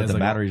Bassett Let as the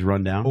like batteries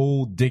run down.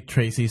 Old Dick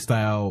Tracy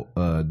style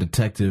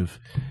detective,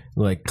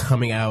 like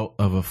coming out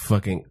of a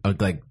fucking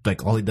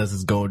like all he does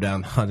is go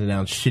down hunting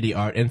down shitty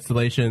art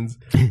installations,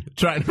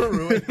 trying to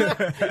ruin.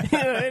 And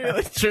he,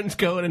 like trench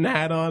coat and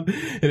hat on,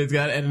 and it's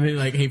got and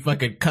then he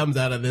fucking comes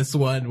out of this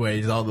one where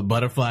he's all the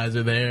butterflies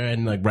are there,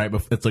 and like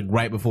it's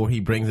right before he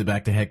brings it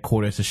back to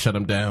headquarters to shut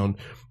him down.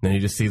 And he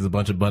just sees a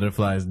bunch of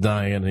butterflies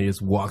dying, and he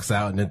just walks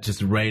out, and it's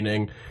just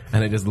raining,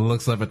 and he just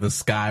looks up at the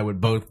sky with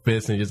both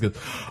fists, and he just goes,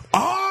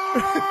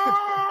 "Art!"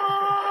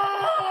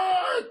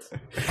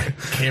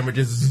 Camera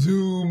just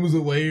zooms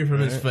away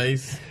from his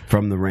face.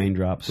 From the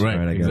raindrops. Right,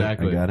 I got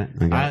exactly. It. I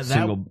got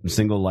it.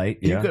 Single light.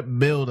 You Yeah. could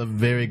build a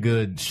very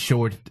good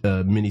short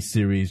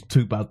miniseries,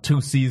 about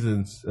 2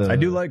 seasons. I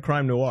do like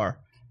crime noir.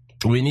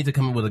 We need to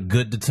come up with a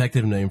good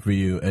detective name for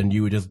you, and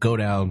you would just go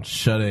down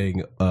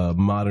shutting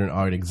modern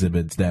art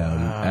exhibits down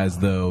as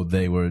though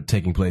they were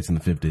taking place in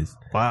the 50s.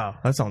 Wow,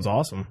 that sounds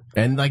awesome.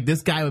 And like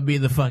this guy would be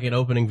the fucking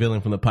opening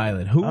villain from the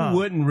pilot. Who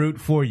wouldn't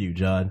root for you,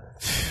 John?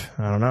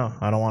 I don't know.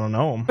 I don't want to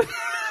know him.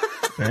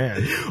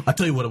 Man. I'll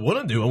tell you what I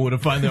want to do. I want to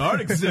find the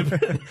art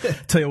exhibit.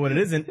 Tell you what it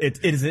isn't. It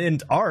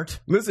isn't art.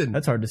 Listen,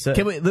 that's hard to say.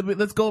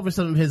 Let's go over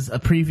some of his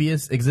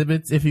previous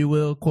exhibits, if you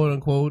will, quote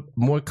unquote,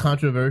 more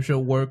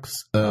controversial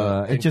works.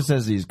 It just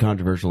says he's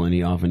controversial and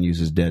he often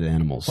uses dead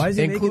animals. Why is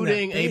he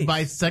including a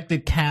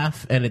bisected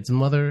calf and its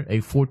mother, a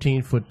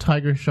 14-foot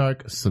tiger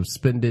shark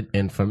suspended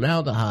in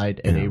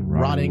formaldehyde, and a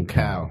rotting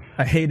cow.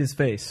 I hate his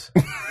face.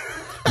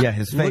 Yeah,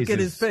 his face. Look at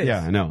his face. Yeah,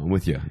 I know. I'm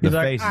with you. He's The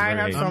like, face I is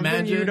have very.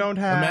 something you don't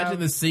have.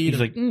 Imagine the scene. He's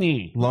like,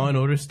 Law and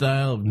Order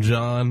style of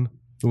John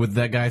with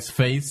that guy's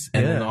face,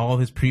 and then all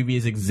his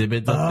previous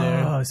exhibits up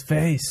there. Oh, his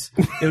face.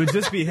 It would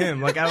just be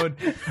him. Like I would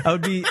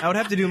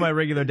have to do my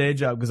regular day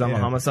job because I'm a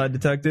homicide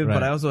detective,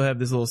 but I also have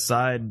this little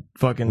side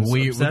fucking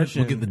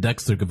obsession. We'll get the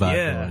Dexter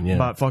vibe going. Yeah,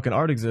 about fucking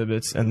art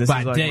exhibits, and this By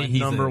is like day, my he's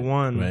number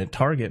one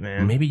target,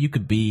 man. Maybe you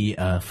could be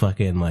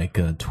fucking like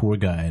a tour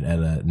guide at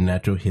a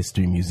natural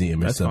history museum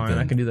or That's something. fine.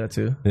 I can do that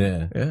too.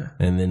 Yeah.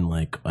 And then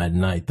like at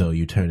night though,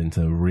 you turn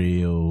into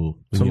real.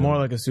 So more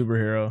like a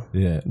superhero.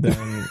 Yeah.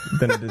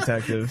 Than a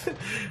detective.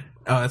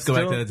 Oh, let's go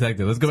back to the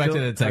detective. Let's go back to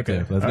the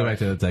detective. Okay. Let's go back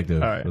to the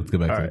detective. All right. Let's go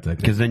back to the detective.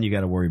 Because then you got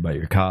to worry about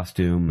your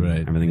costume. Right.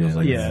 Everything goes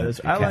like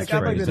that. I like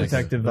the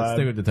detective vibe. Let's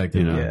stick with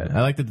detective. You know? Yeah.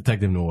 I like the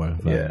detective noir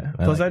vibe. Yeah.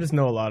 Plus, I just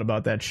know a lot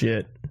about that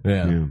shit.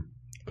 Yeah.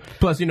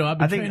 Plus, you know,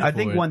 I've been I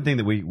think one thing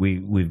that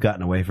we've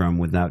gotten away from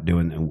without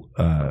doing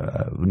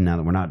now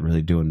that we're not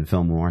really doing the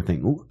film noir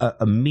thing,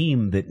 a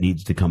meme that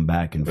needs to come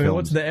back in films.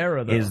 What's the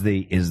era though? Is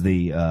the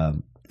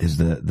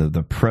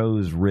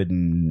prose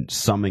ridden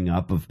summing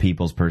up of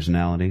people's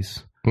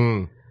personalities.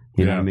 You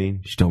know what I mean?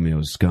 She told me I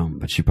was scum,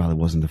 but she probably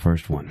wasn't the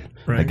first one.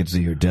 Right. I could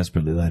see her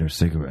desperately light her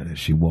cigarette as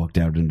she walked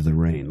out into the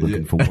rain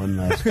looking for one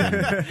last thing. You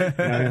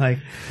know, like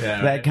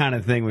that kind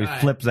of thing where he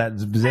flips that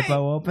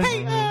Zippo open.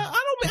 Hey,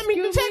 I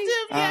mean,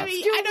 detective,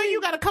 I know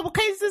you got a couple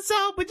cases to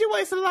solve, but you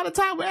wasted a lot of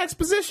time with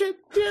exposition.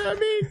 You know what I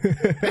mean?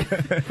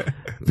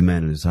 The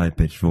man in his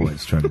high-pitched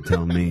voice tried to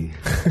tell me.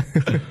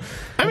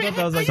 I mean,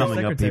 that was like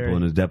summing up people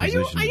in his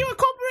deposition. Are you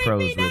incorporating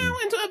me now Prose-ridden.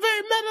 into a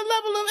very meta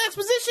level of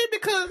exposition?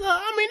 Because,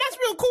 I mean, that's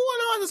real cool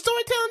and all as a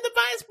storytelling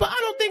device, but I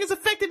don't think it's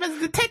effective as a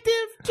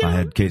detective. You I know?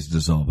 had cases to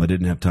solve. I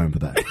didn't have time for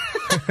that.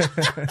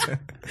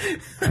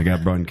 I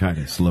got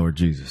bronchitis. Lord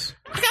Jesus.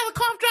 I got a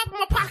cough drop in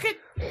my pocket.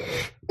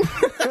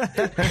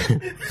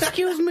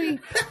 Excuse me.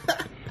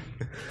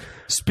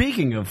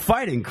 Speaking of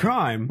fighting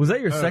crime, Was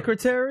that your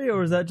secretary, or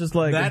was that just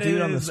like That a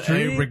dude on the is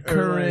street? a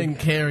recurring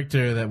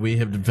character that we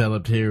have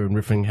developed here in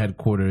Riffing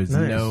headquarters.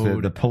 Nice. No,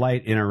 the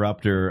polite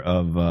interrupter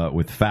of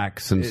with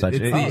facts and such.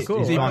 It's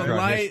cool. the gone through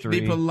our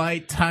history.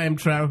 polite time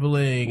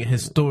traveling,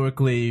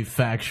 historically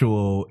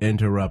factual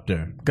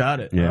interrupter. Got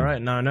it. Yeah. All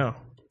right, now I know.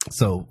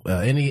 So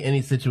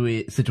any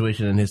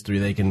situation in history,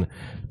 they can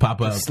pop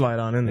up, Slide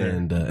on in there.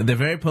 and they're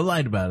very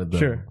polite about it. Though,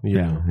 Sure.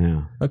 you know.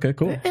 Yeah. Okay,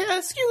 cool.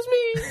 Excuse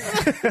me.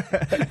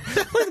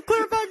 Let's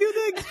clarify a few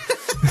things.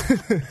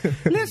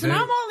 Listen,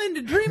 I'm all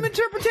into dream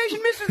interpretation,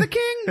 Mr. the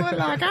King, but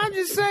like, I'm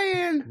just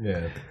saying,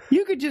 Yeah.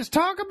 you could just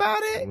talk about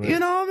it. You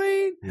know what I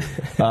mean?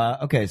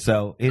 Okay,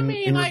 so I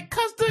mean, like,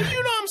 custom, you know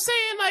what I'm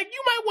saying? Like,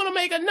 you might want to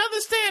make another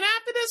stand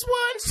after this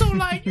one, so,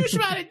 like, you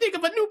should probably think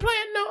of a new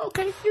plan. No,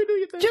 okay, you do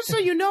your everything. Just so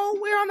you know,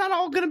 we're not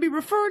all going to be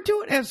referred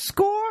to it as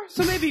score.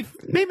 So maybe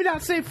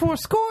not say 4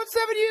 score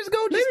 7 years ago.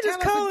 Maybe Just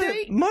just tell call us a it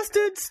date.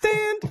 mustard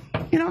stand.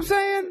 You know what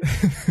I'm saying?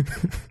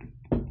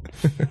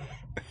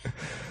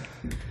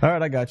 All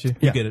right, I got you.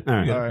 You get it. All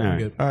right. You get it. All You right.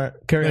 get it. All right,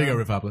 carry There on. you go,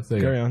 Riff Hopeless. There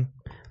you Carry go. on.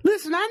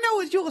 Listen, I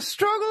know it's your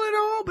struggle and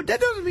all, but that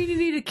doesn't mean you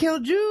need to kill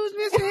Jews,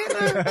 Mr.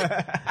 Hitler.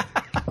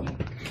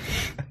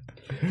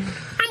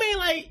 I mean,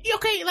 like,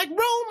 okay, like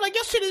Rome, like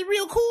your shit is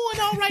real cool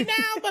and all right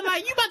now, but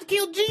like you about to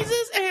kill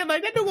Jesus, and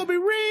like that dude gonna be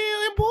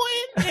real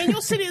important, and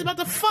your city is about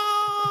to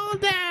fall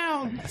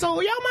down.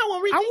 So y'all might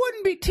want to. I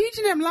wouldn't be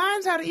teaching them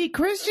lions how to eat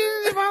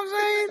Christians, if I'm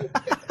saying.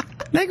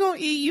 They gonna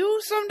eat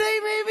you someday,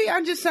 maybe?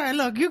 I'm just saying,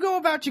 look, you go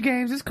about your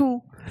games, it's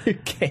cool.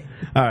 Okay.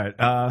 All right.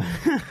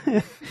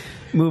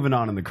 Moving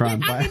on in the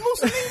crime I fight. mean,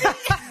 Mussolini.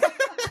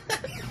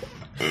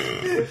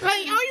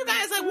 Like, all you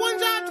guys like one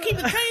job to keep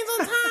the trains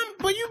on time,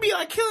 but you be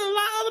like killing a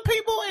lot of other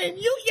people, and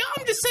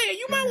I'm just saying,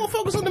 you might want to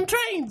focus on them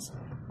trains.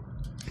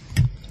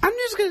 I'm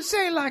just gonna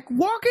say, like,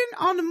 walking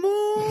on the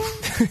moon,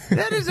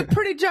 that is a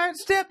pretty giant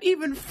step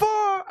even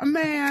for a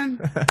man.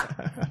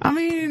 I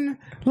mean,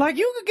 like,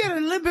 you could get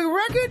an Olympic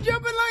record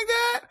jumping like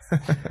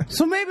that.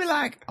 So maybe,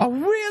 like, a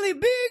really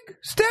big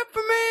step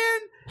for man,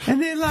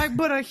 and then, like,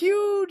 but a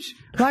huge,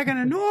 like, an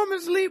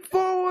enormous leap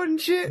forward and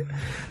shit.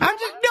 I'm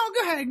just, no,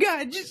 go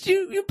ahead. Just,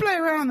 you play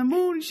around on the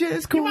moon and shit,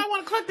 it's cool. You might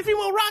want to collect a few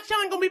more rocks. Y'all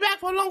ain't gonna be back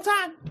for a long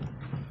time.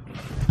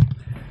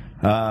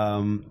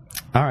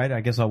 All right,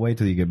 I guess I'll wait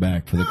till you get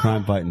back for the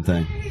crime fighting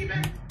thing.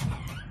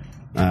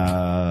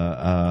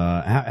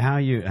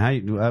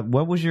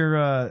 What was your,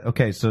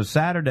 okay, so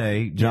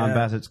Saturday, John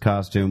Bassett's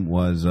costume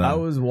was, I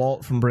was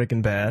Walt from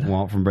Breaking Bad.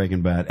 Walt from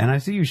Breaking Bad. And I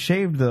see you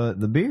shaved the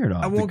beard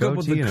off. I woke up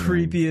with the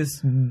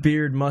creepiest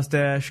beard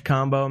mustache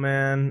combo,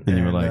 man. And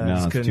you were like, no,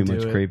 just it's couldn't too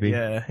much do it. creepy.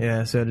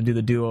 Yeah, so I had to do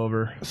the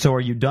do-over. So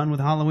are you done with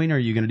Halloween, or are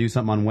you going to do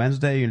something on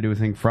Wednesday? You going to do a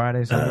thing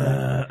Friday,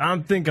 Saturday? I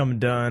think I'm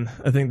done.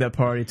 I think that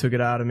party took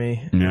it out of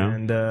me. Yeah?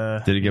 And,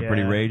 Did it get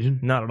pretty raging?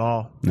 Not at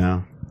all.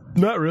 No.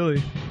 Not really.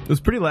 It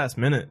was pretty last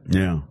minute.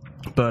 Yeah.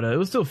 But it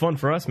was still fun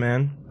for us,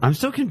 man. I'm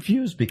still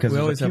confused because We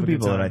there's always a few have a good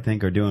people that time. I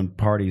think are doing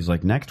parties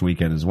like next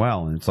weekend as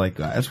well. And it's like,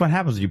 that's what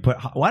happens. You put,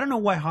 well, I don't know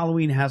why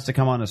Halloween has to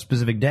come on a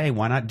specific day.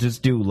 Why not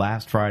just do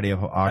last Friday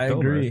of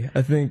October? I agree.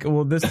 I think,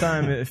 well, this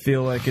time it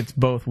feel like it's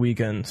both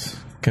weekends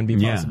can be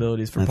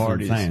possibilities for that's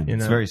parties. What I'm saying. You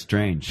know? It's very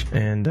strange.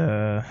 And,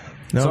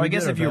 no, so we I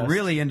guess did if our you're best.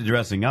 really into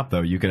dressing up,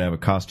 though, you could have a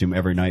costume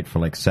every night for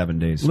like 7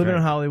 days Living in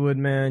straight. Hollywood,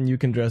 man, you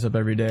can dress up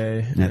every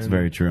day. That's And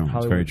very true.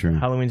 That's very true.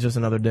 Halloween's just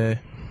another day.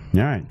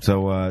 All right.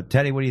 So,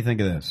 Teddy, what do you think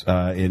of this?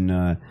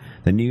 The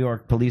New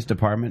York Police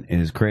Department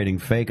is creating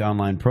fake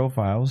online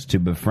profiles to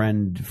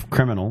befriend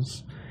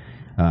criminals,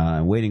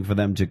 waiting for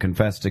them to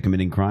confess to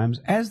committing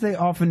crimes, as they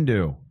often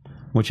do,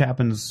 which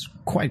happens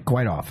quite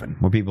often,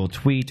 where people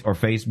tweet or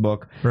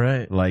Facebook,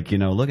 right? Like,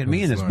 look at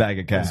me in this bag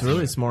of cash. It's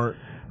really smart.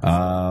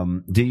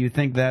 Do you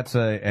think that's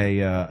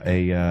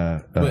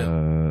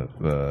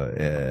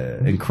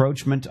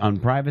encroachment on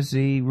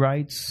privacy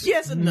rights?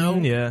 Yes and no.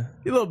 Yeah,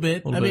 a little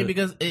bit. I mean,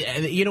 because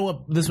you know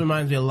what, this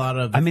reminds me a lot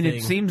of.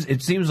 It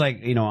seems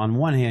like, on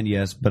one hand,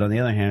 yes, but on the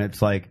other hand,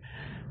 it's like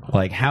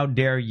how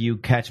dare you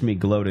catch me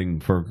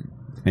gloating for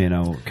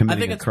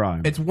committing a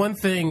crime? It's one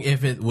thing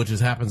if which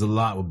happens a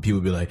lot when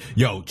people be like,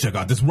 "Yo, check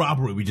out this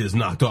robbery we just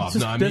knocked off."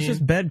 That's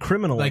just bad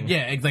criminal. Like,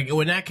 yeah, it's like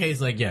in that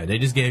case, like, yeah, they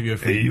just gave you a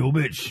hey, yo,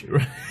 bitch.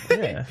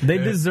 Yeah, they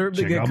deserve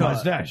to Check get out my caught.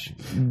 stash.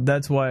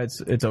 That's why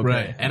it's okay.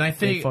 Right, and I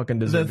think they fucking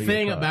deserve the to get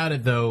thing caught. about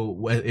it,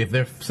 though, if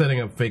they're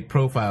setting up fake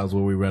profiles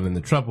where we run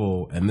into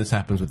trouble, and this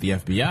happens with the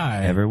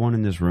FBI, Everyone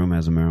in this room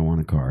has a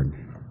marijuana card.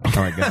 All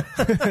right, go.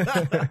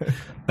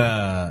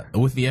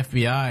 with the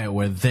FBI,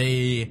 where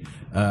they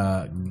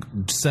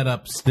set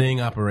up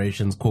sting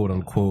operations, quote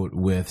unquote,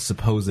 with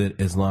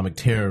supposed Islamic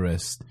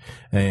terrorists,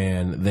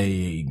 and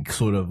they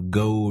sort of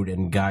goad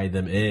and guide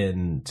them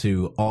in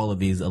to all of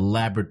these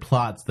elaborate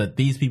plots that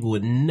these people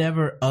would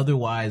never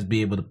otherwise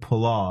be able to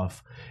pull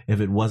off if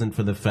it wasn't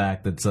for the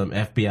fact that some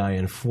FBI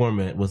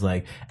informant was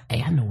like,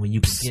 "Hey, I know where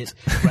you can get,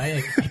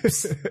 right?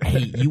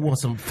 Hey, you want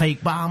some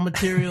fake bomb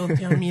material? You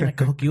know what I mean? I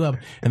can hook you up."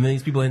 And then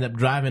these people end up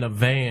driving a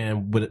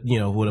van with,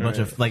 with a bunch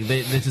of, like,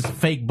 they're just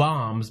fake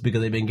bombs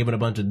because they've been given a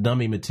bunch of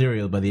dummy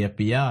material by the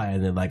FBI,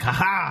 and they're like,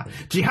 "Ha-ha,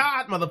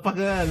 jihad,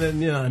 motherfucker!" And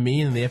then, you know what I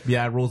mean? And the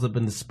FBI rolls up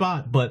in the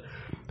spot. But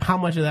how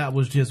much of that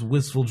was just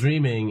wistful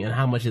dreaming, and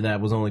how much of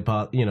that was only,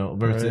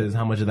 versus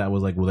how much of that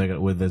was like,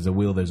 where there's a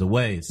will, there's a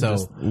way. So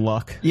Just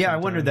luck. Yeah, I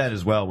wondered that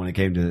as well when it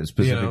came to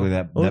specifically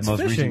that Well, that it's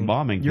most fishing. recent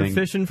bombing You're thing.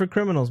 fishing for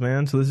criminals,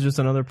 man. So this is just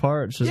another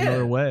part. It's just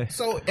another way.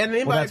 So, and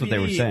the Well, that's what they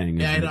were NYPD, saying,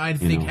 is that, I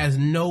think has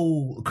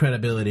no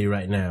credibility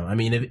right now. I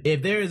mean,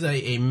 if there is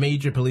a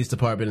major police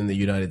department in the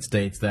United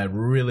States that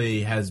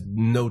really has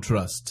no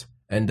trust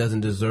and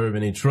doesn't deserve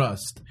any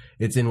trust,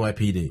 it's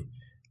NYPD.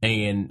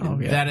 And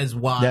that is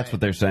why. That's what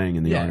they're saying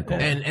in the article.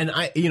 And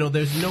I,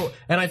 there's no,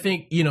 and I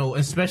think,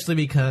 especially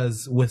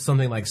because with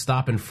something like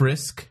stop and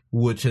frisk,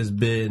 which has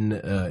been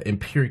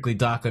empirically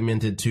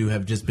documented to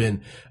have just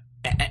been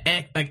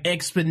like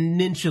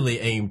exponentially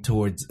aimed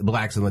towards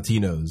blacks and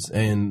Latinos,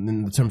 and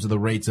in terms of the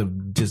rates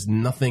of just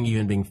nothing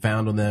even being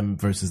found on them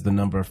versus the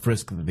number of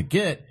frisks that they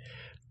get,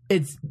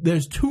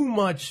 there's too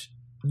much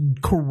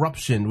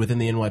corruption within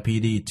the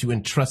NYPD to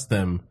entrust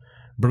them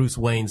Bruce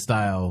Wayne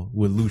style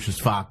with Lucius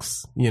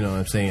Fox, you know what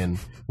I'm saying,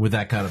 with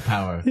that kind of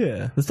power.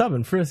 Yeah, the stop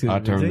and frisk is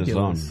ridiculous. This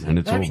on, and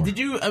it's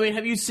over.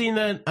 Have you seen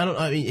that?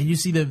 You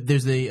see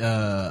there's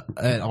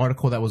an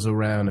article that was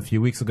around a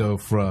few weeks ago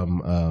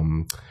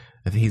from,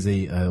 I think he's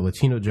a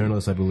Latino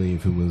journalist, I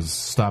believe, who was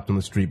stopped on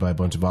the street by a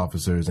bunch of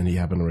officers, and he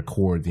happened to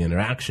record the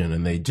interaction,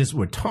 and they just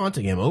were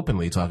taunting him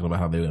openly, talking about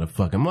how they were going to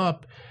fuck him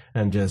up,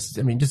 and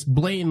just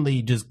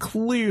blatantly, just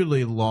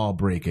clearly law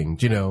breaking,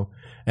 you know?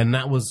 And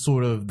that was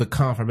sort of the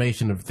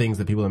confirmation of things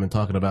that people have been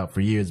talking about for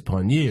years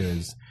upon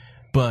years.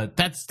 But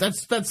that's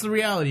the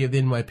reality of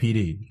the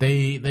NYPD.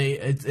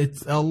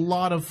 It's a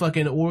lot of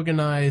fucking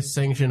organized,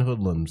 sanctioned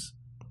hoodlums.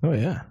 Oh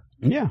yeah.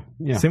 Yeah.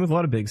 Same with a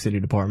lot of big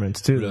city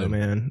departments too, though,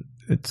 man.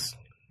 It's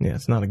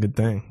not a good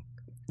thing.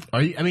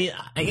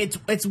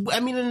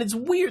 It's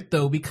weird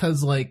though,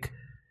 because like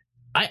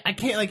I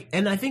can't like,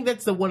 and I think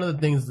that's one of the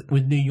things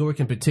with New York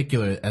in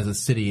particular as a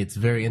city. It's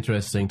very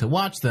interesting to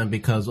watch them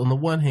because on the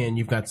one hand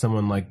you've got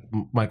someone like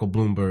Michael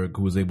Bloomberg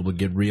who was able to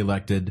get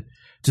reelected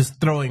just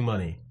throwing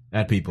money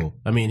at people.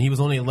 I mean, he was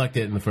only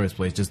elected in the first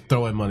place just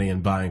throwing money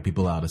and buying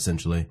people out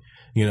essentially.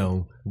 You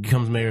know,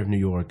 becomes mayor of New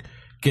York.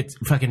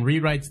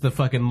 Rewrites the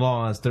fucking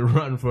laws to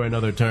run for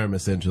another term,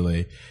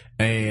 essentially.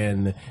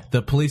 And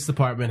the police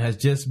department has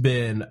just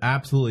been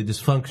absolutely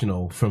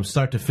dysfunctional from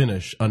start to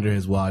finish under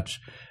his watch.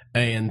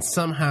 And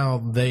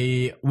somehow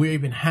we're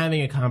even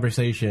having a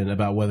conversation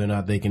about whether or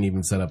not they can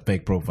even set up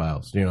fake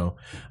profiles, you know?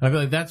 I feel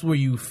like that's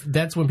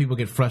when people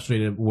get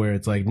frustrated, where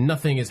it's like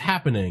nothing is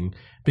happening,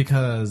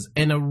 because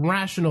in a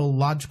rational,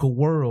 logical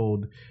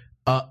world,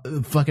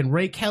 fucking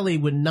Ray Kelly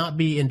would not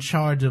be in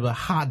charge of a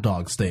hot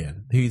dog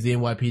stand. He's the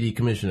NYPD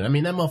commissioner. I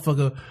mean, that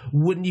motherfucker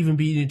wouldn't even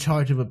be in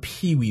charge of a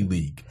Pee-wee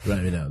league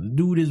right now. The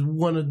dude is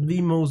one of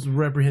the most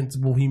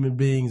reprehensible human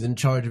beings in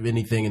charge of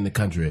anything in the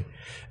country.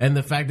 And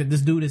the fact that this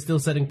dude is still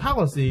setting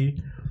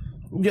policy,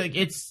 like,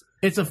 it's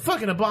a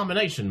fucking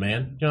abomination,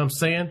 man. You know what I'm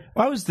saying?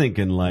 I was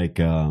thinking, like,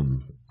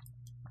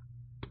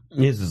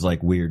 this is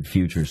like weird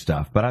future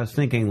stuff, but I was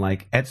thinking,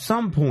 like, at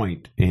some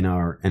point in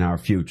our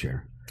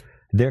future,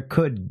 there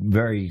could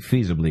very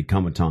feasibly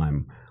come a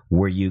time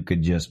where you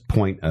could just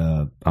point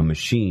a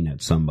machine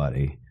at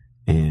somebody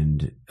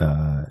and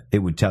it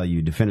would tell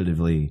you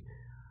definitively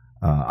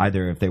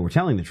either if they were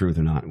telling the truth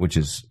or not, which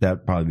is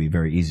that'd probably be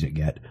very easy to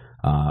get.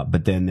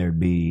 But then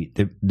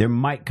there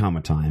might come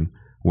a time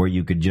where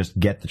you could just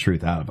get the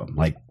truth out of them,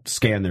 like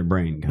scan their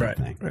brain kind of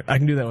thing. Right. I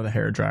can do that with a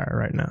hairdryer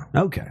right now.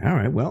 Okay, all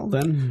right. Well,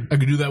 then I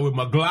can do that with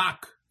my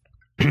Glock.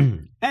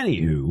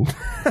 Anywho.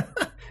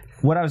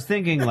 What I was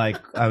thinking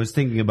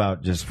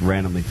about just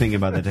randomly thinking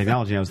about the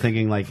technology. I was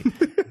thinking, like,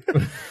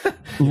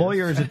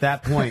 lawyers at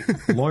that point,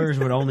 lawyers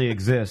would only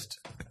exist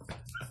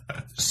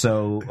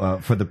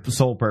for the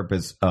sole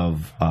purpose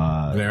of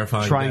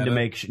verifying trying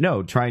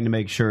data. to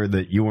make sure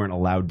that you weren't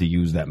allowed to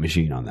use that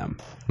machine on them.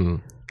 Hmm.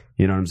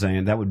 You know what I'm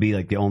saying? That would be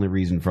like the only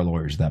reason for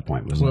lawyers at that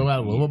point. Was what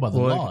about the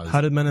laws?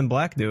 How did Men in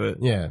Black do it?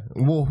 Yeah.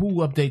 Well, who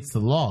updates the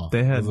law?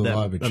 They had the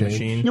law a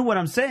machine. No, what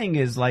I'm saying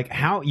is, like,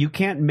 how you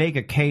can't make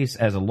a case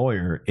as a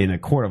lawyer in a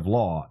court of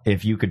law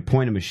if you could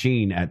point a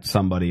machine at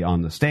somebody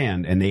on the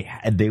stand and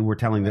they were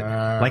telling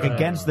that, like,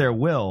 against their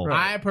will.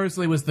 I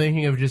personally was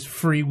thinking of just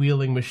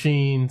freewheeling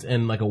machines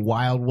and like a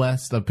Wild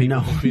West of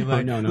people being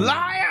like,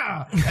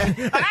 liar!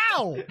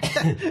 Ow!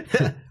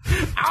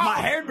 It's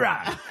my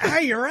hairdryer.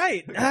 Hey, you're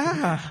right.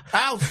 Ow,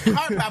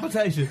 heart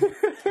palpitation.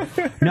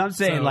 No, I'm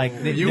saying, like,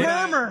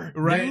 murmur,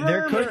 right?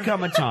 There could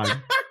come a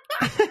time.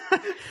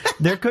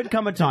 There could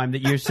come a time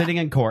that you're sitting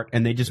in court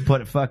and they just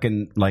put a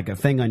fucking, like, a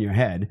thing on your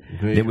head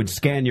that would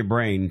scan your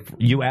brain.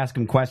 You ask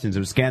them questions, it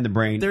would scan the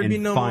brain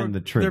find the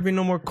truth. There'd be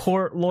no more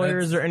court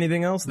lawyers or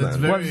anything else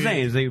then. What I'm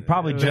saying is they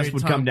probably just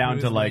would come down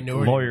to, like,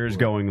 lawyers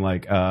going,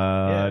 like,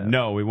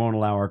 no, we won't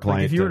allow our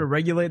client if you were to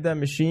regulate that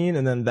machine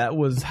and then that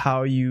was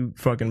how you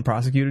fucking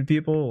prosecuted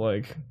people,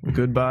 like,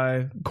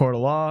 goodbye, court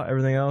of law,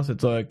 everything else,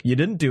 it's like, you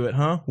didn't do it,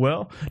 huh?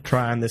 Well,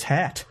 try on this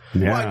hat.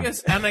 Yeah. Well, I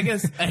guess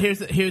here's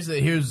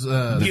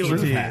the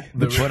truth hat.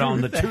 Put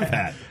on the truth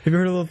hat. Have you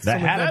heard of the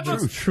hat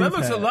of truth? That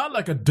looks a lot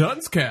like a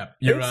dunce cap.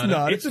 It's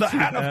not. It's the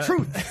hat of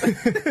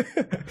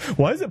truth.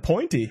 Why is it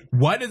pointy?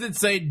 Why does it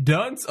say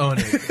dunce on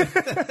it?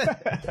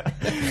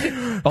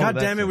 God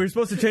damn it! We were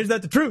supposed to change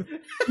that to truth.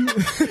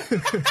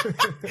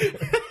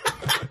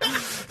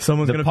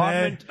 Someone's going to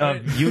pay. Department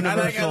of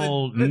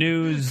Universal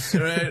News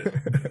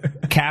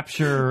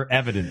capture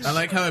evidence. I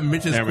like how in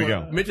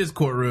Mitch's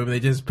courtroom they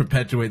just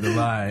perpetuate the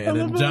lie, and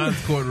in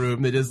John's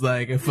courtroom they just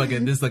like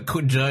just a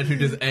judge who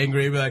just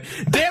angry and be like,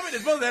 "Damn it, it's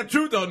supposed to have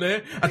truth on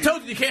there. I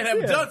told you can't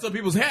have guns on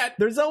people's hat."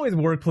 There's always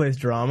workplace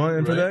drama,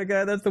 and for that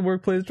guy, that's the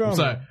workplace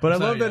drama. I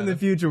love that in the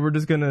future we're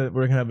gonna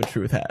have a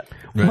truth hat.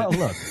 Right. Well,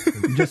 look,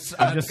 I'm just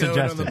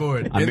suggesting.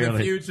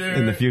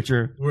 In the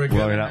future, we'll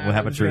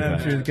have a truth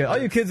hat. All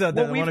you kids out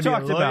there that want to be a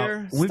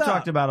lawyer, we've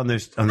talked about on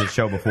this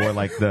show before,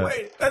 like the.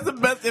 Wait, that's the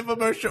best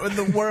infomercial in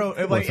the world.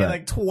 In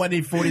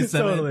 2047,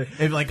 totally.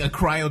 If like a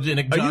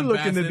cryogenic. Are you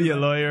looking to be a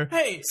lawyer?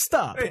 Hey,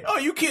 stop! Hey,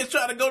 you kids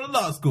trying to go to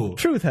law school?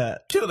 Truth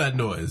hat. Kill that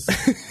noise.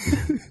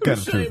 Got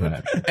a truth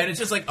hat. And it's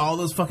just like all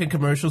those fucking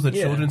commercials, the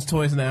children's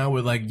toys now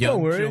with like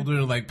young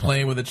children like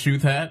playing with a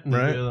truth hat.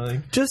 Right.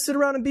 Like, just sit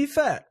around and be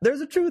fat.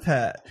 There's a truth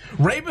hat.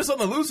 Rapists on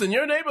the loose in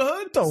your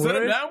neighborhood? Sit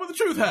them down with a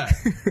truth hat.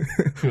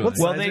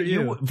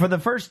 For the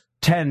first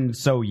 10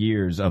 so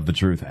years of the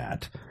truth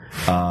hat,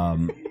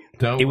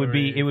 it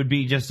would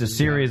be just a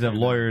series of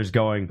lawyers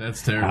going,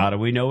 "That's terrible. How do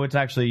we know it's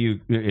actually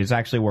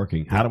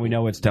working? How do we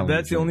know it's telling?"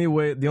 That's the only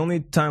way. The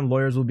only time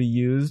lawyers will be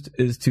used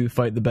is to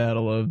fight the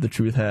battle of the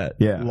truth hat.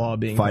 Law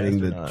being fighting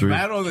the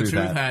battle of the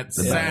truth hat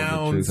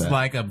sounds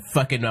like a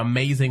fucking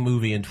amazing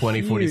movie in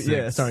 2046.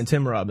 Yeah, starring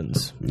Tim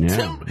Robbins.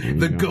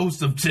 The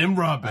ghost of Tim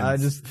Robbins. I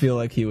just feel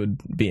like he would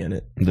be in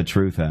it. The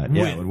truth hat.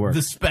 Yeah, it would work.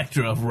 The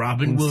specter of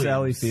Robin Williams.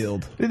 Sally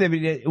Field.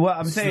 Well,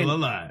 I'm saying still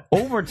alive.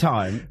 Over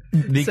time,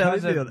 because Sally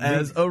Field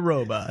as a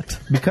robot.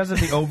 Because of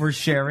the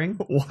oversharing.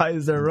 Why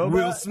is there a robot?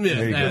 Will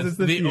Smith as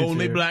the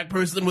only black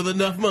person with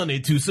enough money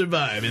to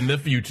survive in the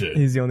future.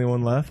 He's the only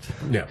one left?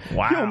 Yeah.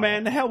 Wow. Yo,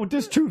 man, the hell with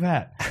this truth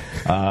hat.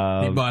 He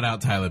bought out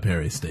Tyler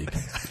Perry's stake.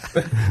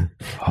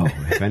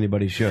 If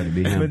anybody should, it'd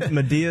be him.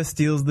 Medea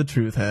steals the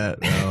truth hat.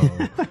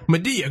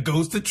 Medea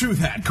goes to truth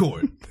hat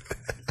court.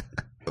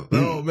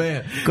 Oh,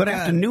 man. Good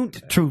afternoon,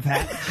 truth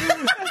hat.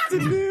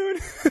 Afternoon.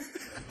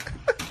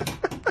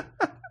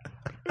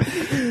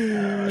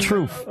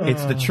 Truth.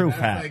 It's the truth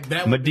hat.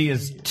 Like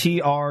Medea's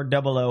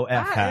TROOF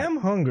hat. I am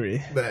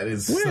hungry. That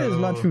is Where's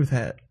my truth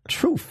hat?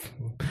 Truth.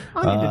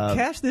 I need to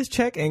cash this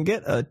check and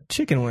get a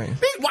chicken wing.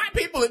 These white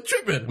people are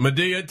tripping.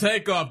 Medea,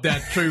 take off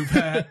that truth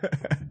hat.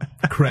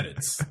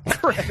 Credits.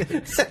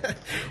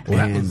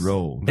 And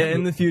roll.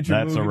 In the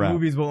future,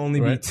 movies will only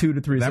be 2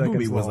 to 3 seconds That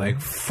movie was long. like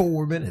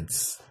 4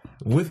 minutes.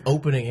 With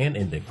opening and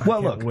ending.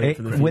 Well, look,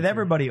 with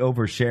everybody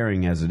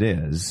oversharing as it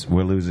is,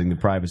 we're losing the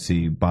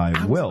privacy by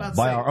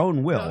our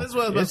own will. No, that's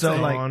what I was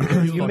about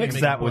to say. You mix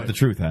that with the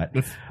truth hat,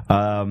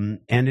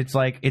 and it's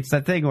like it's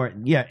that thing where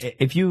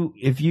if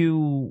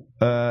you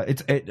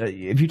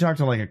talk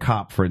to like a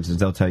cop, for instance,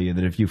 they'll tell you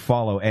that if you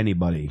follow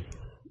anybody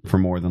for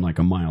more than like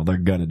a mile, they're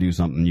gonna do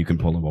something you can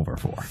pull them over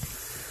for.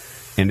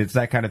 And it's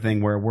that kind of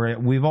thing where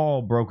we've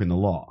all broken the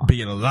law.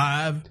 Being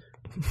alive,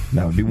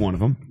 that would be one of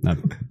them.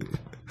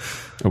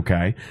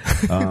 Okay.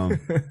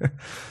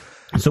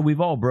 So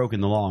we've all broken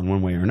the law in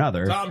one way or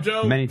another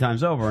many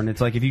times over, and it's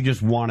like if you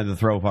just wanted to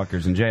throw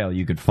fuckers in jail,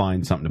 you could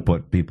find something to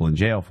put people in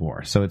jail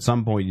for. So at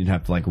some point you'd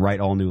have to like write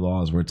all new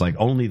laws where it's like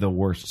only the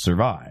worst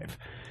survive.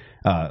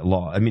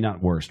 Law. I mean,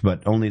 not worst,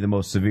 but only the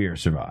most severe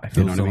survive.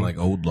 You know what I mean? Like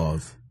old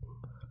laws.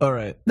 All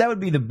right. That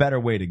would be the better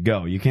way to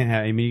go. You can't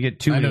have, you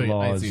get too many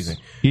laws.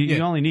 You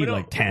only need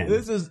like 10.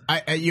 This is,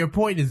 your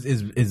point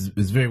is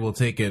very well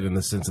taken in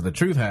the sense of the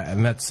truth hat.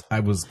 And that's, I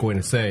was going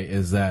to say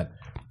is that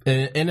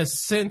in a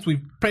sense,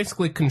 we've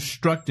basically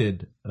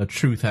constructed a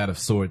truth hat of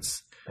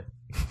sorts,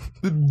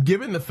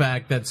 given the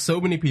fact that so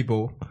many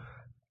people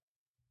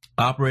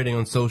operating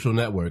on social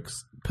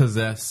networks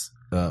possess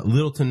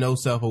little to no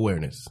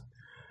self-awareness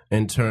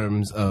in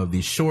terms of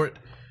the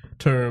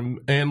short-term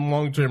and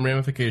long-term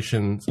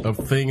ramifications of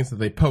things that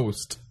they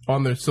post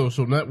on their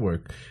social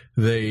network.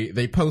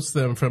 They post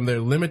them from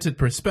their limited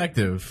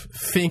perspective,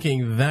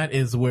 thinking that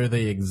is where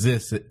they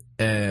exist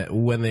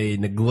when they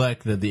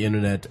neglect that the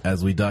internet,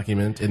 as we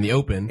document in the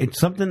open. It's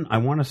something I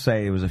want to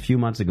say. It was a few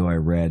months ago I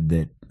read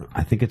that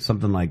I think it's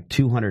something like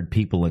 200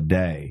 people a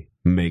day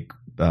make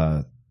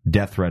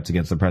death threats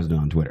against the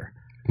president on Twitter.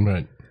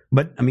 Right.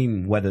 But, I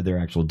mean, whether they're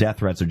actual death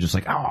threats or just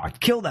like, I'd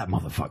kill that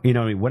motherfucker. You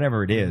know, I mean,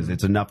 whatever it is,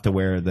 it's enough to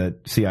where the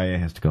CIA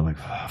has to go like,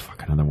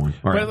 fuck, another one.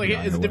 Or but like,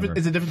 it's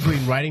a difference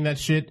between writing that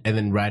shit and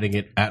then writing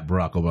it at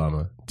Barack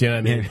Obama. Do you know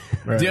what I mean?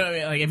 Right. Do you know what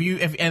I mean?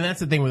 Like, and that's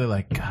the thing where they're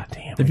like, God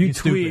damn. If you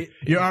tweet,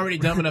 you're already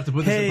dumb enough to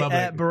put this in public.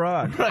 Hey, at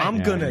Barack,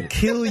 I'm gonna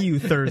kill you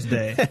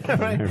Thursday.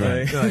 Right.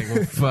 Like,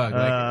 well, fuck.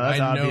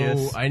 Like,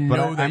 I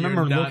know that I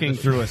remember looking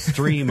through a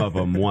stream of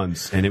them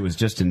once, and it was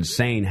just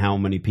insane how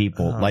many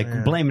people,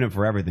 blaming him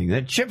for everything.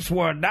 The chips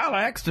were $1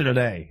 extra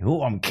today.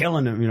 Oh, I'm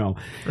killing him, you know.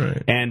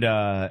 Right.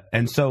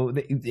 And so,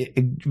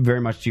 very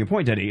much to your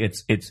point, Eddie,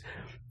 it's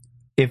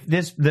if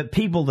the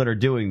people that are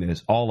doing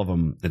this, all of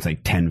them, it's like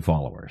 10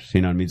 followers.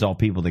 You know what I mean? It's all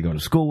people they go to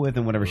school with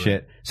and whatever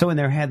shit. So in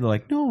their head, they're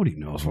like, nobody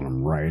knows what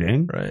I'm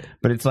writing. Right.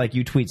 But it's like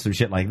you tweet some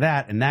shit like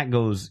that, and that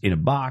goes in a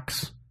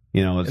box.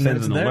 You know, it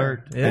sends an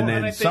alert, and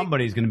then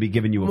somebody's going to be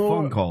giving you a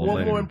phone call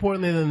later. More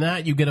importantly than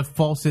that, you get a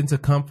false sense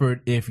of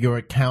comfort if your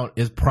account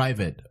is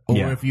private or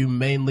Yeah. if you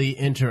mainly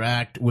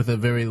interact with a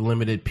very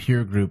limited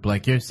peer group,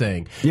 like you're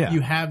saying. Yeah.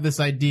 You have this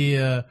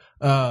idea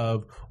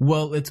of,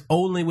 well, it's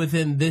only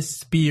within this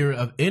sphere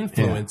of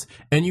influence,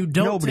 and you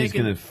don't Nobody's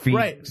take going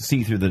it, to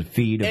see through the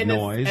feed of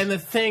noise. And the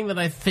thing that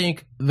I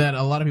think that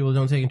a lot of people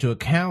don't take into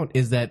account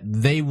is that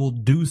they will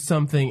do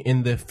something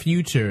in the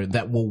future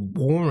that will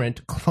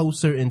warrant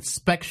closer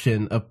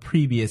inspection of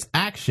previous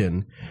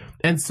action.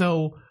 And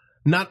so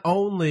not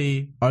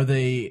only are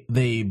they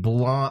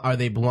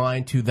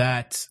blind to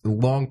that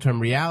long-term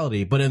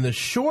reality, but in the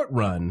short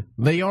run,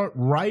 they aren't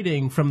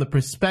writing from the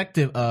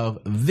perspective of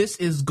this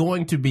is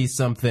going to be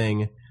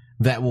something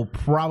that will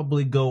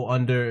probably go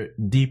under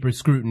deeper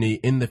scrutiny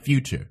in the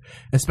future,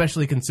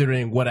 especially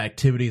considering what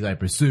activities I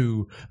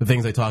pursue, the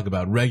things I talk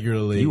about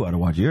regularly. You ought to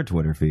watch your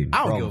Twitter feed. I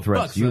for don't all give the a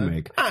threats fuck, you son.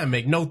 make. I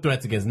make no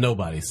threats against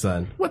nobody,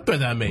 son. What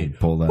threat I made?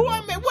 Pull that Who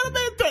out. I made? What I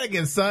made a threat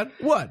against, son?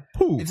 What?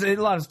 Who? It's a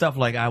lot of stuff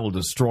like I will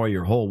destroy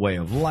your whole way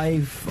of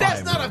life.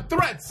 That's not a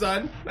threat,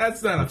 son.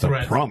 That's not That's a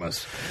threat. a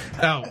promise.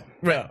 Oh,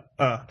 right.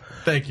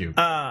 Thank you.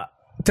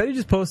 Teddy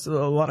just posts a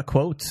lot of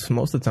quotes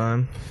most of the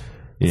time.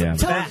 Yeah.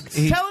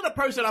 Telling a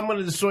person I'm going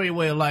to destroy your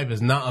way of life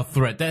is not a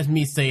threat. That's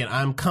me saying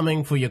I'm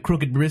coming for your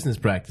crooked business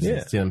practices. Yeah.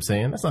 You know what I'm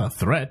saying? That's not a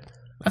threat.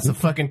 That's a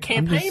fucking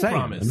campaign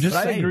promise. But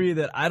I agree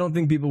that I don't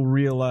think people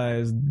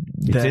realize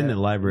that It's in the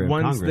Library of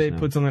once Congress they now.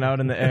 put something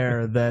out in the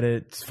air that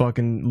it's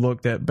fucking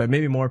looked at by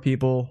maybe more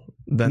people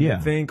than Yeah,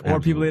 they think, or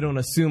people they don't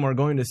assume are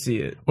going to see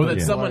it. Or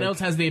that someone else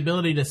has the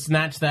ability to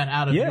snatch that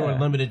out of your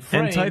limited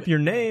frame. and type your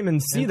name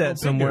and see that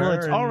somewhere. Well,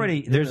 it's and,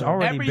 already there's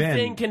already Everything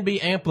been can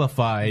be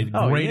amplified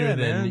Oh, greater yeah,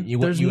 than man.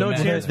 what There's you no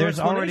imagine. chance for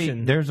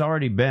explanation. there's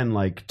already been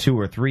like 2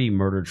 or 3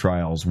 murder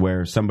trials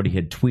where somebody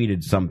had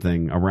tweeted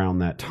something around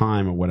that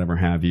time or whatever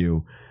have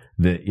you.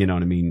 That, you know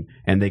what I mean,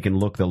 and they can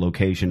look the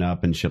location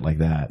up and shit like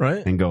that,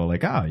 Right. And go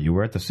like, you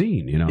were at the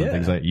scene, you know, and Yeah.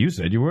 things like you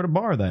said you were at a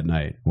bar that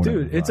night,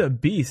 whatever. Dude, it's a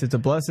beast. It's a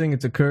blessing.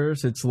 It's a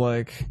curse. It's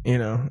like,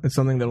 it's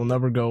something that will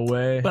never go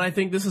away. But I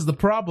think this is the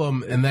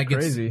problem, and that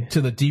gets Crazy. to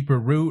the deeper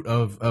root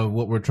of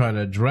what we're trying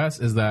to address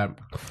is that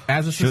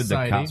as a should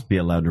society, the cops be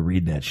allowed to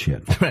read that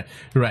shit?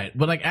 right?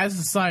 But like as a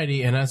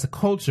society and as a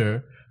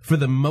culture, for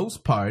the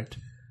most part,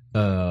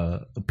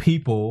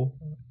 people,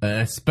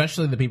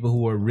 especially the people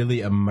who are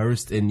really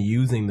immersed in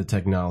using the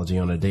technology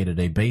on a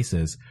day-to-day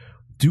basis,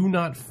 do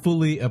not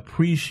fully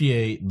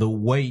appreciate the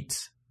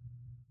weight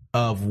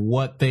of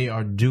what they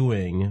are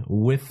doing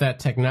with that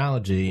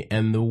technology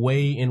and the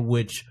way in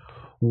which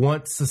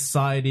once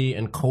society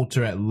and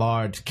culture at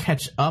large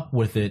catch up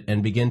with it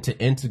and begin to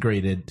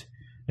integrate it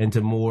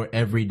into more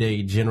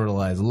everyday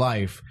generalized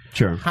life,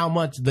 Sure. how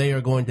much they are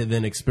going to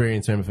then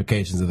experience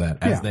ramifications of that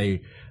as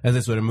they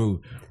sort of move.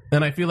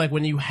 And I feel like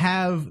when you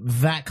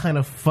have that kind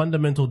of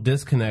fundamental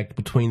disconnect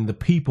between the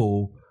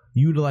people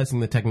utilizing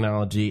the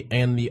technology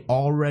and the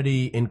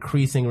already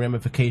increasing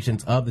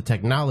ramifications of the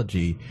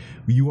technology,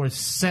 you are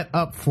set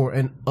up for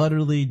an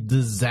utterly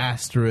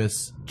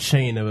disastrous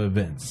chain of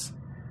events.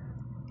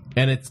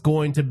 And it's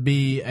going to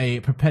be a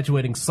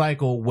perpetuating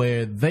cycle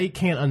where they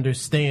can't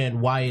understand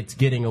why it's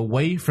getting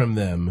away from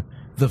them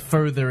the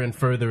further and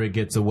further it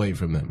gets away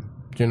from them.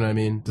 Do you know what I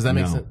mean? Does that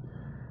make No. sense?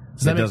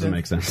 Does that It doesn't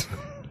make sense.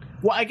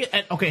 Well, I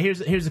get okay. Here's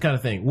the kind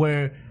of thing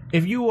where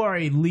if you are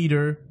a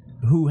leader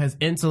who has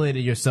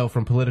insulated yourself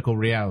from political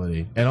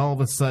reality, and all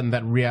of a sudden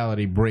that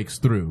reality breaks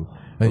through,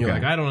 and you're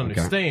Okay. like, I don't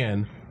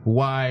understand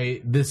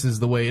why this is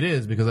the way it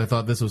is because I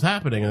thought this was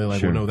happening, and they're like,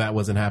 Sure. well, no, that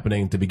wasn't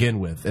happening to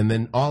begin with, and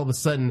then all of a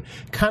sudden,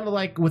 kind of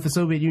like with the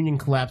Soviet Union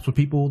collapse, where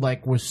people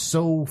like were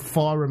so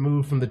far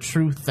removed from the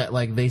truth that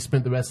like they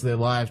spent the rest of their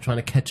lives trying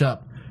to catch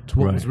up to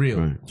what Right, was real,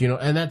 right. you know,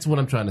 and that's what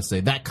I'm trying to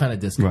say. That kind of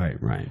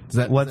disconnect. Right. Does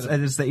that, Well,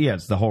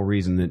 it's the whole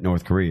reason that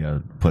North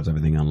Korea puts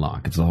everything on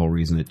lock. It's the whole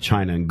reason that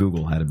China and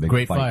Google had a big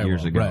Great fight Firewall,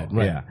 years ago.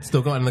 right? Yeah.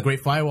 Still going, and the Great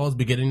Firewall is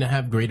beginning to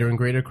have greater and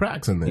greater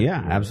cracks in there.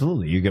 Yeah,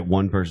 absolutely. You get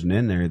one person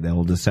in there,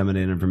 they'll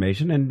disseminate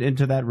information, and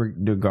to that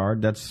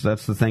regard, that's the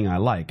thing I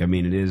like. I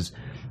mean, it is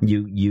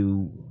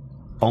you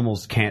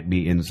almost can't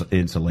be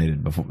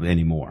insulated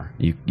anymore.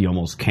 You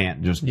almost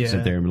can't just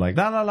sit there and be like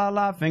la la la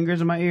la,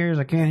 fingers in my ears,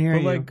 I can't hear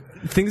But you. like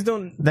things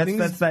don't.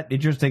 That's that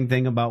interesting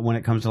thing about when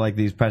it comes to like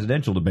these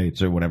presidential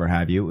debates or whatever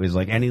have you, is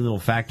like any little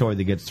factoid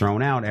that gets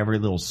thrown out, every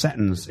little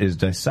sentence is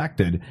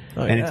dissected,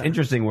 and it's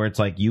interesting where it's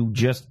like you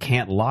just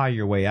can't lie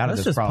your way out of That's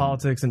this just problem.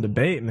 politics and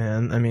debate,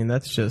 man. I mean,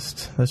 that's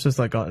just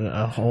like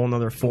a whole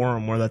nother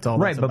forum where that's all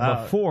Right, that's but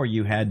about. before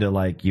you had to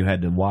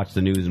watch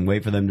the news and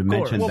wait for them to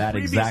mention Well, that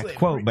exact previously-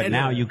 quote. But and,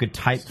 now you could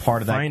type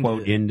part of that find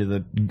quote it.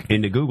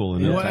 into Google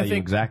and You know it'll what tell I you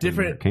think exactly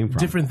where it came from.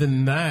 different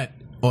than that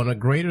on a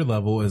greater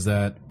level is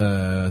that,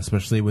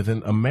 especially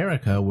within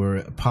America,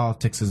 where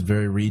politics is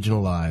very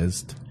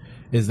regionalized,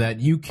 is that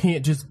you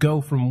can't just go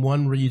from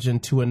one region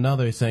to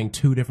another saying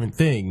two different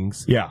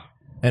things. Yeah.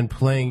 And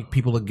playing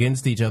people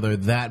against each other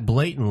that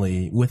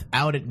blatantly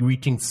without it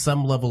reaching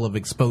some level of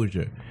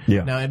exposure.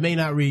 Yeah. Now, it may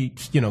not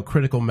reach,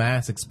 critical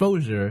mass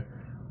exposure,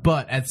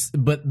 but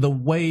the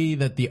way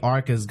that the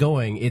arc is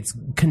going, it's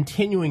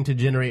continuing to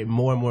generate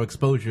more and more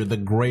exposure the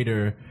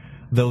greater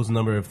those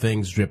number of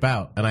things drip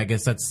out. And I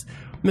guess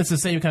And it's the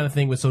same kind of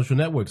thing with social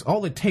networks.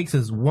 All it takes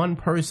is one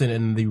person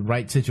in the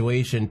right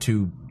situation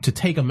to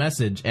take a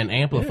message and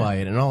amplify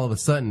it, and all of a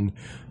sudden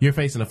you're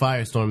facing a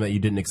firestorm that you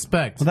didn't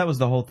expect. Well, that was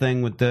the whole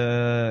thing with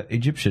the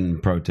Egyptian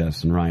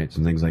protests and riots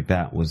and things like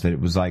that, was that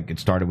it was like it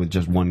started with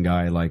just one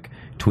guy like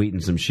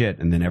tweeting some shit,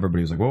 and then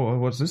everybody was like, whoa,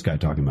 what's this guy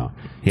talking about?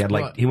 He had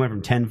like, he went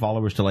from 10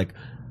 followers to like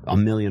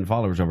 1 million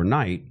followers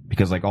overnight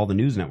because like all the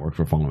news networks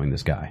were following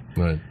this guy.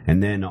 Right.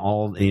 And then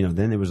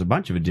then there was a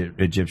bunch of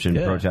Egyptian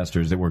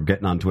protesters that were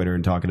getting on Twitter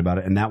and talking about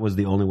it, and that was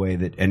the only way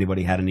that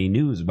anybody had any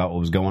news about what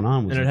was going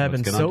on. And it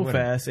happened so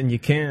fast, and you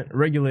can't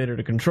regulate it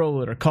or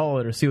control it or call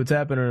it or see what's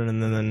happening,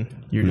 and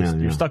then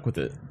you're stuck with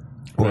it.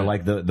 Or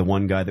like the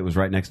one guy that was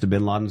right next to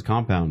Bin Laden's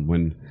compound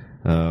when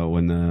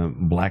the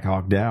Black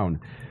Hawk Down.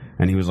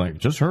 And he was like,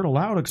 just heard a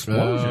loud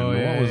explosion. Oh,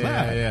 yeah, what was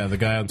that? Yeah, the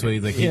guy on Twitter,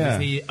 he's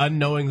like, he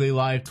unnowingly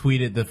live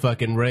tweeted the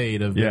fucking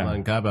raid of Bin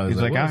Laden compound.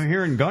 He's like, I'm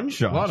hearing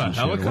gunshots. A lot of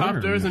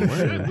helicopters and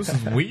shit. This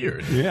is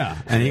weird. Yeah.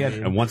 And he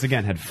had, once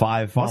again, had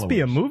 5 followers. Must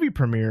be a movie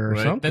premiere or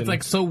something. That's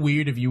like so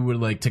weird if you were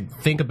like to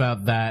think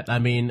about that. I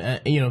mean,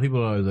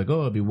 people are always like,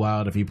 oh, it'd be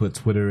wild if you put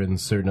Twitter in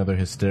certain other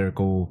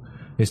historical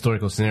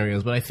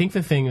scenarios. But I think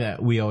the thing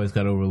that we always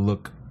got to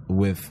overlook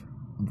with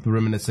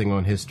reminiscing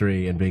on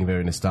history and being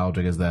very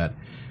nostalgic is that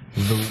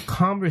the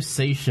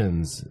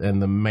conversations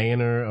and the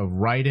manner of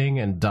writing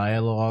and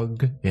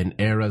dialogue in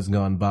eras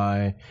gone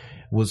by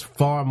was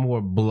far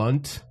more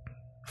blunt,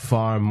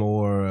 far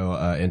more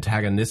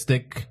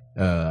antagonistic,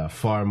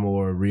 far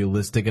more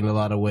realistic in a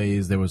lot of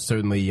ways. There was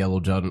certainly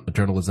yellow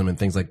journalism and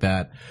things like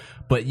that.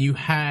 But you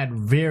had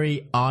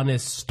very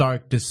honest,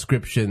 stark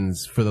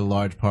descriptions for the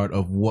large part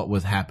of what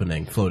was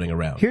happening floating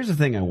around. Here's the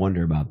thing I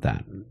wonder about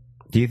that.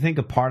 Do you think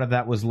a part of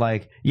that was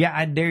like, yeah,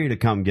 I dare you to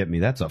come get me.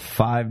 That's a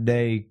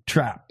 5-day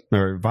trap.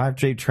 Or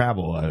 5-day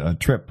travel, a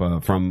trip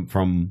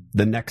from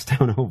the next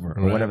town over,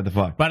 or whatever the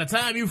fuck. By the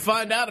time you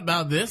find out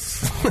about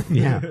this,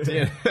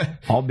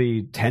 I'll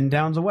be 10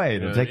 towns away.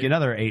 It'll take you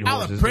another 8 horses.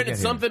 I'll have printed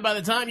something by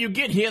the time you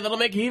get here that'll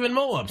make you even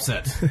more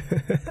upset.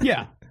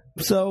 Yeah.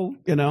 So,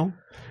 But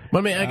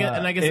I mean,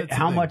 I guess that's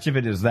how much of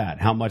it is that?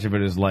 How much of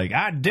it is like,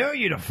 I dare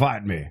you to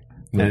fight me?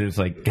 And it's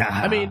like,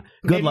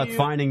 good luck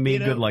finding me,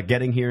 good luck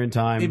getting here in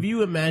time. If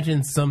you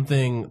imagine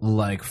something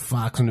like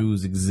Fox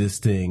News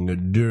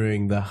existing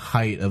during the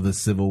height of the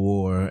Civil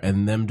War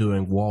and them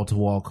doing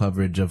wall-to-wall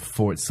coverage of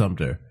Fort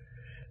Sumter,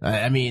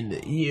 I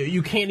mean,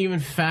 you can't even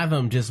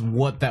fathom just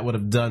what that would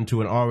have done to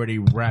an already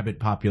rabid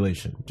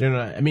population. You know,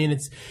 I mean,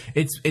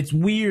 it's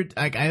weird.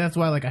 That's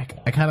why,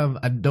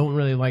 I don't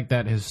really like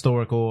that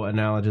historical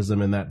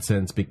analogism in that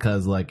sense,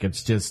 because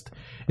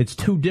it's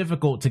too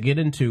difficult to get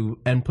into,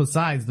 and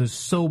besides, there's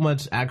so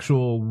much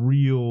actual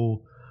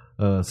real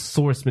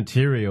source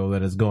material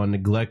that has gone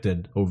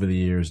neglected over the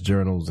years,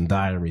 journals and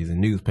diaries and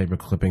newspaper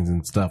clippings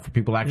and stuff, where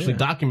people actually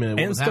documented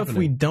what was happening. And stuff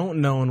we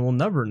don't know and will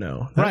never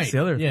know. That's the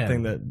other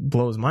thing that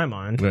blows my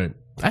mind. Right.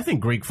 I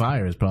think Greek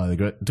fire is probably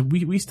the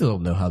great. We still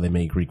don't know how they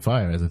make Greek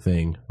fire as a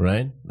thing,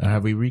 right?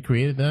 Have we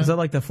recreated that? Is that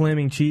like the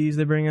flaming cheese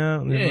they bring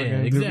out? Yeah,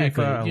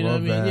 exactly. You know what I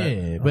mean? That.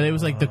 Yeah, but it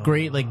was like the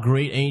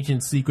great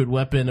ancient secret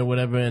weapon or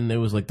whatever, and it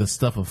was like the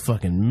stuff of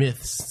fucking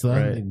myths. So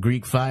right.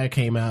 Greek fire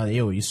came out.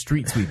 Yo, you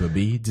street sweeper,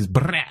 B. Just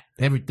brat,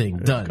 everything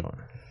done.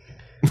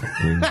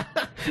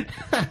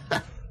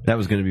 That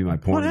was going to be my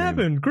point. What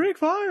happened? Greek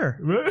fire.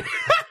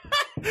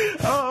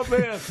 Oh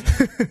man!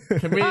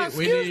 Excuse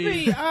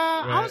me.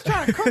 I was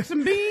trying to cook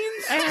some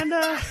beans, and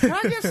can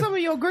I get some of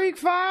your Greek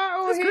fire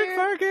over here? Greek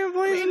fire can,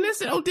 please. Hey,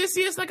 listen,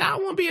 Odysseus. I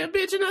don't want to be a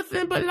bitch or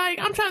nothing, but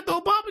I'm trying to throw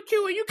a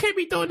barbecue, and you can't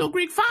be throwing no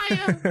Greek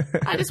fire.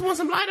 I just want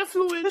some lighter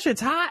fluid. That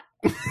shit's hot.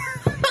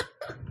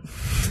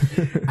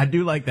 I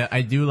do like that.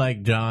 I do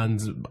like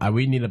John's.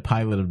 We need a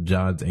pilot of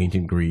John's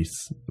Ancient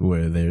Greece,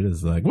 where they're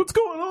just like, "What's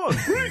going on?"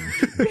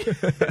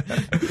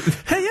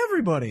 Hey,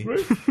 everybody!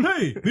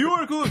 Hey, the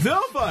Oracle of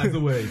Delphi is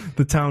away.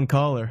 The town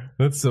caller.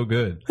 That's so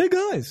good. Hey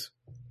guys,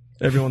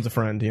 everyone's a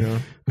friend, you know.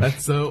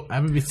 That's so.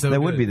 That would be so. That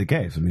good. would be the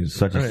case. I mean, it's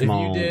such a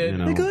small.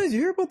 Hey guys, you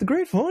hear about the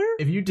Great Fire?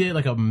 If you did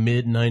like a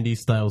mid-90s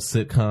style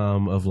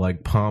sitcom of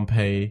like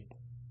Pompeii,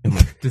 and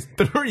like just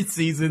 3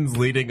 seasons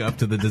leading up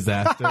to the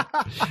disaster.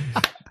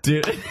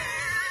 Dude.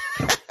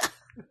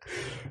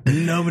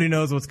 Nobody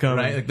knows what's coming.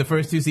 Right? Like the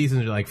first 2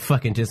 seasons are like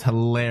fucking just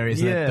hilarious.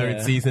 Yeah. And the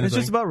third season it's is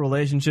just about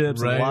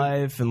relationships and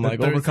life and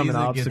like overcoming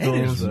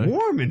obstacles. It's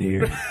warm in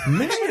here.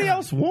 Anybody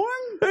else warm?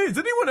 Hey, is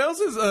anyone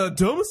else's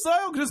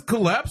domicile just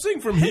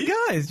collapsing from heat? Hey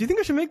guys, do you think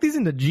I should make these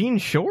into jean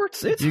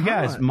shorts? It's you hot.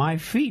 Guys, my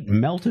feet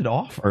melted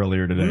off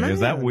earlier today. Man.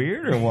 Is that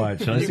weird or what?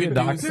 Should I see a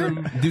doctor?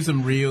 Do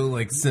some real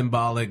like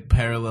symbolic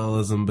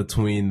parallelism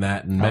between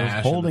that and MASH. I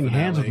was holding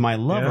hands with my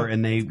lover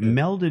and they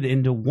melded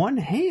into one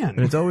hand.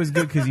 And it's always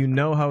good because you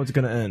know how it's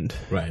going to end.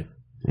 Right.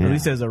 Yeah. At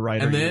least as a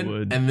writer, you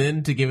would. And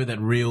then to give it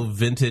that real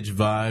vintage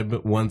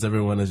vibe, once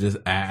everyone is just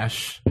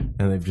ash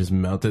and they've just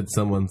melted,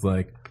 someone's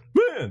like,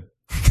 man,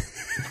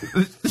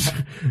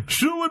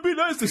 sure would be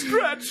nice to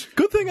stretch.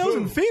 Good thing I was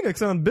in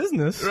Phoenix on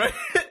business. Right?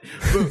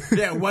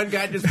 Yeah, one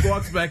guy just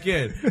walks back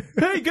in.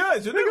 Hey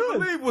guys, you're not going to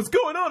believe what's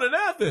going on in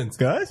Athens.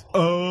 Guys?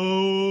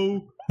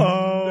 Oh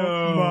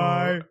Oh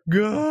my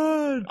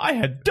god! I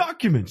had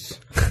documents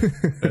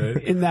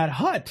in that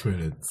hut.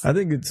 I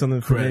think it's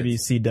something for maybe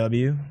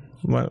CW.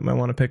 Might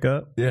want to pick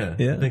up. Yeah,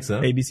 Yeah, I think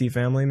so. ABC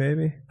Family,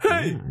 maybe.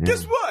 Hey,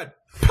 guess what?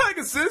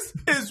 Pegasus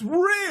is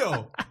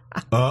real.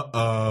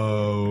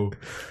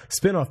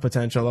 Spin-off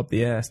potential up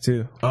the ass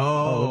too.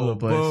 All over Oh, the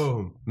place.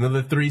 boom!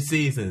 Another 3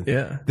 seasons.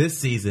 Yeah. This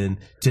season,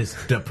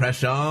 just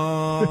depression.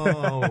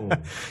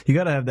 You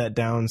got to have that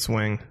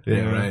downswing. Yeah,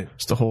 you know? right.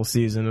 Just a whole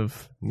season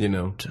of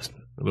Just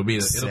it'll be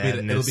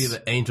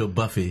the Angel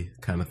Buffy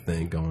kind of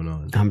thing going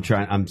on.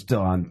 I'm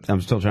still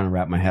trying to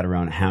wrap my head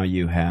around how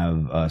you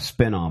have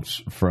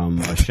spin-offs from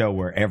a show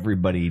where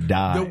everybody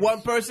dies. The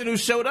one person who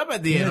showed up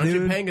at the end. Aren't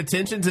you paying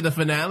attention to the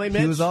finale,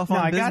 Mitch? He was off No,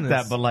 on I got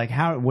business. that, but like,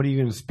 how? What are you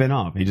going to spin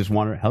off? He just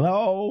wanted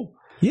hello.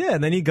 Yeah,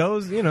 and then he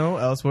goes,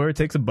 elsewhere.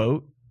 Takes a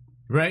boat.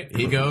 Right?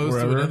 He goes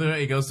to another.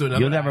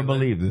 You'll never island.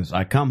 believe this.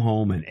 I come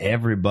home and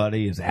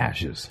everybody is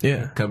ashes.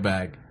 Yeah. Come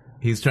back.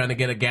 He's trying to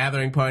get a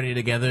gathering party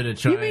together to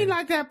try. You mean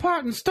like that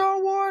part in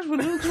Star Wars when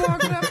Luke's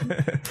walking up?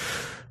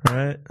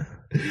 Right.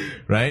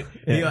 right?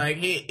 Yeah.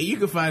 You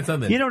can find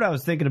something. You know what I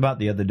was thinking about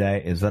the other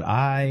day is that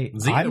I'm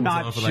was not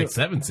on for sure, like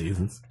 7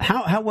 seasons.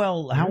 how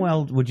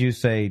well would you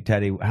say,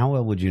 Teddy? How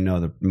well would you know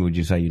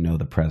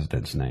the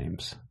president's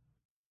names?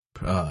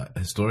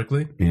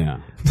 Historically,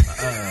 Yeah.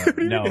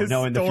 No,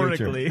 in the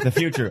Historically. future. The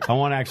future. I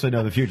want to actually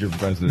know the future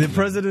president. The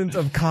president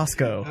of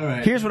Costco. all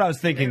right. Here's what I was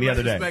thinking the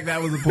other day.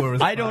 That was a poor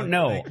response. I don't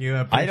know. Thank you.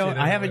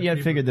 I haven't yet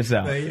figured this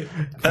out.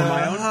 For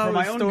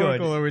my own good.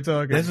 historical are we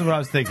talking? This is what I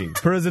was thinking.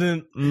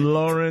 President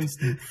Lawrence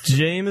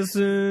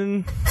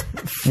Jameson,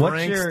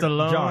 Frank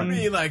Stallone. John. You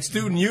mean like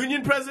student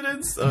union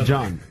presidents?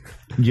 John,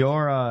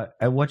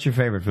 what's your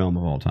favorite film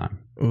of all time?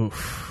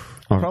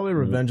 Oof. Probably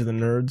Revenge of the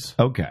Nerds.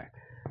 Okay.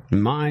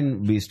 Mine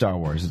would be Star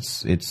Wars.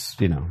 It's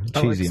cheesy. I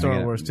like Star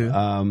get it. Wars,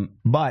 too.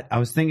 But I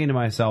was thinking to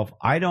myself,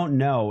 I don't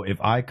know if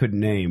I could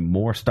name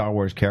more Star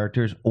Wars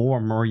characters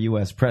or more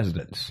U.S.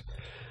 presidents.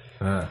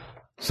 So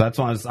that's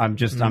why I'm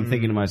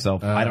thinking to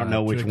myself, I don't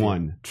know which tricky.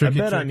 one. I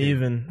bet I'm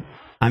even.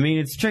 I mean,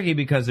 it's tricky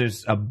because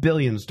there's a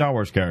billion Star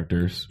Wars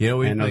characters. You know,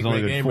 we and play there's a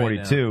only great been game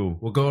 42. right now.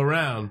 We'll go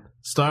around.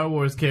 Star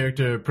Wars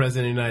character,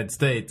 President of the United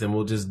States, and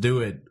we'll just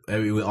do it.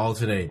 We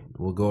alternate.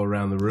 We'll go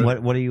around the room. What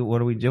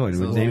are we doing?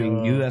 We're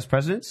naming U.S.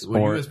 presidents?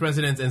 We're U.S.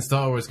 presidents and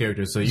Star Wars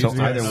characters. So either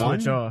one?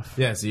 Switch off.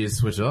 Yeah, so you just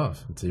switch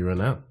off until you run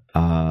out.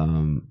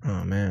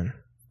 Oh, man.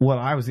 Well,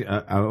 I was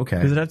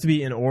okay. Does it have to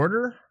be in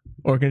order?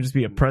 Or can it just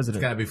be a It's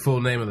president? got to be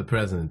full name of the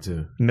president,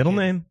 too. Middle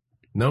name?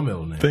 No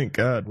middle name. Thank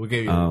God. We'll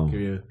give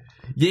you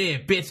yeah,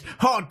 bitch,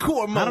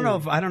 hardcore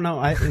mode. I don't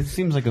know. It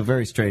seems like a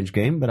very strange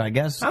game, but I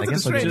guess How's it a I'll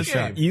strange give it a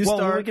game? shot. You When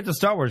start- we get to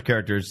Star Wars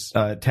characters,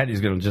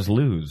 Teddy's going to just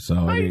lose. So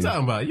What I are you mean,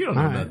 talking about? You don't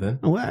know all right. nothing.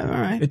 Well,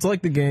 all right. It's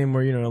like the game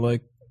where,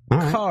 like, All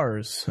right.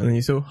 cars. And then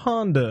you say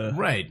Honda.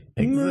 Right,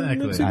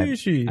 exactly.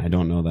 Mitsubishi. I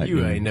don't know that. You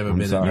game. ain't never I'm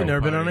been in sorry. You've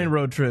never been on any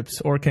road trips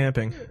or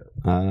camping.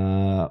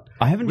 I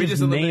haven't We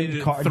just just named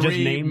eliminated just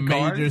 3 named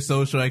major cars.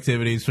 social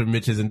activities from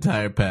Mitch's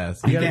entire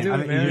past. You gotta Can't- do I it,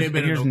 mean, man. You're, ain't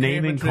been you're on just no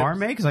naming camping car trips?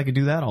 makes. I could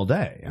do that all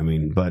day. I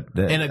mean, but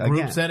In a group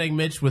again, setting,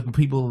 Mitch, with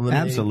people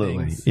eliminating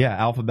absolutely, things. yeah,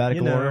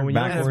 alphabetical You know, order, when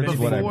you backwards, ask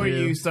Before whatever.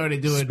 you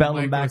started doing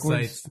Spelling microsites.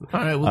 backwards. All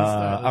right, we'll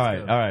start.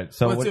 All right.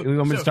 So, Let's what, do- you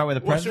want me to so, start with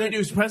the what should we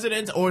president? do?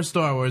 Presidents or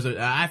Star Wars?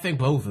 I think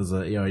both is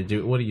what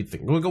do you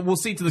think? We'll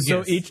see to the So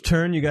guests. each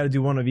turn you got to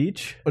do one of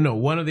each? Oh, no,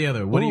 one or the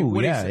other. What do you Ooh,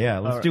 what do you yeah, say? yeah.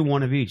 Let's do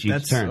one of each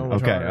That's turn. so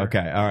much Okay,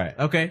 harder. all right.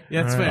 Okay,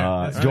 that's fair.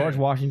 That's George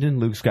fair. Washington,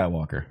 Luke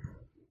Skywalker.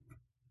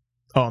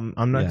 Oh,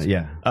 I'm next.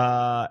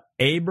 Yeah.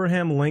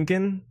 Abraham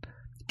Lincoln,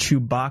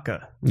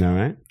 Chewbacca. All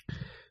right.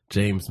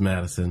 James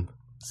Madison,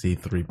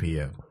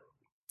 C-3PO.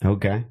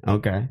 Okay.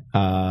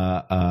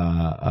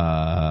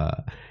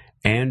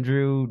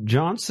 Andrew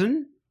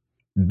Johnson,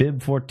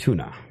 Bib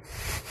Fortuna.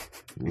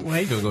 Why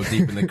you gonna go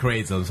deep in the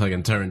crates on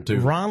fucking turn 2?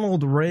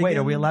 Ronald Reagan. Wait,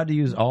 are we allowed to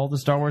use all the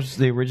Star Wars,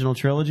 the original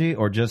trilogy,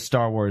 or just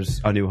Star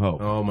Wars A New Hope?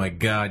 Oh my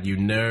god, you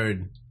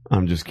nerd.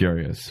 I'm just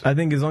curious. I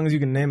think as long as you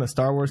can name a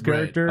Star Wars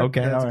character.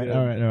 Okay, that's all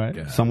right. good.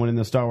 God. Someone in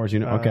the Star Wars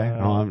unit. Okay,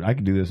 I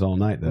could do this all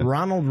night then.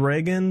 Ronald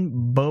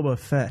Reagan, Boba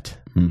Fett.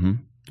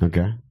 Mm-hmm.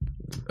 Okay.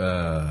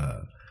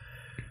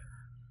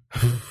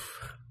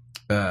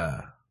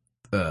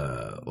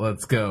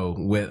 Let's go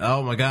with,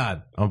 oh my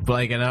god, I'm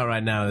blanking out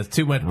right now. There's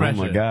too much pressure.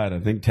 Oh my God, I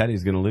think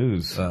Teddy's gonna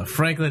lose.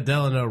 Franklin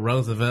Delano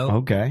Roosevelt.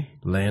 Okay.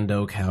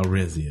 Lando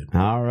Calrissian.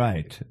 All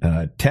right.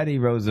 Teddy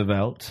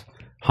Roosevelt,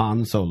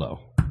 Han Solo.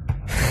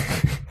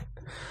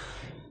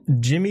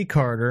 Jimmy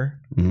Carter,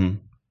 Mm-hmm.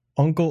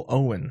 Uncle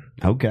Owen.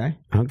 Okay.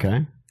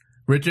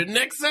 Richard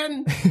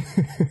Nixon.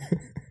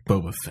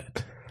 Boba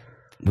Fett.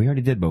 We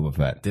already did Boba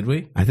Fett. Did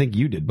we? I think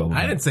you did Boba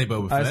Fett. I didn't say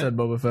Boba Fett. I said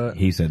Boba Fett.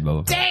 He said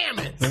Boba Fett. Damn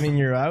it! I mean,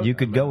 you're out. You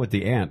could go with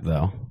the aunt,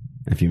 though,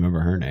 if you remember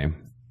her name.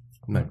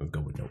 I'm not gonna go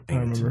with no I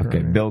aunt. remember her Okay,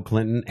 name. Bill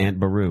Clinton, Aunt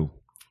Beru.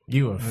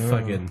 You are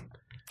fucking.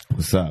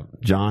 What's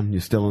up? John,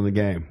 you're still in the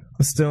game.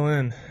 Still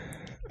in.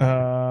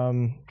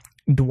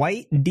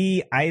 Dwight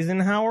D.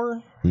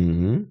 Eisenhower,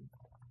 Mm-hmm.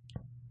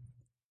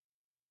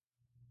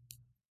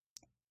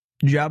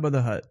 Jabba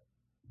the Hutt.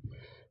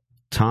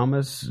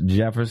 Thomas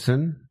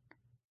Jefferson,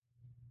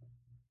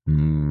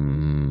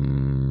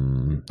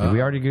 Did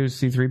we already go to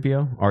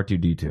C-3PO?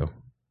 R2-D2.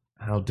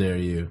 How dare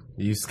you?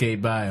 You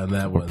skate by on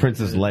that Or one.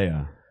 Princess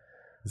Leia.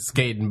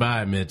 Skating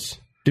by, Mitch.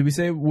 Did we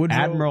say Woodrow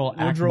Admiral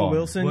Woodrow Akbar.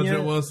 Wilson Woodrow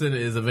yet? Wilson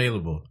is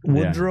available.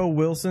 Woodrow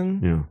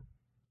Wilson? Yeah.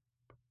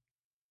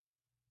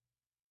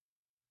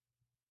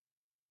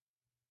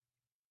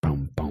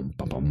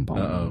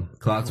 Uh-oh.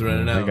 Clock's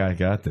running I out. think I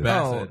got this.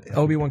 Oh,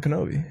 Obi-Wan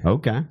Kenobi.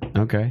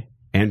 Okay.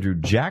 Andrew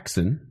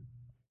Jackson.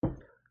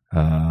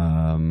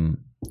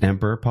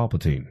 Emperor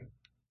Palpatine.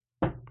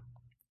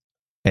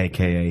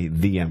 A.K.A.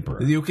 the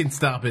Emperor. You can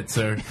stop it,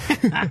 sir.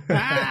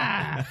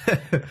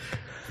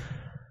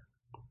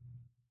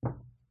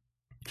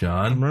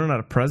 John? I'm running out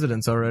of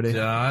presidents already.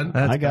 John?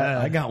 That's I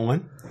got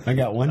one. I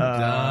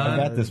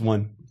got this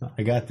one.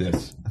 I got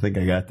this. I think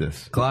I got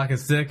this. Clock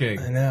is ticking.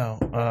 I know.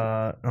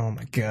 Oh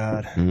my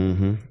god.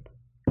 Mm-hmm.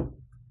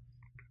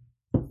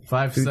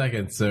 5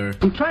 seconds, sir.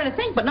 I'm trying to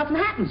think, but nothing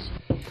happens.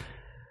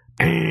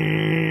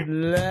 Yeah,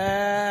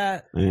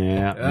 no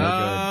good.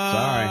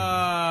 Sorry.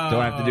 Do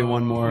I have to do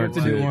one more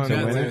to win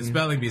it?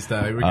 Spelling bee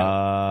style. Here we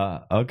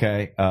go.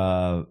 Okay.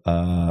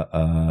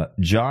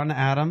 John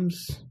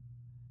Adams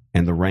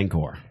and the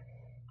Rancor.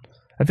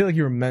 I feel like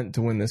you were meant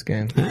to win this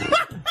game.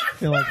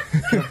 I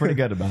feel pretty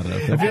good about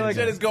it. I feel like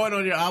that is going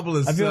on your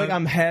obelisk. I feel like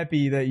I'm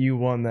happy that you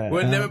won that.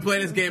 We'll never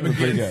play this game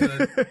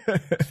again.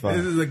 Son.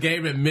 This is a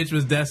game that Mitch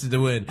was destined to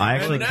win. I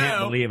actually and can't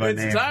now, believe I named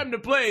it's time to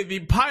play the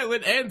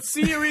pilot and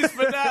series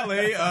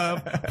finale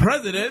of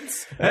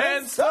Presidents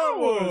and Star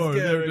Wars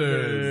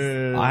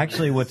characters.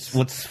 Actually,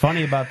 what's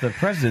funny about the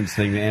president's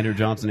thing, the Andrew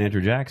Johnson,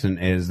 Andrew Jackson,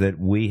 is that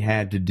we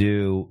had to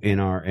do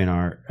in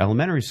our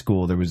elementary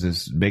school. There was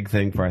this big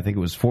thing for, I think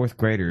it was fourth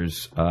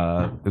graders.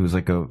 It was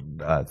like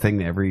a thing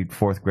that every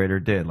fourth grader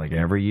did. Like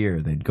every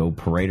year, they'd go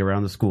parade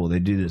around the school.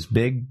 They'd do this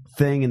big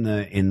thing in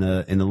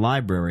the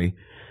library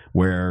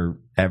where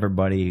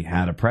everybody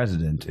had a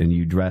president, and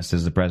you dressed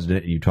as the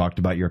president, and you talked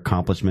about your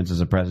accomplishments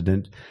as a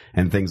president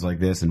and things like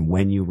this, and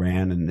when you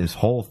ran, and this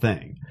whole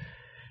thing.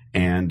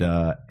 And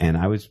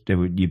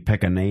you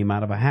pick a name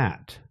out of a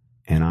hat,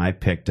 and I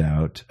picked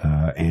out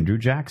Andrew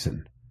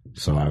Jackson.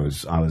 So I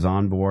was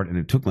on board, and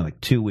it took me like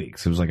 2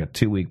 weeks. It was like a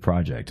 2-week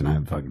project, and I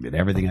fucking did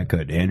everything I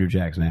could. Andrew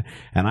Jackson,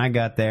 and I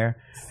got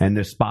there, and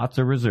the spots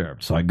are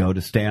reserved. So I go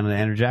to stand on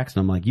Andrew Jackson.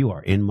 I'm like, "You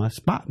are in my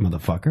spot,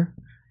 motherfucker."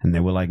 And they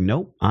were like,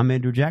 "Nope, I'm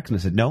Andrew Jackson." I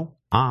said, "No,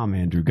 I'm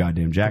Andrew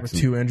goddamn Jackson."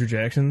 There were 2 Andrew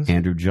Jacksons?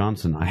 Andrew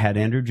Johnson. I had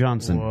Andrew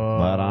Johnson,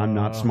 but I'm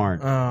not smart.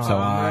 So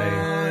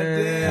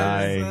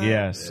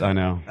yes, I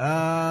know.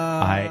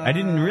 I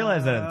didn't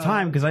realize that at the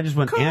time because I just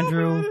went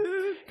Andrew.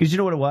 Because you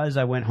know what it was?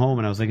 I went home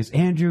and I was like, "It's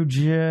Andrew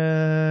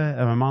and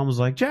my mom was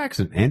like,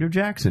 "Jackson, Andrew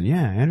Jackson,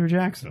 yeah, Andrew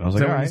Jackson." I was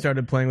Is like, that "All when right." you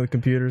started playing with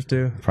computers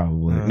too?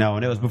 Probably no,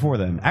 and it was before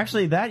then.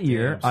 Actually, that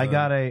year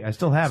I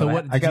still have So it.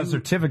 what I got did a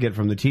certificate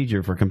from the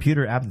teacher for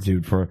computer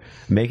aptitude for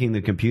making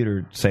the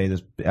computer say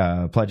this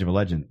Pledge of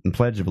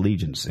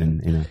Allegiance.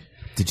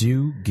 Did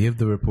you give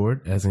the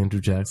report as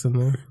Andrew Jackson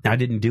though? I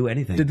didn't do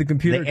anything. Did the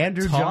computer The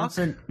Andrew talk?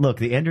 Johnson. Look,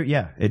 the Andrew.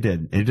 Yeah, it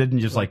did. It didn't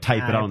just like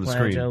type it on the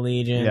screen.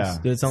 Allegiance. Yeah.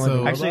 Did it sound like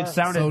a Actually, it robot?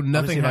 sounded. So let me see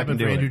nothing if I happened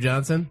can for do Andrew it.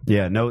 Johnson?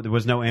 Yeah, no, there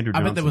was no Andrew I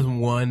Johnson. bet there was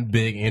one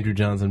big Andrew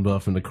Johnson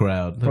buff from the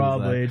crowd. that was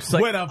Probably. like, Just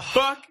like- where the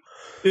fuck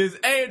is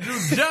Andrew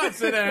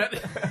Johnson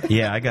at?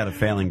 Yeah, I got a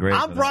failing grade.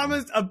 I for that.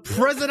 promised a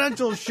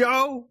presidential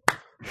show.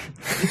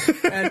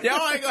 And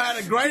y'all ain't gonna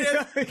have the greatest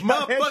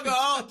motherfucker of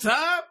all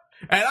time?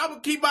 And I'm gonna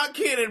keep my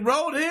kid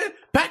enrolled here?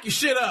 Pack your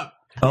shit up.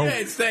 Oh. You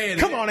ain't staying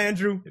Come here. on,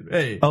 Andrew.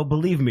 Hey. Oh,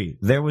 believe me,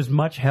 there was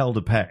much hell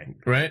to pay.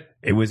 Right?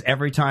 It was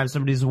every time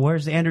somebody said,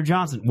 "Where's Andrew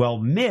Johnson?" Well,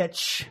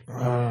 Mitch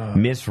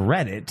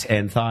misread it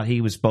and thought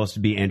he was supposed to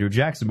be Andrew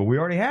Jackson, but we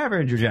already have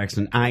Andrew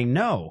Jackson. I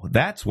know.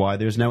 That's why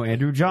there's no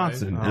Andrew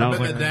Johnson. And I was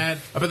like,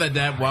 I bet that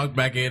dad walked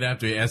back in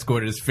after he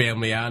escorted his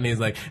family out, and he's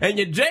like, "And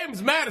your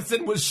James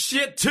Madison was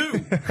shit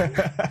too."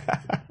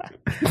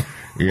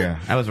 yeah,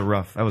 that was a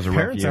rough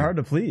Parents year. are hard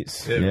to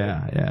please.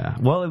 Yeah.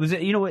 Well, it was,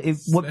 you know what,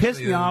 what pissed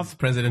Especially me those off,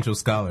 presidential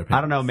scholar.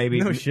 I don't know, maybe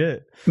No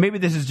shit. Maybe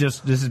this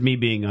is me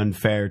being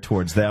unfair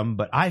towards them,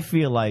 but I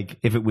feel like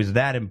if it was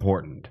that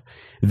important,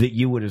 that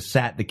you would have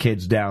sat the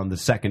kids down the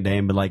second day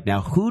and been like,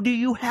 "Now, who do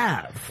you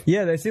have?"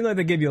 Yeah, they seem like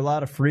they give you a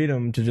lot of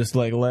freedom to just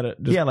like let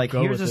it. Just Yeah, like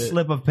go here's a with it.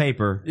 slip of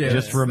paper.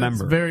 Just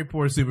remember. That's very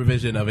poor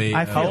supervision of a.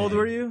 How old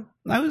were you?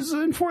 I was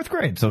in 4th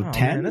grade, so 10.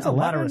 Man, that's a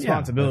lot of 11?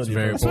 responsibility. That's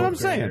very That's what I'm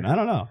saying. I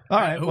don't know. All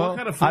right, What well,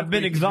 kind of fourth I've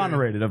been grade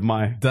exonerated of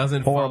my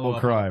doesn't horrible follow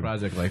up on a crime.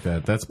 project like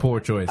that. That's poor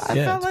choice. I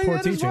felt like poor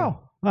that as teaching.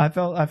 well. I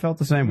felt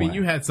the same I mean, way.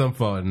 you had some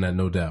fault in that,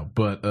 no doubt.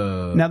 But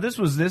Now this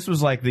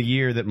was like the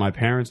year that my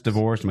parents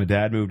divorced. My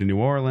dad moved to New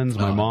Orleans.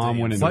 My mom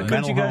went into Why a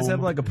couldn't you mental guys have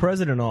home. like a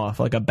president off,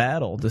 like a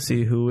battle to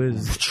see who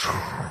is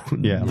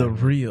the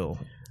real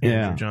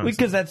Andrew Johnson?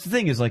 Because that's the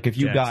thing is like if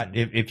you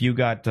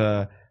got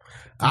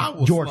I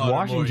will George slaughter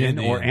more Washington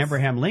or Indians.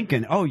 Abraham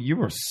Lincoln, oh, you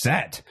were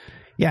set.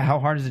 Yeah, how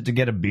hard is it to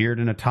get a beard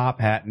and a top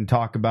hat and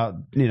talk about,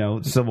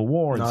 Civil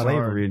War and Not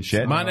slavery hard. and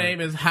shit? My name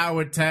is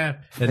Howard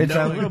Taft, and It's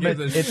no a one little gives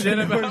bit- a it's- shit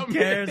no about one me.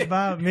 cares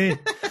about me.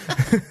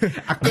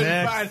 I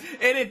couldn't find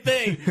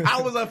anything.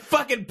 I was a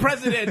fucking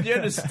president. You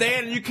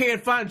understand? You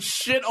can't find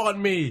shit on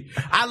me.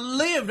 I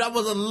lived. I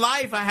was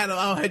alive. I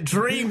had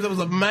dreams. I was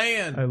a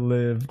man. I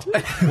lived.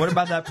 What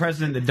about that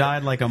president that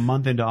died like a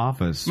month into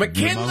office?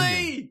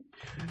 McKinley.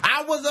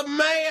 I was a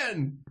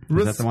man.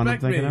 Is that the one I'm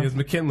Respect me. thinking of? It's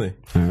McKinley.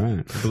 All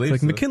right. I believe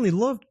Like so. McKinley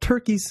loved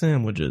turkey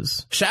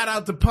sandwiches. Shout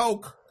out to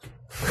Polk.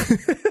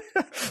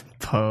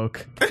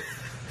 Poke.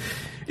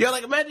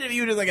 Like imagine if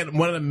you were just like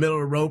one of the middle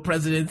of the road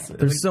presidents.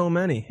 There's so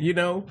many.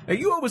 And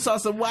you always saw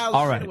some wild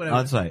All shit. right. or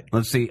whatever.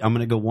 Let's see. I'm going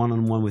to go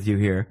one-on-one with you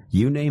here.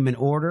 You name an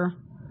order,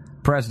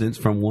 presidents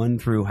from 1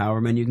 through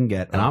however many you can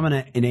get, and I'm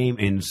going to name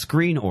in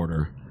screen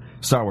order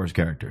Star Wars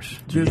characters.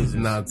 This is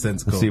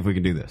nonsensical. Let's see if we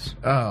can do this.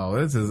 Oh,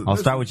 this is. I'll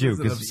start with you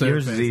because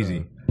yours is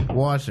easy.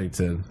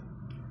 Washington.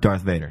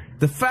 Darth Vader.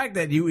 The fact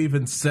that you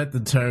even set the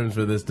terms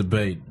for this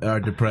debate are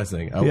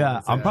depressing.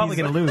 Yeah, I'm probably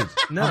going to lose.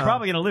 No. I'm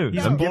probably going to lose.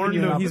 He's I'm born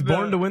giving you to, he's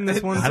born to win this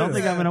one. I don't too.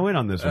 think I'm going to win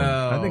on this one.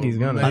 I think he's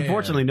gonna. man.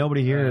 Unfortunately,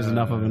 nobody here is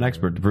enough of an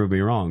expert to prove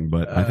me wrong,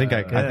 but I think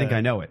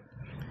I know it.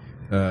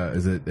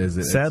 Is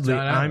it? Sadly,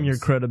 John I'm your Adams.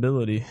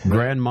 credibility.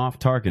 Grand Moff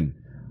Tarkin,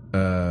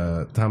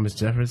 Thomas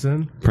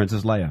Jefferson.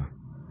 Princess Leia,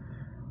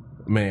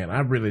 Man, I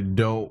really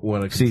don't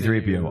want to.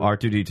 C-3PO,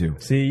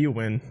 R2-D2. See, you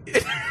win.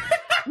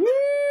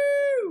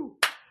 Woo!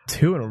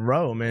 2 in a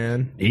row,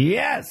 man.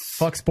 Yes!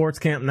 Fuck sports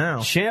camp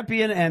now.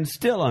 Champion and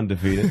still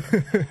undefeated.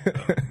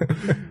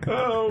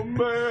 Oh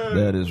man,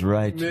 That is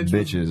right,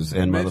 bitches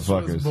and Mitch was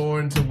motherfuckers.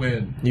 born to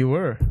win. You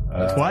were.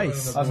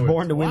 Twice. I was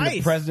born to win the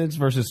Twice. Presidents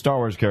versus Star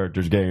Wars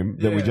characters game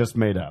that we Yeah. just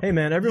made up. Hey,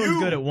 man, everyone's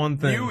good at one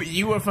thing.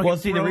 You were fucking. Well,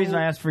 see, the reason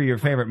I asked for your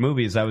favorite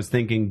movies, I was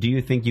thinking, do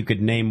you think you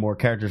could name more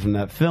characters from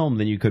that film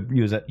than you could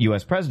use at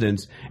U.S.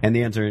 presidents? And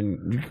the answer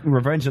in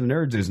Revenge of the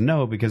Nerds is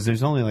no, because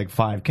there's only like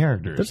 5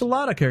 characters. There's a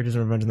lot of characters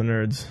in Revenge of the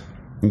Nerds.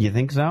 You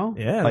think so?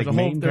 Yeah, like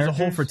there's a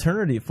whole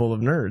fraternity full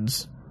of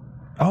nerds.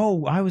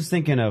 Oh, I was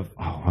thinking of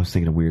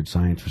Weird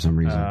Science for some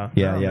reason. no,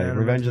 man,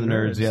 Revenge of the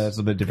Nerds. Yeah, that's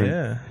a bit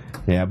different.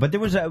 Yeah, but there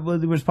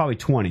was probably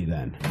 20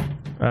 then,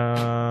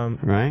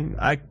 right?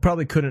 I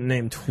probably couldn't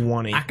name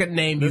 20. I could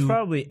name There's you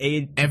probably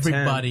 8.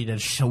 everybody that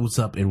shows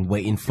up in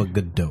Waiting for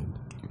Godot.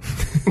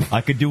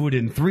 I could do it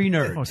in 3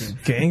 nerds. Fucking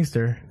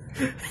gangster.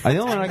 The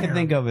only one I can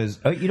think of is,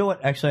 you know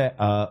what? Actually,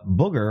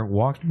 Booger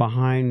walked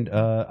behind.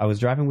 I was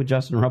driving with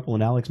Justin Ruppel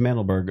and Alex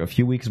Mandelberg a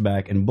few weeks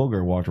back, and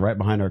Booger walked right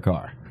behind our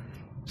car.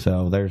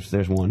 So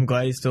there's one. I'm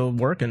glad he's still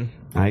working.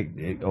 I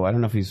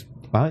don't know if he's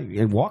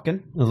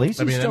walking. At least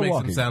I he's mean, that still makes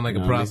walking. him sound like a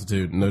No,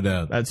 prostitute, no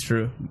doubt. That's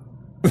true.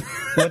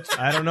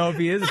 I don't know if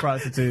he is a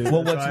prostitute.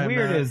 Well, That's what's why I'm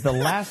weird not- is the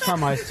last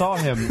time I saw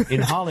him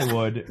in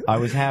Hollywood, I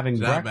was having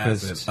John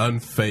breakfast, Bassett,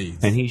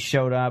 unfazed. and he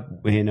showed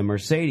up in a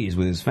Mercedes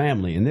with his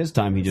family. And this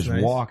time, he just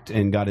nice. walked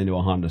and got into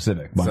a Honda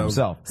Civic by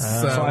himself.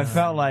 So I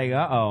felt like,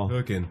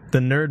 hooking. the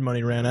nerd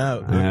money ran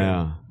out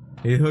yeah.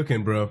 He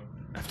hooking, bro.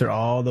 after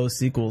all those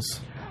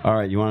sequels. All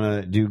right, you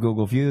want to do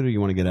Google Feud, or you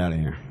want to get out of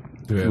here?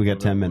 We got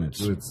 10 minutes.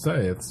 Let's do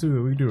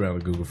it. We do around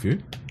with Google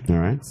Feud. All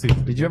right.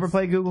 Did you ever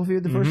play Google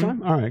Feud the first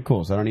time? All right,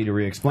 cool. So I don't need to I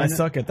re-explain it.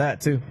 suck at that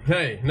too.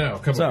 Hey, no,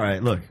 come It's on. all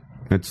right. Look,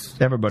 it's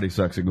everybody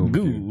sucks at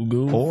Google Feud.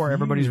 Google Or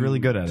everybody's really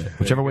good at it.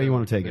 Whichever way you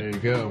want to take There it.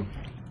 you go.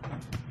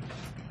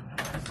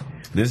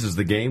 This is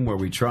the game where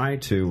we try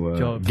to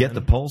Job, get man.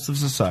 the pulse of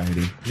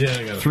society Yeah,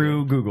 I got it.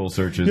 through Google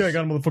searches. Yeah, I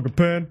got a motherfucking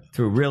pen.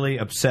 Through really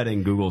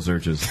upsetting Google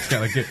searches.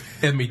 Gotta get.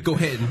 Let me go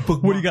ahead and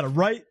bookmark. What do you got to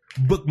write?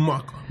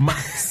 Bookmark my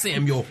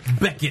Samuel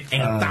Beckett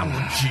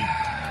anthology.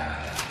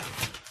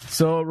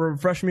 So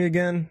refresh me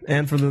again,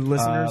 and for the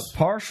listeners.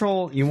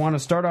 Partial. You want to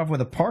start off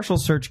with a partial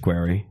search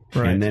query,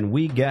 Right. and then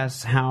we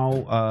guess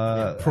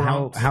how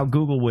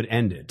Google would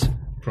end it.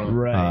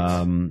 Right.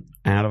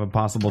 Out of a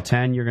possible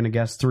 10, you're going to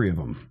guess 3 of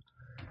them.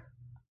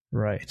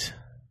 Right.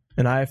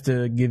 And I have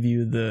to give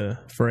you the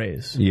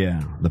phrase.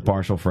 Yeah, the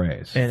partial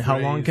phrase. And how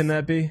long can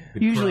that be?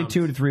 Usually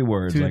 2 to 3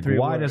 words. 2 to like, 3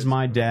 why words. does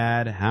my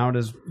dad? How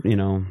does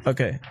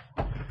Okay.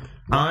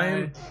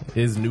 I'm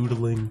is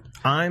noodling.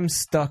 I'm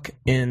stuck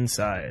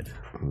inside.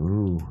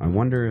 Ooh, I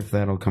wonder if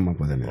that'll come up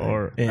with anything.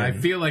 Or in. I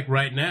feel like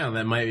right now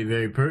that might be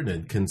very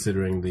pertinent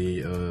considering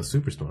the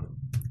superstorm.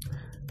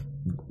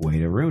 Way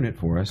to ruin it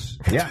for us.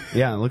 Yeah.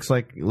 It looks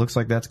like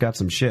that's got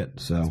some shit.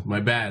 So My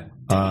bad.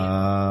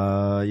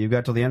 you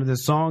got till the end of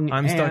this song.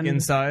 I'm stuck and-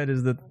 inside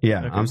is the...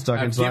 Yeah, Okay. I'm stuck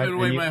I've inside. given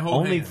away and my whole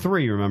only hand.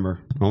 3, remember?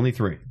 Only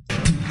 3.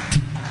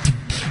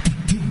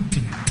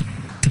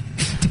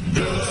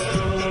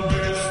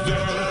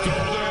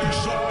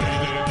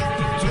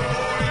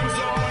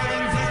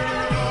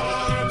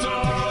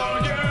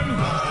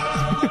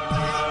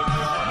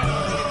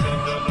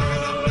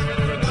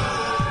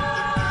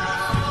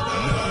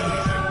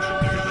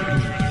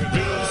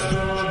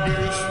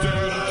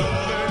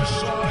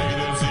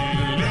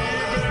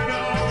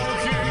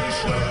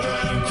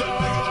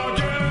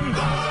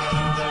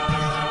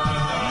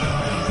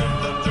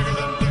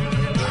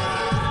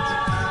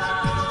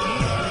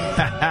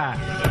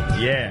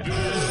 Yeah.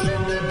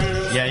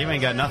 Yeah, you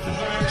ain't got nothing.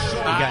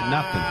 You got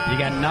nothing. You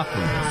got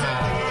nothing.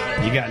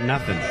 You got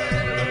nothing.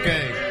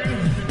 Okay.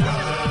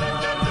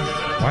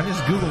 Why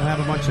does Google have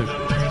a bunch of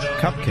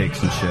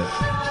cupcakes and shit?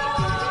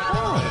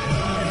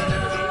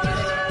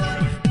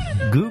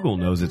 Google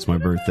knows it's my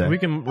birthday. We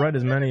can write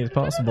as many as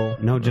possible.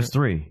 No, just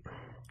 3.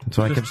 That's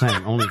what I kept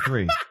saying. Only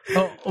 3.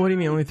 Oh, what do you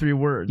mean? Only 3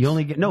 words? You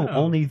only get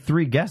only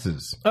 3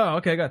 guesses. Oh,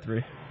 okay, I got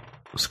 3.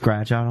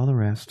 Scratch out all the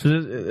rest. So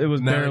it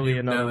was barely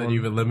enough. Now that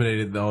you've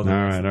eliminated all the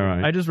All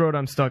right. I just wrote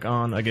I'm stuck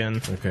on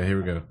again. Okay, here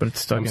we go. But it's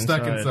stuck I'm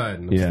inside. stuck inside.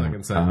 I'm Yeah. stuck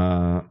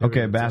inside.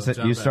 Okay, Bassett,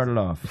 you started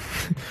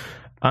off.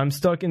 I'm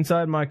stuck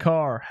inside my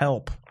car.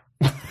 Help.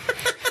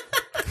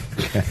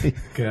 Okay.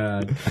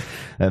 God.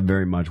 That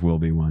very much will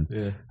be one.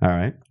 Yeah. All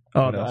right.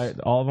 Oh,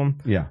 all of them?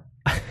 Yeah.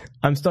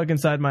 I'm stuck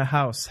inside my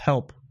house.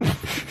 Help.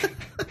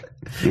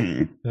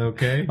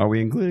 Okay. Are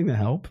we including the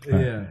help?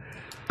 Yeah.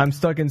 I'm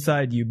stuck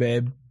inside you,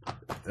 babe.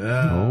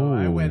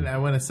 I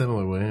went a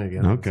similar way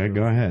again. Okay,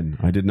 go ahead.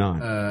 I did not.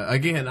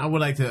 Again, I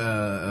would like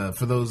to,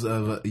 for those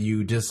of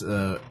you just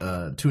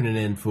tuning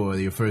in for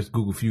your first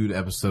Google Feud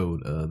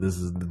episode, this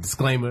is the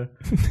disclaimer.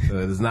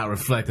 Does not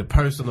reflect a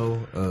personal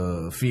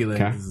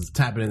feeling. Okay. This is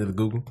tapping into the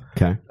Google.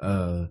 Okay.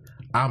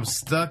 I'm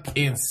stuck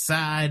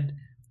inside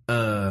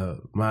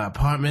my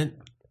apartment.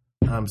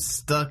 I'm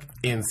stuck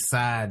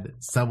inside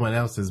someone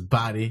else's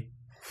body.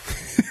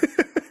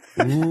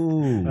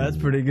 Ooh, that's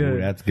pretty good.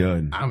 Ooh, that's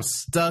good. I'm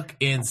stuck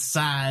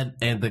inside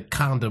and the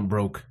condom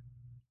broke.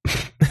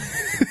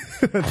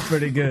 That's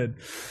pretty good.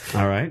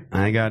 All right.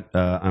 I got,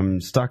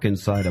 I'm stuck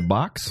inside a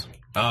box.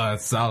 Oh,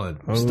 that's solid.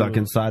 Stuck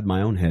inside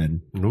my own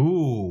head.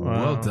 Ooh,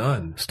 well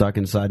done. Stuck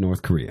inside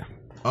North Korea.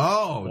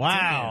 Oh,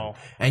 wow.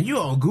 Damn. And you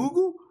on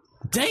Google?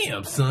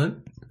 Damn,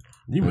 son.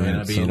 You may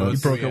not be in You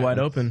broke it wide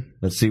open.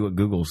 Let's see what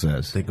Google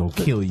says. They gonna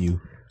kill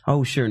you.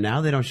 Oh, sure. Now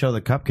they don't show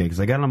the cupcakes.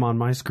 I got them on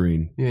my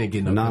screen. You ain't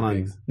getting no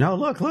cupcakes. No,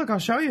 look. I'll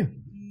show you.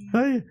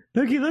 Hey,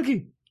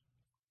 looky.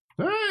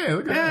 Hey,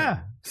 look at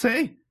that.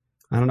 See?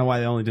 I don't know why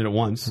they only did it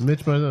once.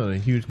 Mitch Marzone, a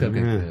huge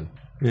cupcake fan.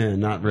 Yeah,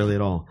 not really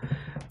at all.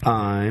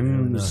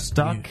 I'm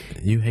stuck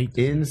you hate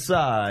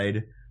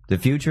inside the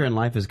future and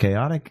life is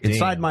chaotic.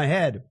 Inside my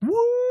head. Woo!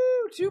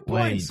 2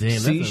 points. Wait, damn,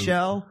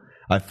 Seashell.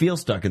 I feel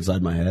stuck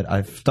inside my head.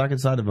 I'm stuck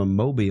inside of a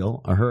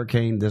mobile, a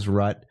hurricane, this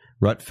rut.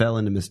 Rut fell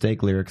into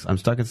mistake lyrics. I'm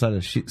stuck inside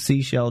a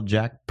seashell,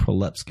 Jack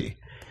Prolepsky.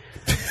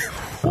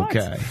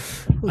 Okay.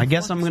 I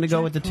guess I'm going to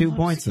go with the 2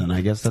 points then.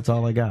 I guess that's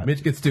all I got.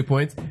 Mitch gets 2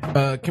 points.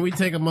 Can we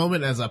take a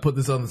moment as I put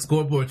this on the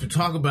scoreboard to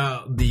talk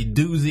about the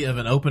doozy of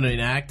an opening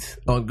act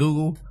on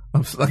Google?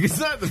 I'm stuck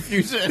inside the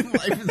future and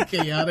life is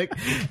chaotic.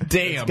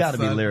 Damn, It's got to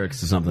be lyrics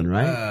to something,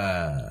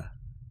 right?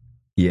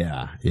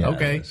 Yeah.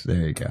 Okay.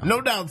 There you go.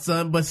 No doubt,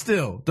 son, but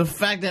still, the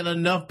fact that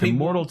enough people...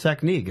 Immortal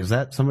Technique. Is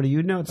that somebody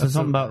you know? It says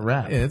something about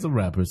rap. Yeah, it's a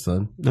rapper,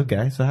 son.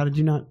 Okay, so how did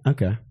you not?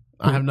 Okay.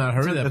 I have not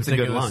heard that That's a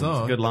particular good line. song.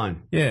 It's a good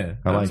line. Yeah,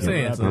 I like I'm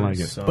saying, it. son. I like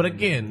it. But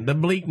again, the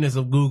bleakness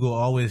of Google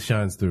always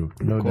shines through.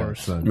 No doubt,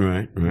 son.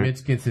 Right.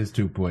 Mitch gets his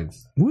 2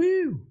 points.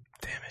 Woo!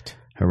 Damn it.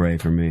 Hooray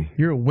for me.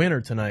 You're a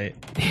winner tonight.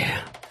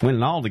 Yeah.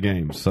 Winning all the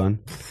games, son.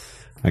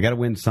 I got to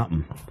win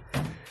something.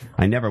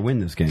 I never win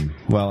this game.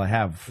 Well, I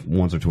have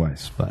once or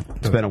twice, but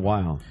it's been a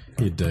while.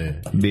 You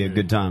did. It'd be a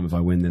good time if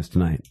I win this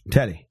tonight.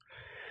 Teddy.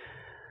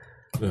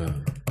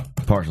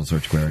 Partial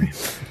search query.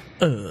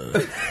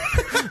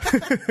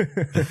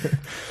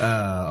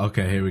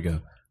 Okay, here we go.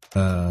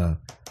 I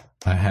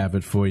have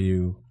it for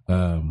you.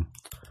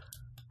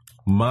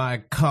 My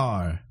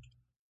car.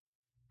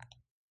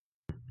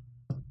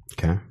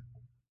 Okay.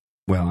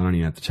 Well, I don't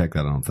even have to check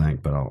that, I don't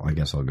think, but I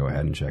guess I'll go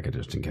ahead and check it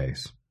just in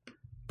case.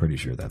 Pretty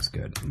sure that's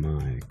good.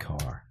 My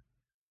car.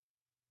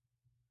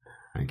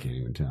 I can't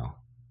even tell.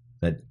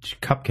 That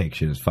cupcake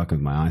shit is fucking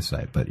with my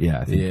eyesight, but yeah,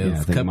 I think,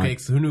 I think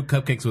cupcakes. Who knew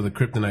cupcakes were the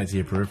kryptonite to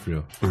your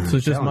peripheral? So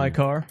it's just my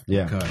car?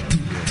 Yeah. Car.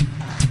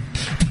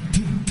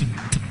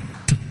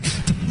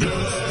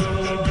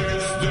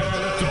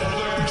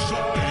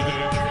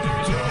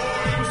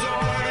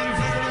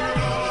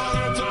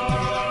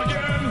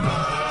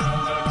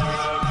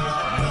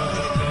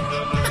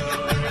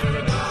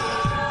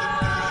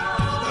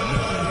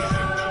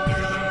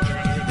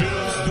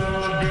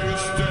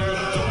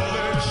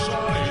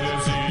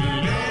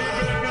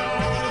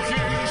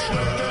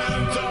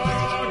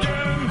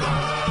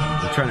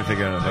 Trying to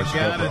figure out if I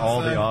should go for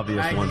all the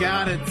obvious ones. I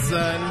got it,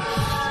 son.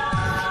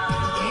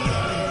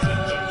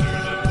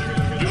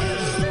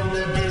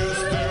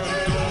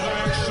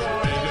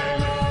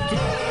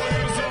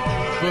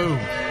 Boom.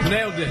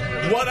 Nailed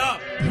it. What up,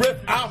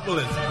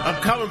 Riffopolis?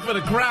 I'm coming for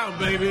the crown,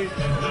 baby.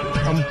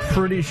 I'm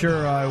pretty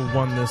sure I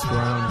won this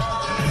round.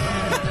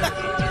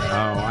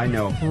 Oh, I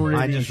know.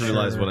 I just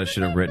realized what I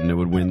should have written that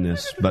would win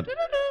this, but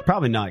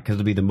probably not, because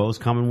it'll be the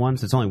most common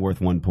ones. It's only worth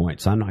 1 point,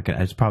 so I'm not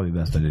gonna. It's probably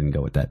best I didn't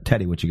go with that.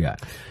 Teddy, what you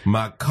got?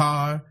 My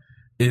car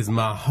is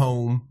my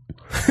home.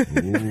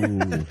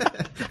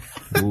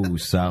 Ooh,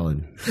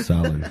 solid.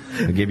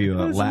 I'll give you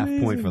a laugh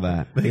point for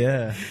that.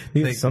 Yeah,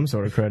 need some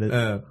sort of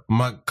credit.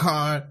 My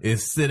car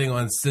is sitting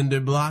on cinder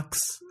blocks.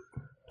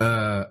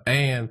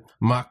 And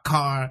my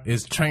car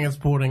is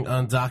transporting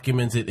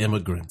undocumented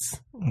immigrants.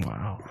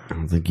 Wow. I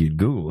don't think you'd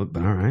Google it,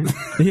 but all right.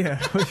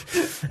 Yeah.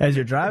 As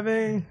you're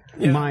driving?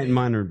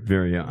 Mine are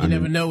very... You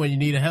never know when you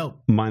need help.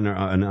 Mine are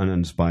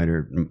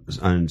uninspired.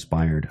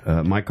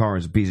 My car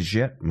is a piece of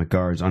shit. My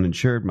car is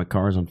uninsured. My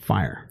car is on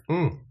fire.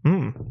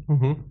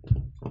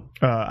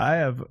 I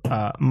have...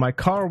 my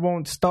car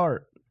won't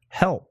start.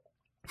 Help.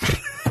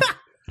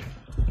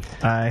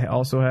 I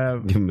also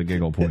have... Give him a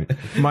giggle point.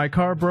 My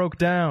car broke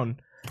down.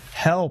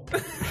 Help.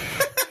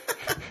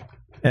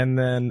 And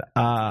then...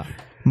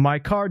 my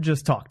car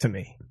just talked to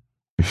me.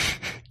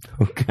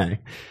 Okay.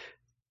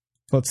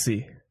 Let's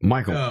see.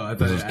 Michael,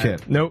 this is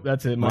Kip. Nope,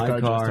 that's it. My car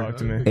just talked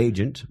to me.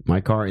 Agent,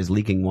 my car is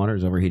leaking water,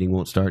 is overheating,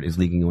 won't start, is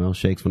leaking oil,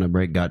 shakes when I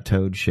brake, got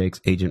towed,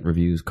 shakes, agent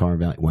reviews, car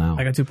value. Wow.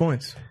 I got 2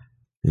 points.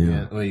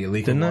 Yeah. Well, you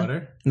leaking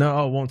water?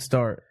 No, won't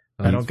start.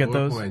 I don't get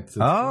those.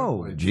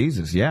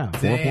 Jesus, yeah.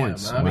 4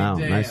 points. Wow,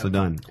 nicely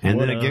done. And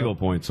then a giggle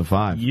point, so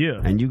 5.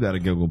 Yeah. And you got a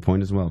giggle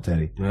point as well,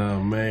 Teddy. Oh,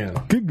 man.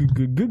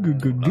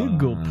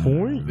 Giggle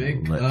point.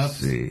 Big Let's ups.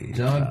 see.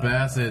 John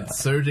Bassett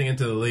surging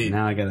into the lead.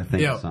 Now I got to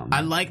think of something.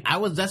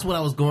 That's what I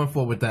was going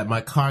for with that.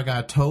 My car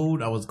got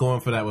towed. I was going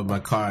for that with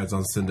my cars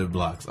on cinder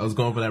blocks. I was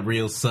going for that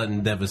real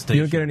sudden devastation.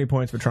 You don't get any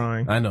points for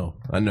trying. I know.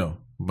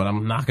 But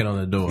I'm knocking on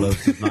the door.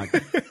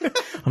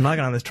 I'm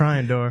knocking on this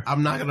trying door.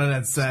 I'm knocking on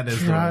that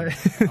sadness door.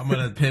 I'm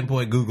going to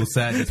pinpoint Google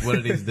sadness one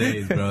of these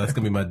days, bro. That's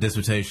going to be my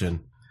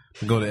dissertation.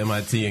 Go to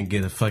MIT and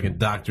get a fucking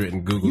doctorate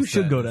in Google You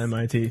should go to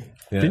MIT.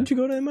 Yeah. Didn't you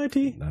go to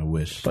MIT? I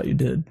wish. Thought you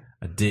did.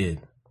 I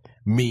did.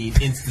 Mean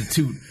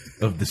Institute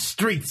of the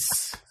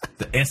Streets.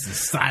 The S is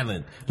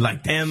silent.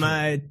 Like the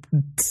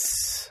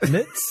MITS?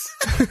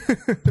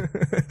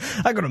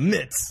 I go to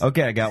MITS.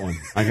 Okay, I got one.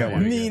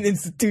 Mean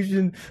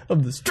Institution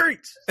of the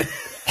Streets.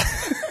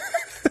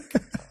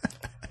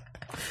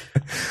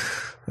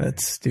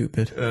 That's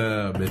stupid.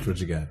 Mitch, what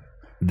you got?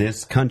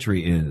 This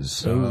country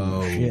is.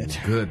 Oh, shit.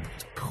 Good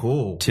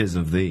pull. 'Tis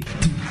of thee.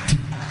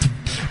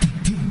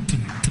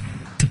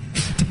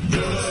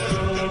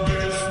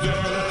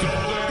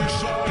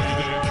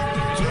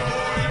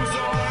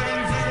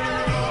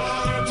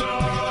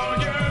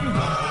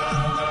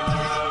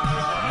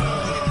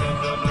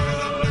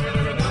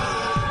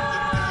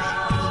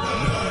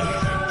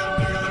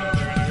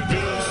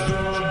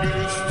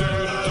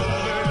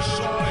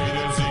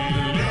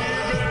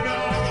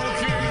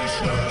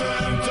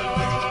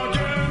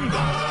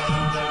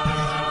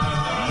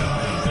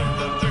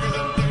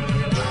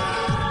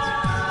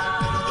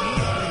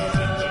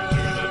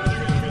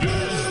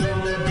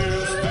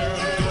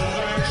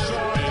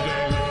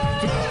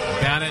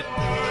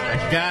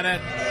 Got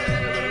it.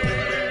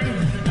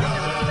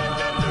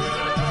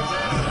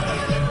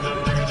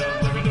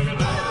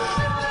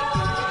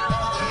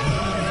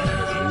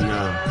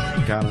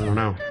 No. God, I don't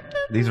know.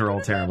 These are all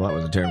terrible. That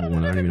was a terrible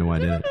one. I don't even know why I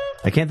did it.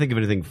 I can't think of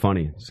anything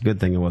funny. It's a good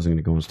thing I wasn't going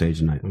to go on stage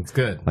tonight. It's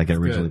good. Like I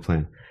originally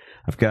planned.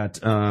 I've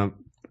got,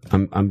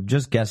 I'm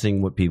just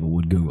guessing what people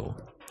would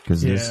Google.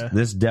 Because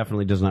this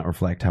definitely does not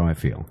reflect how I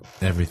feel.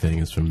 Everything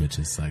is from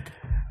Mitch's psych.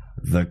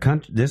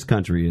 This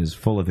country is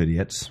full of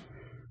idiots.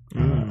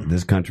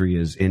 This country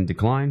is in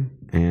decline,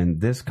 and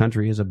this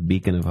country is a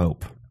beacon of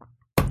hope.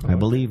 I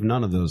believe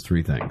none of those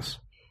 3 things.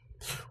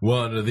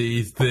 One of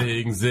these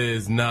things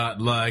is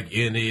not like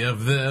any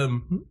of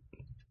them.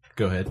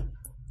 Go ahead.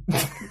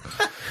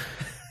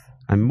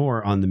 I'm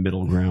more on the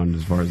middle ground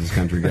as far as this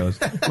country goes.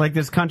 Like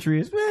this country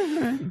is...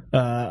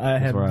 I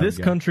have this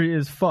country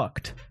is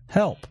fucked.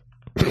 Help.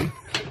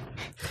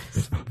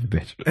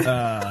 Bitch.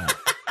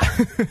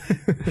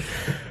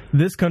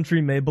 This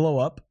country may blow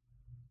up.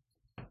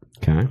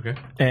 Okay.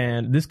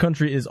 And this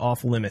country is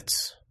off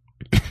limits.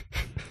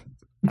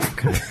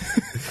 Okay.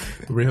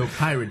 Real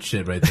pirate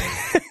shit right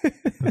there.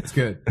 That's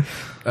good.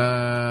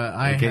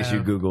 In case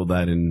you Googled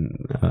that in,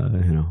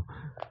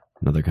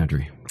 another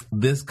country.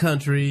 This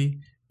country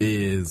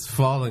is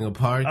falling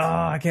apart. Oh,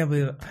 I can't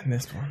believe I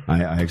missed one.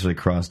 I actually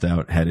crossed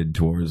out headed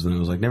towards, and I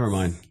was like, never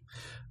mind.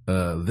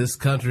 This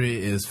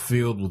country is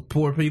filled with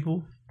poor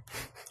people.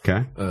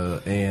 Okay.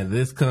 And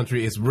this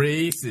country is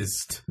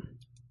racist.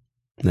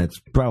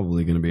 That's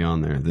probably going to be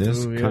on there.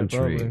 This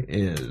country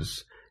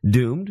is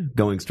doomed,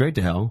 going straight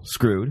to hell,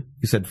 screwed.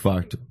 You said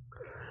fucked.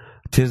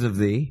 'Tis of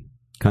thee.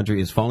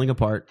 Country is falling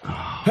apart.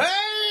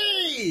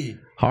 Hey!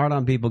 Hard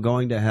on people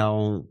going to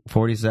hell.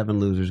 47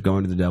 losers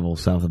going to the devil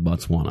south of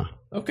Botswana.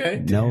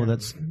 Okay. No, I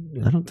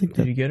don't think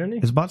that. Did you get any?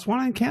 Is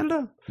Botswana in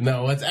Canada?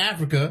 No, it's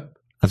Africa.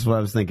 That's what I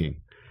was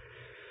thinking.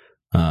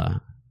 I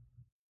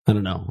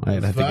don't know.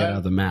 I'd have to get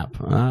out the map.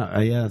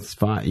 Yeah, it's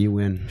fine. You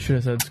win. Should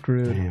have said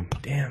screwed.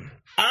 Damn.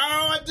 Oh,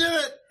 I did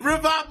it!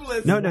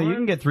 Rivopolis! No, you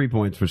can get 3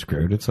 points for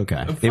screwed. It's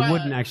okay. It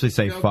wouldn't actually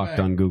say fucked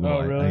on Google.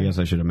 Oh, really? I guess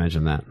I should have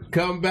mentioned that.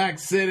 Comeback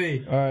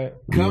City. All right.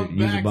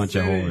 Use a bunch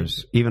of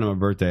whores. Even on my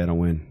birthday, I don't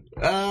win.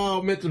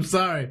 Oh, Mitch, I'm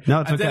sorry.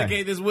 No, it's I okay.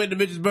 dedicate this win to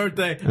Mitch's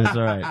birthday. That's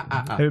all right.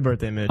 Happy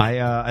birthday, Mitch.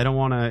 I don't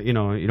want to, you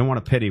don't want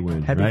a pity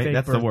win, Happy right? fake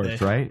That's birthday. the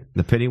worst, right?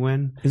 The pity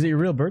win. Is it your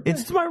real birthday?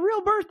 It's my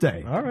real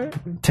birthday. All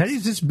right.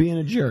 Teddy's just being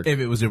a jerk. If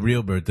it was your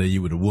real birthday,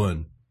 you would have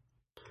won.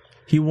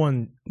 He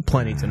won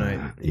plenty tonight.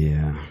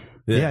 Yeah.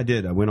 Yeah, I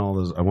did. I won all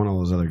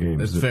those other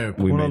games. That's fair.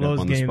 We One made of up those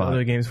on the spot.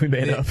 other games we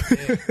made up.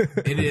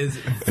 It is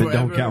It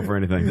don't count for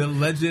anything. The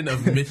legend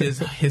of Mitch's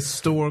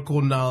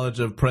historical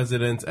knowledge of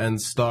presidents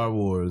and Star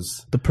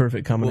Wars. The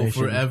perfect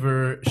combination. Will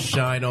forever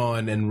shine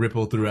on and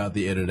ripple throughout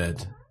the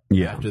internet.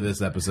 Yeah. After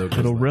this episode.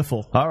 Little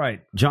riffle. All right,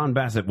 John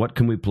Bassett, what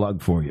can we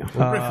plug for you?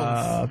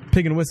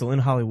 Pig and Whistle in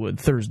Hollywood,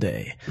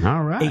 Thursday.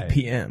 All right. 8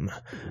 p.m.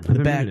 I've The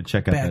been back, meaning to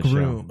check out back that show.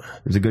 room.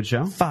 It's a good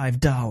show?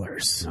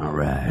 $5. All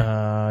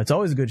right. It's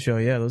always a good show.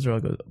 Yeah, those are all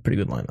pretty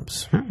good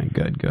lineups. All right,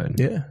 good.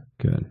 Yeah.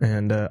 Good.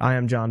 And I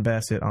am John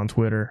Bassett on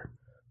Twitter.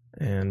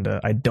 And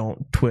I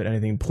don't twit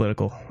anything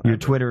political. Your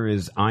Twitter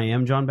is I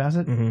am John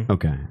Bassett? Mm-hmm.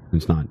 Okay.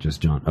 It's not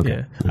just John.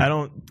 Okay. Yeah. I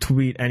don't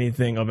tweet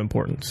anything of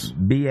importance.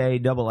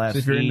 B-A-S-S-E-T-T. So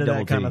if you're into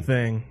that kind of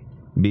thing.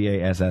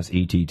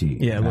 B-A-S-S-E-T-T.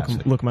 Yeah,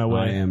 look my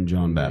way. I am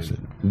John Bassett.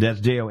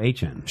 That's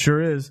J-O-H-N.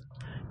 Sure is.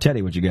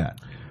 Teddy, what you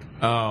got?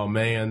 Oh,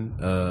 man.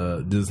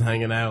 Just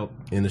hanging out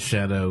in the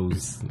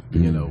shadows,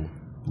 you know,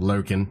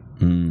 lurking,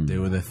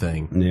 doing their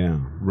thing. Yeah.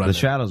 Running. The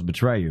shadows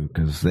betray you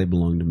because they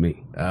belong to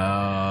me.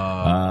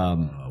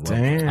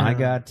 Damn. I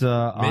got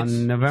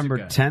on November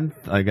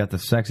 10th, I got the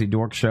Sexy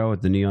Dork Show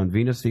at the Neon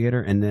Venus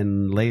Theater, and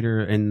then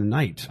later in the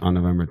night on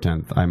November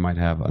 10th, I might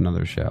have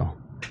another show.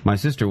 My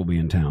sister will be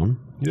in town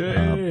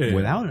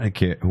without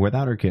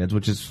her kids,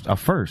 which is a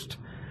first.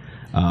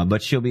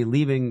 But she'll be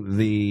leaving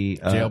the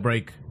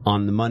jailbreak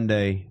on the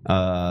Monday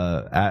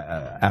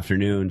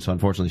afternoon, so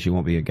unfortunately she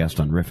won't be a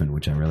guest on Riffin,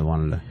 which I really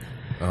wanted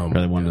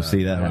to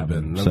see that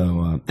happen.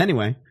 So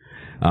anyway,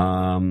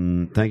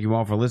 thank you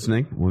all for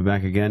listening. We'll be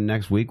back again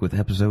next week with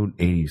episode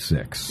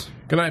 86.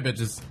 Good night,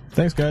 bitches.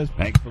 Thanks, guys.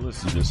 Thanks for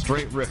listening to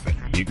Straight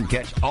Riffin'. You can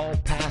catch all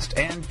past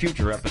and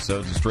future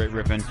episodes of Straight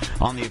Riffin'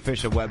 on the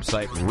official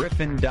website,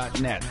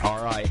 riffin.net,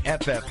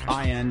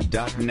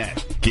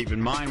 riffin.net. Keep in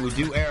mind, we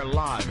do air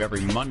live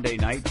every Monday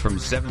night from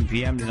 7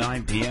 p.m. to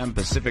 9 p.m.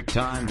 Pacific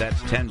Time.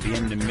 That's 10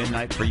 p.m. to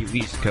midnight for you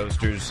East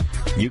Coasters.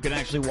 You can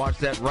actually watch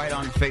that right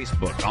on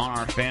Facebook, on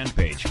our fan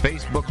page,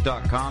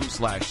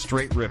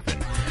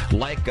 facebook.com/straightriffin'.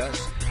 Like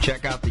us,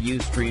 check out the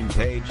Ustream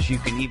page. You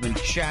can even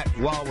chat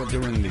while we're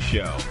doing the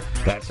show.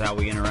 That's how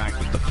we interact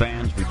with the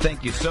fans. We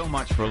thank you so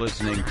much for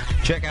listening.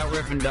 Check out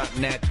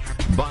riffin.net.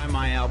 Buy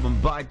my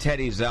album. Buy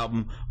Teddy's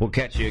album. We'll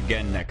catch you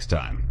again next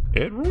time.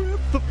 And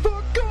rip the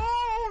fuck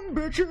on,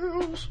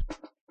 bitches!